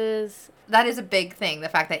graces. That is a big thing, the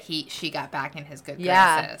fact that she got back in his good graces.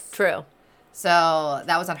 Yeah, true. So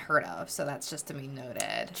that was unheard of, so that's just to be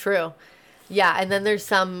noted. True. Yeah, and then there's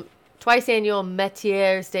some twice annual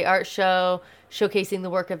Métiers d'Art show showcasing the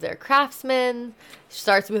work of their craftsmen.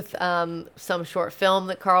 Starts with some short film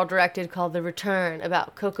that Carl directed called The Return,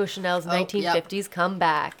 about Coco Chanel's 1950s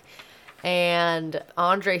comeback. And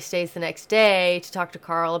Andre stays the next day to talk to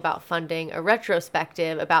Carl about funding a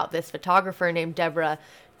retrospective about this photographer named Deborah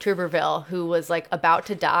Tuberville, who was like about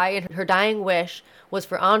to die, and her dying wish was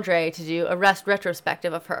for Andre to do a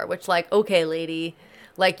retrospective of her, which, like, okay, lady,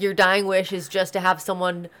 like, your dying wish is just to have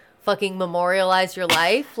someone fucking memorialize your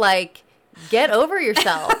life? Like, get over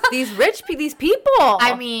yourself. These people.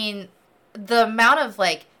 I mean, the amount of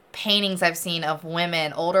like paintings I've seen of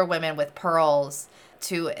women, older women with pearls,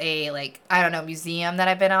 to a, like, I don't know, museum that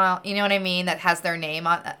I've been on, you know what I mean, that has their name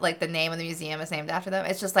on, like, the name of the museum is named after them.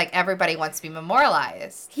 It's just like everybody wants to be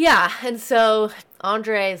memorialized. Yeah, and so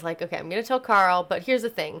Andre is like, okay, I'm going to tell Carl, but here's the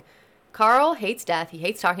thing. Carl hates death. He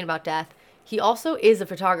hates talking about death. He also is a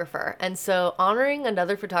photographer, and so honoring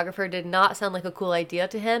another photographer did not sound like a cool idea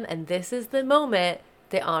to him, and this is the moment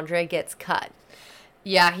that Andre gets cut.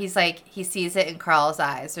 Yeah, he's like, he sees it in Carl's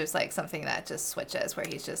eyes. There's like something that just switches where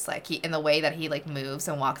he's just like, in the way that he like moves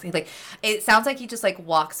and walks, he like, it sounds like he just like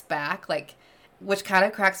walks back, like, which kind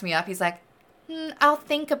of cracks me up. He's like, I'll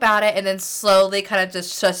think about it, and then slowly kind of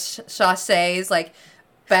just chasses like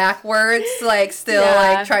backwards, like still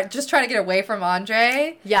like trying to get away from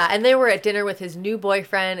Andre. Yeah, and they were at dinner with his new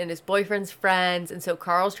boyfriend and his boyfriend's friends, and so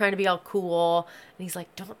Carl's trying to be all cool, and he's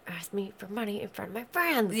like, "Don't ask me for money in front of my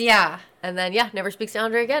friends." Yeah, and then never speaks to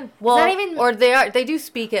Andre again. Well, not even, or they do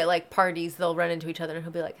speak at like parties. They'll run into each other, and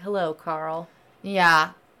he'll be like, "Hello, Carl."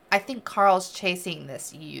 Yeah, I think Carl's chasing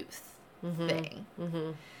this youth thing,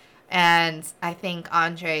 and I think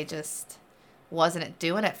Andre just wasn't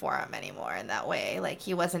doing it for him anymore in that way. Like,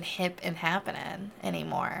 he wasn't hip and happening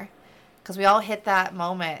anymore. Because we all hit that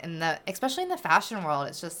moment, especially in the fashion world.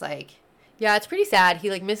 It's just like... Yeah, it's pretty sad. He,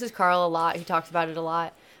 like, misses Carl a lot. He talks about it a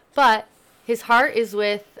lot. But his heart is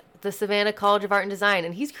with the Savannah College of Art and Design,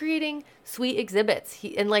 and he's creating sweet exhibits.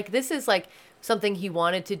 This is, like, something he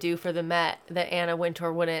wanted to do for the Met that Anna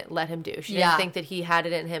Wintour wouldn't let him do. She didn't think that he had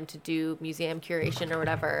it in him to do museum curation or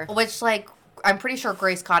whatever. Which, like... I'm pretty sure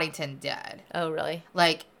Grace Coddington did. Oh, really?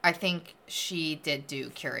 Like, I think she did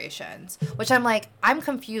do curations. Which I'm like, I'm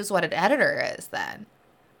confused what an editor is then.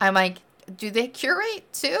 I'm like, do they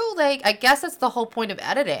curate too? Like, I guess that's the whole point of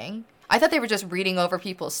editing. I thought they were just reading over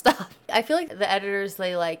people's stuff. I feel like the editors,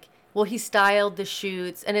 they like, well, he styled the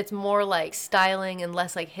shoots, and it's more like styling and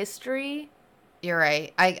less like history. You're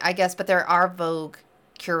right. I guess, but there are Vogue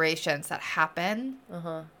curations that happen.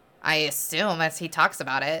 I assume, as he talks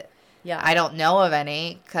about it. Yeah. I don't know of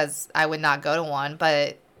any because I would not go to one,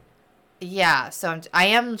 but yeah, so I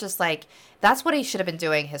am just like, that's what he should have been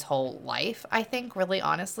doing his whole life, I think, really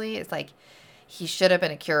honestly. It's like, he should have been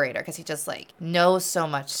a curator because he just like knows so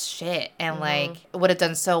much shit and like would have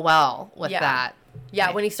done so well with that.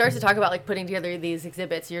 Yeah, when he starts to talk about like putting together these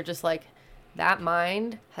exhibits, you're just like, that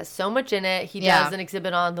mind has so much in it. He does an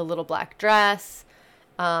exhibit on the little black dress.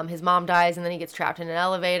 His mom dies and then he gets trapped in an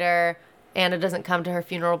elevator. Anna doesn't come to her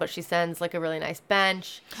funeral, but she sends, like, a really nice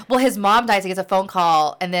bench. Well, his mom dies. He gets a phone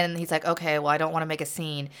call, and then he's like, okay, well, I don't want to make a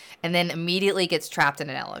scene. And then immediately gets trapped in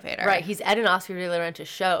an elevator. Right. He's at an Oscar de la Renta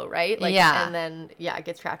show, right? Like, yeah. And then,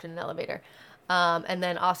 gets trapped in an elevator. And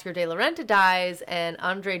then Oscar de la Renta dies, and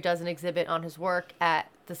Andre does an exhibit on his work at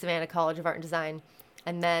the Savannah College of Art and Design.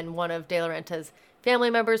 And then one of de la Renta's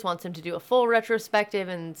family members wants him to do a full retrospective,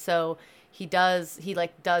 and so he does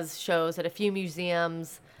shows at a few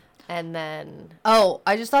museums. And then... Oh,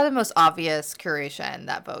 I just thought the most obvious curation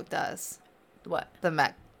that Vogue does. What? The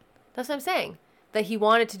Met. That's what I'm saying. That he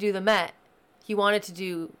wanted to do the Met. He wanted to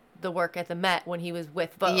do the work at the Met when he was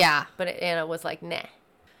with Vogue. Yeah. But Anna was like, nah.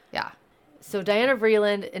 Yeah. So Diana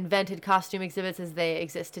Vreeland invented costume exhibits as they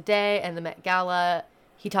exist today, and the Met Gala.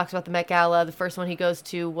 He talks about the Met Gala. The first one he goes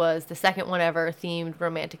to was the second one ever, themed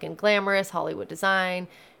romantic and glamorous, Hollywood design.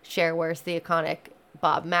 Cher wears the iconic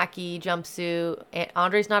Bob Mackie jumpsuit. And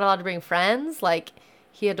Andre's not allowed to bring friends. Like,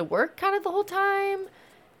 he had to work kind of the whole time.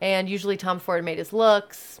 And usually Tom Ford made his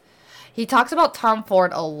looks. He talks about Tom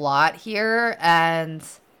Ford a lot here and,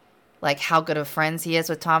 like, how good of friends he is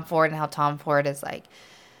with Tom Ford and how Tom Ford is, like,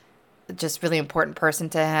 just really important person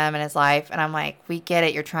to him in his life. And I'm like, we get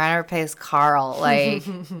it. You're trying to replace Carl. Like,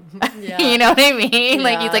 you know what I mean? Yeah.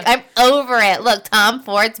 Like, he's like, I'm over it. Look, Tom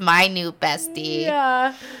Ford's my new bestie.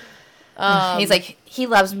 Yeah. He's like, he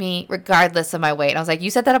loves me regardless of my weight. And I was like, you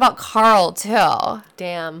said that about Carl, too.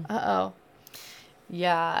 Damn. Uh-oh.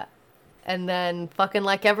 Yeah. And then, fucking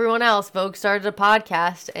like everyone else, Vogue started a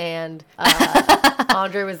podcast, and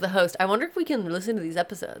Andre was the host. I wonder if we can listen to these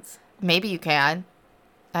episodes. Maybe you can.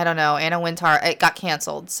 I don't know. Anna Wintour, it got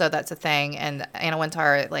canceled, so that's a thing. And Anna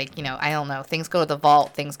Wintour, like, you know, I don't know. Things go to the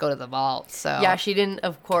vault. So yeah, she didn't,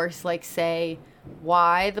 of course, like, say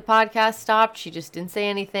why the podcast stopped. She just didn't say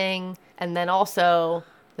anything. And then also,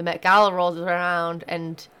 the Met Gala rolls around,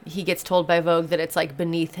 and he gets told by Vogue that it's, like,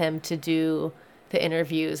 beneath him to do the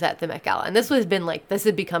interviews at the Met Gala. And this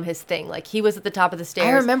had become his thing. Like, he was at the top of the stairs.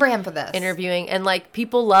 I remember him for this. Interviewing, and, like,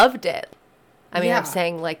 people loved it. I mean, yeah. I'm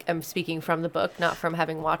saying, like, I'm speaking from the book, not from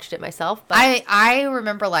having watched it myself. But I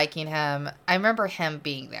remember liking him. I remember him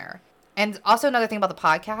being there. And also another thing about the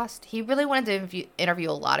podcast, he really wanted to interview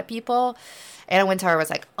a lot of people. Anna Wintour was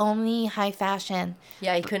like, only high fashion.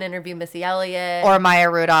 Yeah, he couldn't interview Missy Elliott. Or Maya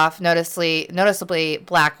Rudolph, noticeably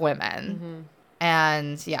black women. Mm-hmm.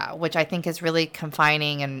 And, yeah, which I think is really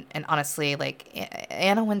confining. And honestly, like,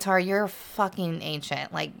 Anna Wintour, you're fucking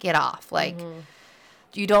ancient. Like, get off. Like,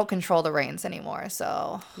 you don't control the reins anymore,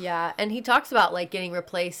 so. Yeah, and he talks about, like, getting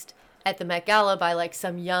replaced at the Met Gala by, like,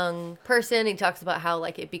 some young person. He talks about how,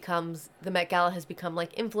 like, the Met Gala has become,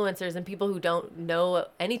 like, influencers and people who don't know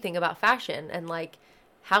anything about fashion. And, like,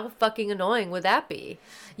 how fucking annoying would that be?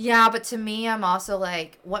 Yeah, but to me, I'm also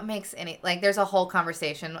like, what makes there's a whole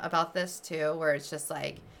conversation about this, too, where it's just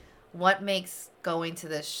like, what makes going to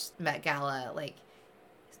this Met Gala, like,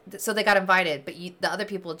 so they got invited, but the other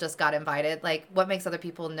people just got invited. Like, what makes other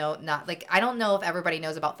people know not, like, I don't know if everybody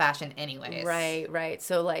knows about fashion anyways. Right.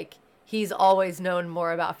 So, like, he's always known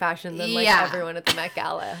more about fashion than, like, everyone at the Met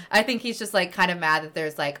Gala. I think he's just, like, kind of mad that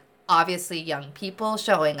there's, like, obviously young people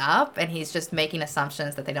showing up, and he's just making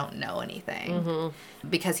assumptions that they don't know anything.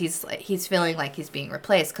 Because he's feeling like he's being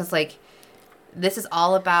replaced. Because, like, this is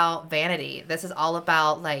all about vanity. This is all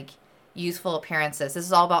about, like, youthful appearances. This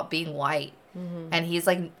is all about being white. And he's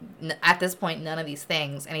like, at this point, none of these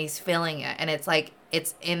things, and he's feeling it, and it's like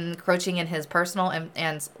it's encroaching in his personal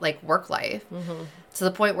and like work life to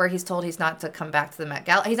the point where he's told he's not to come back to the Met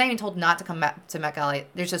Gala. He's not even told not to come back to Met Gala.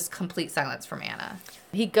 There's just complete silence from Anna.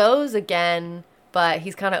 He goes again, but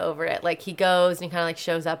he's kind of over it. Like, he goes and he kind of like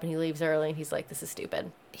shows up and he leaves early, and he's like, this is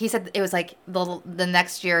stupid. He said it was like the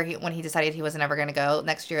next year when he decided he wasn't ever going to go.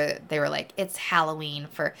 Next year they were like, it's Halloween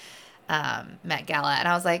for Met Gala, and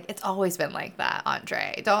I was like, it's always been like that,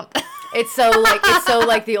 Andre. Don't. It's so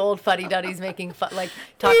like the old fuddy duddies making fun, like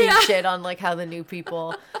talking shit on like how the new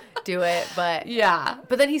people do it, but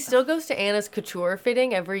then he still goes to Anna's couture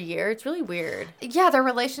fitting every year. It's really weird. Yeah, their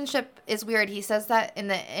relationship is weird. He says that in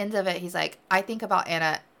the end of it, he's like, I think about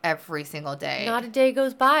Anna every single day. Not a day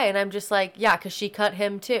goes by, and I'm just like, yeah, because she cut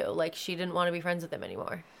him too. Like, she didn't want to be friends with him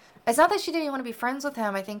anymore. It's not that she didn't want to be friends with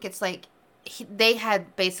him. I think it's like they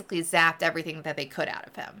had basically zapped everything that they could out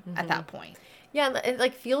of him at that point. Yeah, and it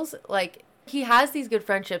like feels like he has these good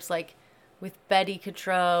friendships, like with Betty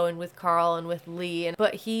Cotreau and with Carl and with Lee,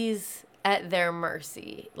 but he's at their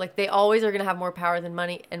mercy. Like, they always are going to have more power than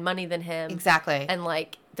money than him. Exactly. And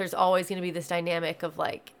like, there's always going to be this dynamic of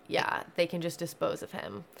like, they can just dispose of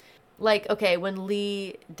him. Like, okay, when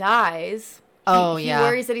Lee dies, he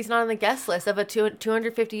worries that he's not on the guest list of a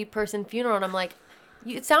 250 person funeral, and I'm like,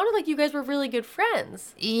 it sounded like you guys were really good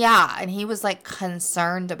friends. Yeah, and he was, like,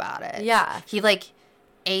 concerned about it. Yeah. He, like,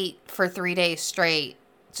 ate for 3 days straight,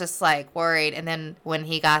 just, like, worried. And then when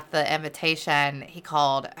he got the invitation, he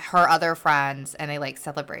called her other friends, and they, like,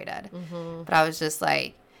 celebrated. But I was just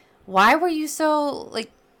like, why were you so, like,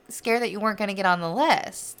 scared that you weren't going to get on the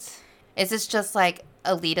list? Is this just, like,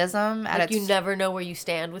 elitism? Like, you never know where you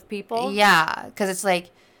stand with people? Yeah, because it's, like,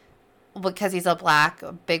 because he's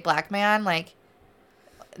a big black man, like,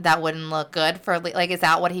 that wouldn't look good for, like, is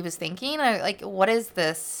that what he was thinking? Or, like, what is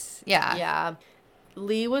this? Yeah.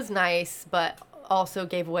 Lee was nice, but also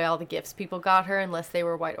gave away all the gifts people got her unless they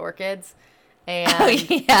were white orchids. And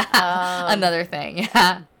another thing.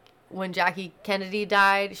 Yeah. When Jackie Kennedy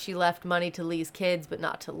died, she left money to Lee's kids, but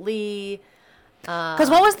not to Lee. Because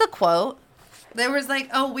what was the quote? There was, like,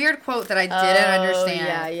 a weird quote that I didn't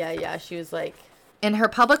understand. Yeah. She was like, in her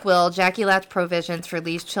public will, Jackie left provisions for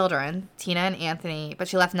Lee's children, Tina and Anthony, but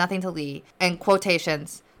she left nothing to Lee. And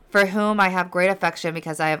quotations, for whom I have great affection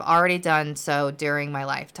because I have already done so during my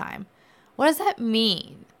lifetime. What does that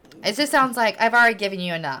mean? It just sounds like I've already given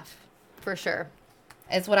you enough. For sure.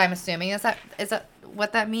 Is what I'm assuming. Is that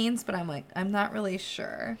what that means? But I'm like, I'm not really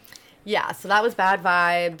sure. Yeah, so that was bad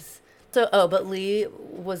vibes. So, but Lee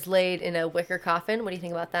was laid in a wicker coffin. What do you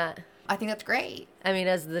think about that? I think that's great. I mean,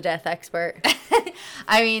 as the death expert.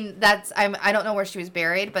 I mean, I don't know where she was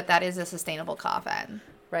buried, but that is a sustainable coffin.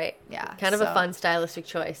 Right. Yeah. Kind of a fun stylistic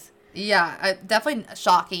choice. Yeah, definitely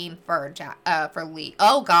shocking for Lee.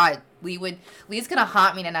 Oh God, Lee's gonna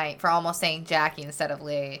haunt me tonight for almost saying Jackie instead of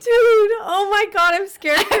Lee. Dude, oh my God, I'm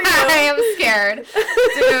scared for you. I am scared,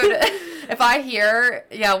 dude. If I hear,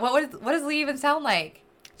 what does Lee even sound like?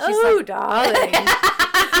 She's darling.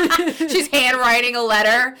 She's handwriting a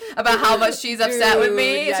letter about how much she's upset with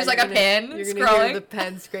me. Yeah, she's like a pen you're scrolling. Gonna hear the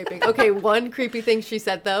pen scraping. Okay, one creepy thing she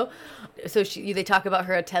said though. So they talk about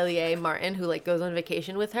her atelier, Martin, who like goes on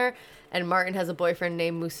vacation with her, and Martin has a boyfriend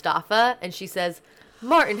named Mustafa, and she says,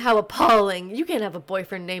 "Martin, how appalling! You can't have a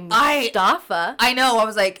boyfriend named Mustafa." I know. I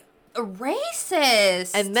was like,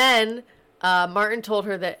 racist. And then Martin told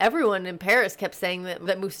her that everyone in Paris kept saying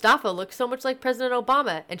that Mustafa looked so much like President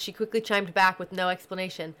Obama, and she quickly chimed back with no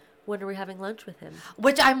explanation. When are we having lunch with him?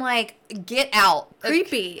 Which I'm like, get out.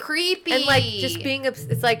 Creepy. Creepy. And like just being,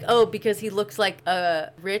 it's like, because he looks like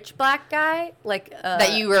a rich black guy. Like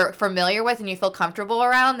that you were familiar with and you feel comfortable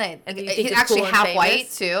around. That he's actually cool half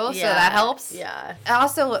white too, so that helps. Yeah.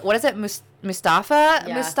 Also, what is it? Mustafa?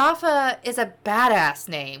 Yeah. Mustafa is a badass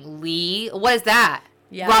name. Lee? What is that?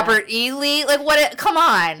 Yeah. Robert E. Lee? Like what? Come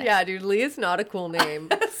on. Yeah, dude, Lee is not a cool name.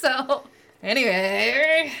 So,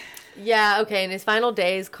 anyway. Yeah, okay, in his final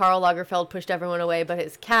days, Karl Lagerfeld pushed everyone away but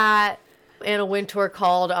his cat. Anna Wintour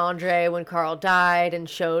called Andre when Carl died and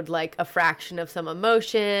showed like a fraction of some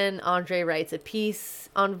emotion. Andre writes a piece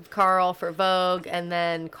on Carl for Vogue, and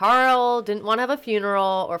then Carl didn't want to have a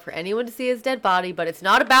funeral or for anyone to see his dead body, but it's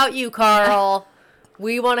not about you, Carl.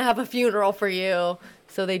 We want to have a funeral for you.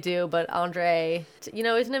 So they do, but Andre,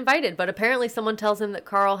 isn't invited. But apparently someone tells him that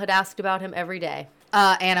Carl had asked about him every day.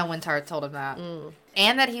 Anna Wintour told him that.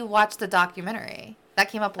 And that he watched the documentary. That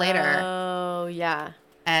came up later. Oh, yeah.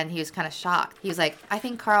 And he was kind of shocked. He was like, I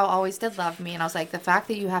think Carl always did love me. And I was like, the fact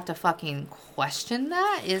that you have to fucking question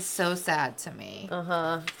that is so sad to me.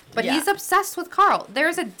 Uh-huh. But yeah. he's obsessed with Carl.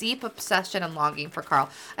 There's a deep obsession and longing for Carl.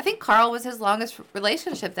 I think Carl was his longest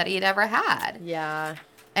relationship that he had ever had. Yeah.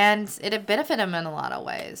 And it had benefited him in a lot of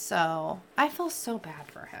ways. So I feel so bad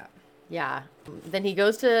for him. Yeah. Then he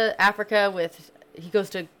goes to Africa he goes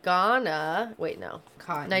to Ghana. Wait, no.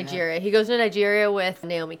 Nigeria. He goes to Nigeria with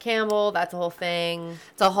Naomi Campbell. That's a whole thing.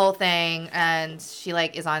 It's a whole thing. And she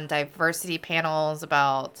is on diversity panels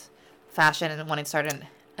about fashion and wanting to start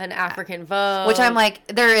an African Vogue. Which I'm like,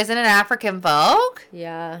 there isn't an African Vogue?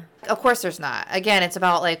 Yeah. Of course there's not. Again, it's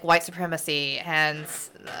about white supremacy. And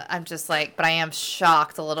I'm just but I am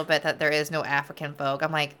shocked a little bit that there is no African Vogue.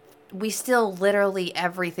 I'm like, we steal literally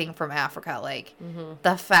everything from Africa.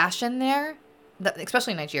 The fashion there,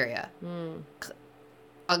 especially Nigeria,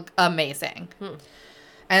 amazing.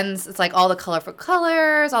 And it's all the colorful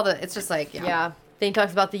colors, it's just yeah. Then he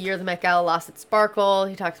talks about the year the Met Gala lost its sparkle.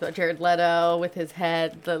 He talks about Jared Leto with his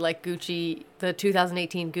head, the Gucci, the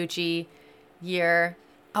 2018 Gucci year.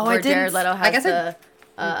 Oh, where Jared Leto has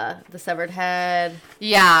the severed head.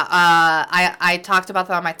 Yeah, I talked about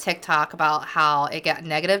that on my TikTok about how it got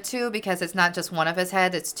negative too because it's not just one of his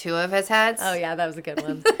heads, it's two of his heads. Oh yeah, that was a good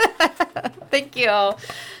one. Thank you.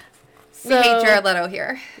 We hate Jared Leto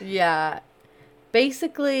here. Yeah.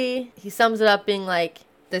 Basically, he sums it up being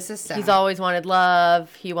this is sad. He's always wanted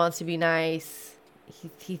love. He wants to be nice.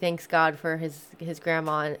 He thanks God for his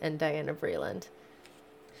grandma and Diana Vreeland.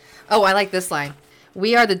 Oh, I like this line.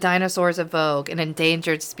 We are the dinosaurs of Vogue, an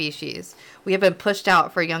endangered species. We have been pushed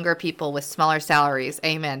out for younger people with smaller salaries.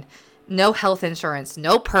 Amen. No health insurance,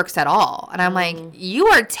 no perks at all. And I'm like, you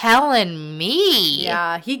are telling me.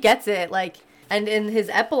 Yeah, he gets it. And in his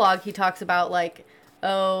epilogue, he talks about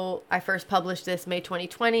I first published this May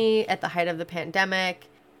 2020 at the height of the pandemic.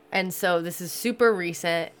 And so this is super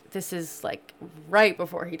recent. This is right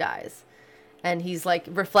before he dies. And he's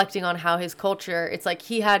reflecting on how his culture, it's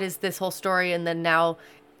he had this whole story, and then now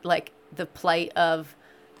the plight of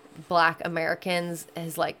Black Americans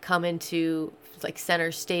has come into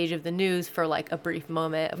center stage of the news for a brief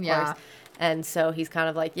moment, of course. And so he's kind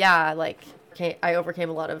of I overcame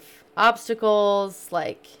a lot of obstacles.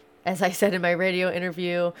 As I said in my radio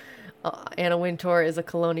interview, Anna Wintour is a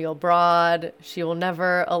colonial broad. She will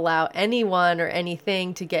never allow anyone or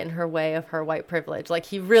anything to get in her way of her white privilege.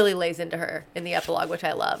 He really lays into her in the epilogue, which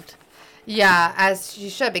I loved. Yeah, as she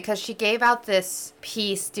should, because she gave out this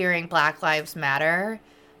piece during Black Lives Matter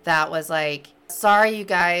that was sorry, you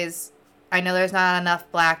guys, I know there's not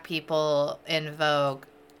enough Black people in Vogue.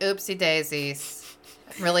 Oopsie daisies.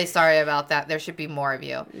 Really sorry about that. There should be more of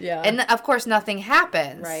you. Yeah. And of course nothing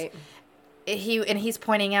happens. Right. He's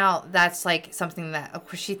pointing out that's something that, of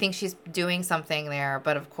course, she thinks she's doing something there,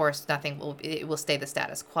 but of course it will stay the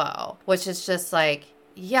status quo, which is just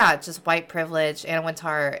just white privilege. Anna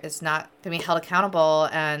Wintour is not going to be held accountable,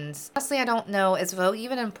 and honestly, I don't know, is Vogue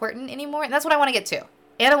even important anymore? And that's what I want to get to.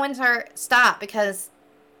 Anna Wintour, stop, because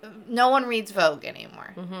no one reads Vogue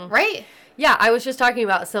anymore, right? Yeah, I was just talking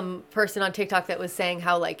about some person on TikTok that was saying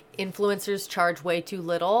how influencers charge way too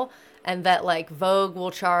little, and that Vogue will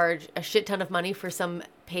charge a shit ton of money for some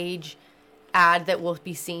page ad that will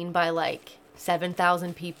be seen by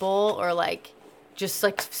 7,000 people or just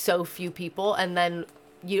so few people. And then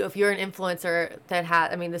if you're an influencer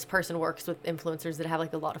that this person works with influencers that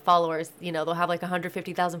have a lot of followers, they'll have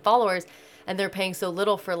 150,000 followers, and they're paying so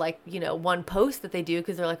little for one post that they do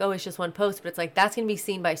because they're oh, it's just one post, but it's that's going to be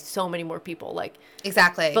seen by so many more people.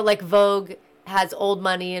 Exactly. But Vogue has old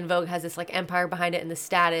money, and Vogue has this empire behind it and the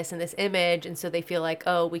status and this image, and so they feel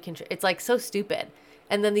oh, we can it's so stupid.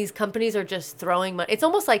 And then these companies are just throwing money. It's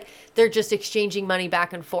almost they're just exchanging money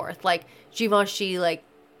back and forth. Givenchy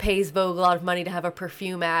pays Vogue a lot of money to have a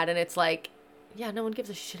perfume ad, and it's yeah, no one gives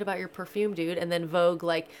a shit about your perfume, dude. And then Vogue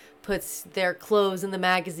puts their clothes in the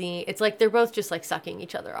magazine. It's they're both just sucking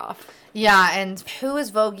each other off. Yeah, and who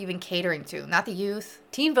is Vogue even catering to? Not the youth.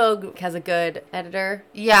 Teen Vogue has a good editor.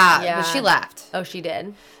 Yeah, but she left. Oh, she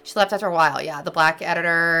did? She left after a while, yeah. The black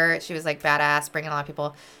editor, she was like badass, bringing a lot of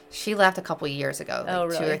people. She left a couple years ago, like Oh,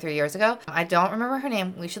 really? 2 or 3 years ago. I don't remember her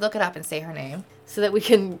name. We should look it up and say her name. So that we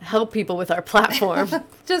can help people with our platform.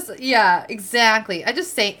 Yeah, exactly. I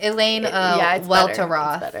just say Elaine it's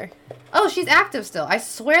Welteroth. better. Oh, she's active still. I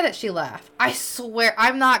swear that she left. I swear.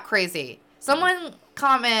 I'm not crazy. Someone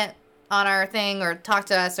comment on our thing or talk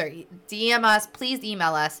to us or DM us. Please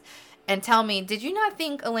email us and tell me, did you not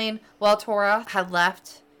think Elaine Welteroth had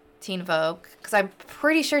left Teen Vogue? Because I'm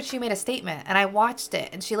pretty sure she made a statement and I watched it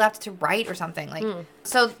and she left to write or something.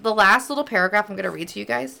 So the last little paragraph I'm going to read to you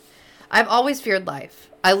guys. I've always feared life.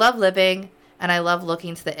 I love living and I love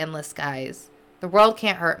looking to the endless skies. The world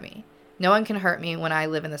can't hurt me. No one can hurt me when I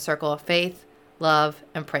live in the circle of faith, love,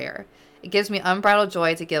 and prayer. It gives me unbridled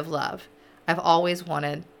joy to give love. I've always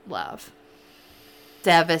wanted love.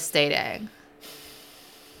 Devastating.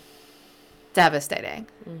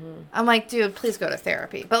 I'm like, dude, please go to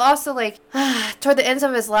therapy. But also, like, toward the ends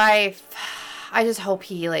of his life, I just hope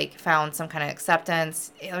he, like, found some kind of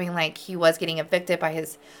acceptance. I mean, like, he was getting evicted by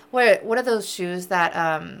his... What are those shoes that...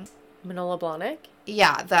 Manolo Blahnik?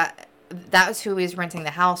 Yeah, that was who he was renting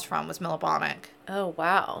the house from, was Mila Blahnik. Oh,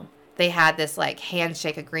 wow. They had this, like,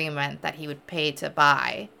 handshake agreement that he would pay to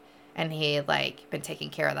buy. And he had, like, been taking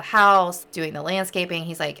care of the house, doing the landscaping.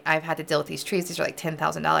 He's like, I've had to deal with these trees. These are, like,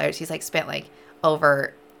 $10,000. He's, like, spent, like,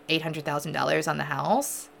 over $800,000 on the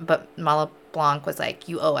house. But Mala Blanc was like,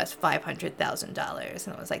 you owe us $500,000.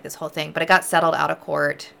 And it was, like, this whole thing. But it got settled out of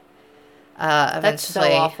court eventually. That's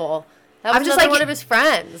so awful. That was I'm just like like, one of his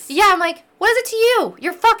friends. Yeah, I'm like, what is it to you?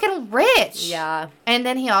 You're fucking rich. Yeah. And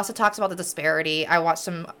then he also talks about the disparity. I watched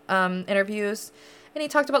some interviews, and he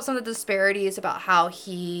talked about some of the disparities about how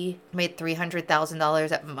he made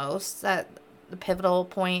 $300,000 at most at the pivotal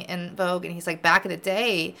point in Vogue. And he's like, back in the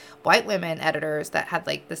day, white women editors that had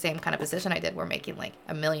like the same kind of position I did were making like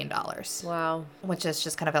 $1 million. Wow. Which is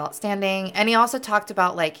just kind of outstanding. And he also talked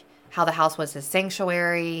about like how the house was his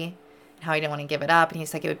sanctuary, how he didn't want to give it up, and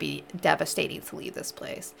he's like, it would be devastating to leave this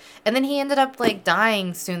place. And then he ended up like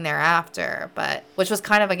dying soon thereafter, but which was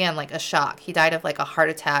kind of, again, like a shock. He died of like a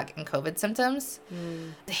heart attack and COVID symptoms.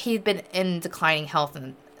 He'd been in declining health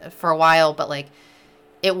for a while, but like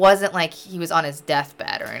it wasn't like he was on his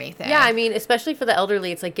deathbed or anything. Yeah, I mean, especially for the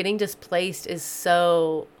elderly, it's like getting displaced is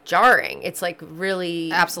so jarring. It's like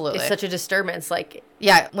really, absolutely, it's such a disturbance. Like,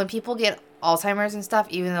 yeah, when people get Alzheimer's and stuff,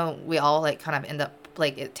 even though we all like kind of end up,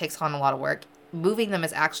 like, it takes on a lot of work, moving them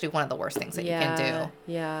is actually one of the worst things that you can do.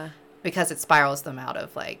 Yeah. Because it spirals them out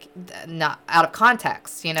of, like, not out of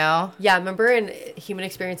context, you know? Yeah, remember in Human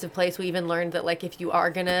Experience of Place, we even learned that, like, if you are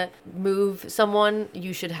going to move someone,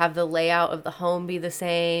 you should have the layout of the home be the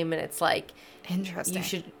same. And it's like,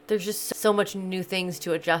 interesting. There's just so much new things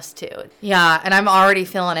to adjust to. Yeah, and I'm already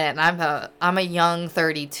feeling it. And I'm a young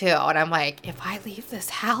 32, and I'm like, if I leave this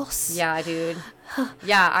house. Yeah, dude.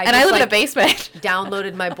 Yeah, I live in a basement.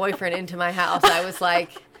 Downloaded my boyfriend into my house. I was like,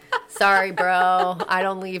 sorry, bro, I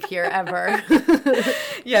don't leave here ever.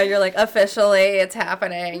 Yeah, you're like, officially, it's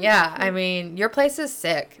happening. Yeah, I mean, your place is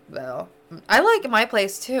sick, though. I like my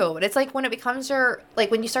place, too. But it's like when it becomes your,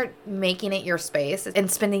 like when you start making it your space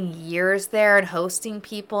and spending years there and hosting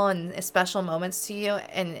people and special moments to you.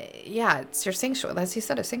 And yeah, it's your sanctuary. As you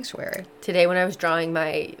said, a sanctuary. Today, when I was drawing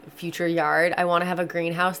my future yard, I want to have a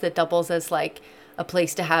greenhouse that doubles as like a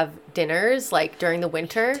place to have dinners, like during the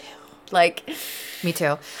winter. Like, me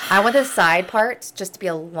too. I want the side parts just to be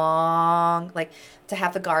a long, like, to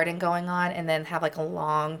have the garden going on and then have like a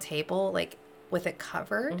long table, like with it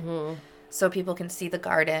covered, so people can see the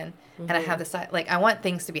garden. And I have the side, like, I want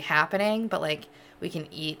things to be happening, but like we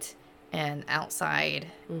can eat and outside,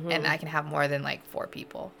 and I can have more than like 4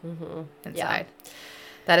 people inside. Yeah.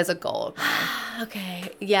 That is a goal of mine. Okay,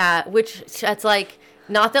 yeah, which that's like.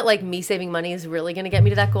 Not that, like, me saving money is really going to get me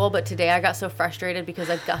to that goal, but today I got so frustrated because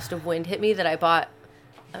a gust of wind hit me that I bought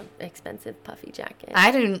an expensive puffy jacket.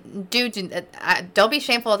 I didn't, dude, don't be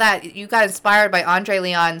shameful of that. You got inspired by Andre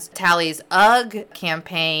Leon's Tally's UGG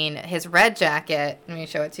campaign, his red jacket. Let me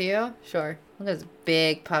show it to you. Sure. Look at this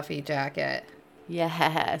big puffy jacket.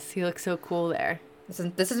 Yes, he looks so cool there.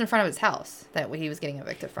 This is in front of his house that he was getting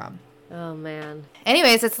evicted from. Oh, man.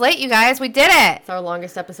 Anyways, it's late, you guys. We did it. It's our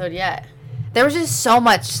longest episode yet. There was just so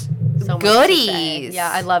much goodies.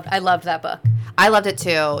 Yeah, I loved that book. I loved it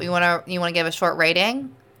too. You wanna give a short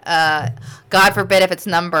rating? God forbid if it's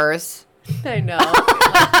numbers. I know.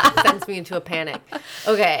 It sends me into a panic.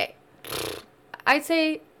 Okay. I'd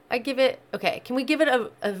say I give it. Okay, can we give it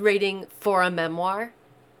a rating for a memoir?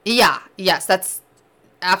 Yeah. Yes, that's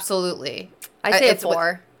absolutely. I say a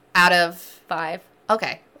 4 out of 5.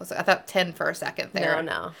 Okay. I thought 10 for a second there.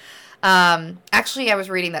 No. Actually, I was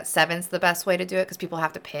reading that 7's the best way to do it because people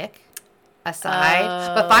have to pick a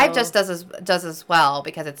side. But 5 just does as well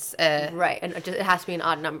because it's... Right, and it has to be an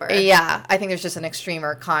odd number. Yeah, I think there's just an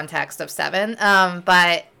extremer context of 7.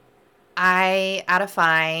 But out of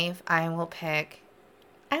 5, I will pick,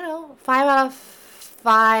 I don't know, 5 out of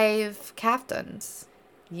 5 Caftans.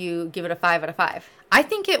 You give it a 5 out of 5. I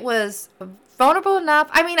think it was vulnerable enough.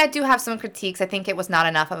 I mean, I do have some critiques. I think it was not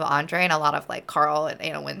enough of Andre and a lot of like Carl and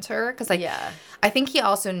Anna Wintour because I think he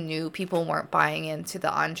also knew people weren't buying into the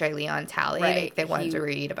Andre Leon tally. Right. They wanted to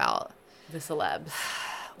read about the celebs,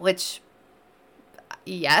 which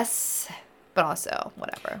yes, but also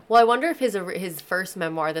whatever. Well, I wonder if his first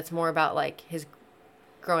memoir that's more about like his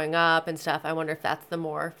growing up and stuff. I wonder if that's the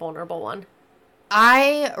more vulnerable one.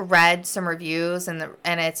 I read some reviews and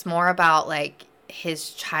it's more about like his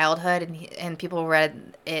childhood and people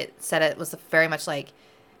read it, said it was very much like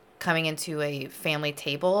coming into a family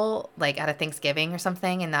table like at a Thanksgiving or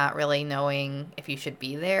something and not really knowing if you should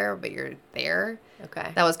be there but you're there.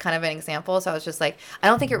 Okay. That was kind of an example. So I was just like, I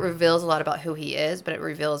don't think it reveals a lot about who he is, but it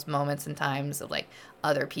reveals moments and times of like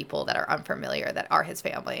other people that are unfamiliar that are his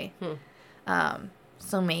family.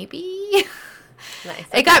 So maybe Nice.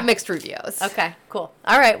 It got mixed reviews. Okay, cool.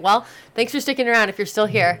 All right. Well, thanks for sticking around if you're still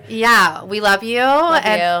here. Yeah, we love you. Love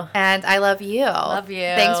you. And I love you. Love you.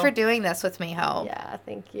 Thanks for doing this with me, Hope. Yeah,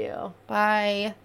 thank you. Bye.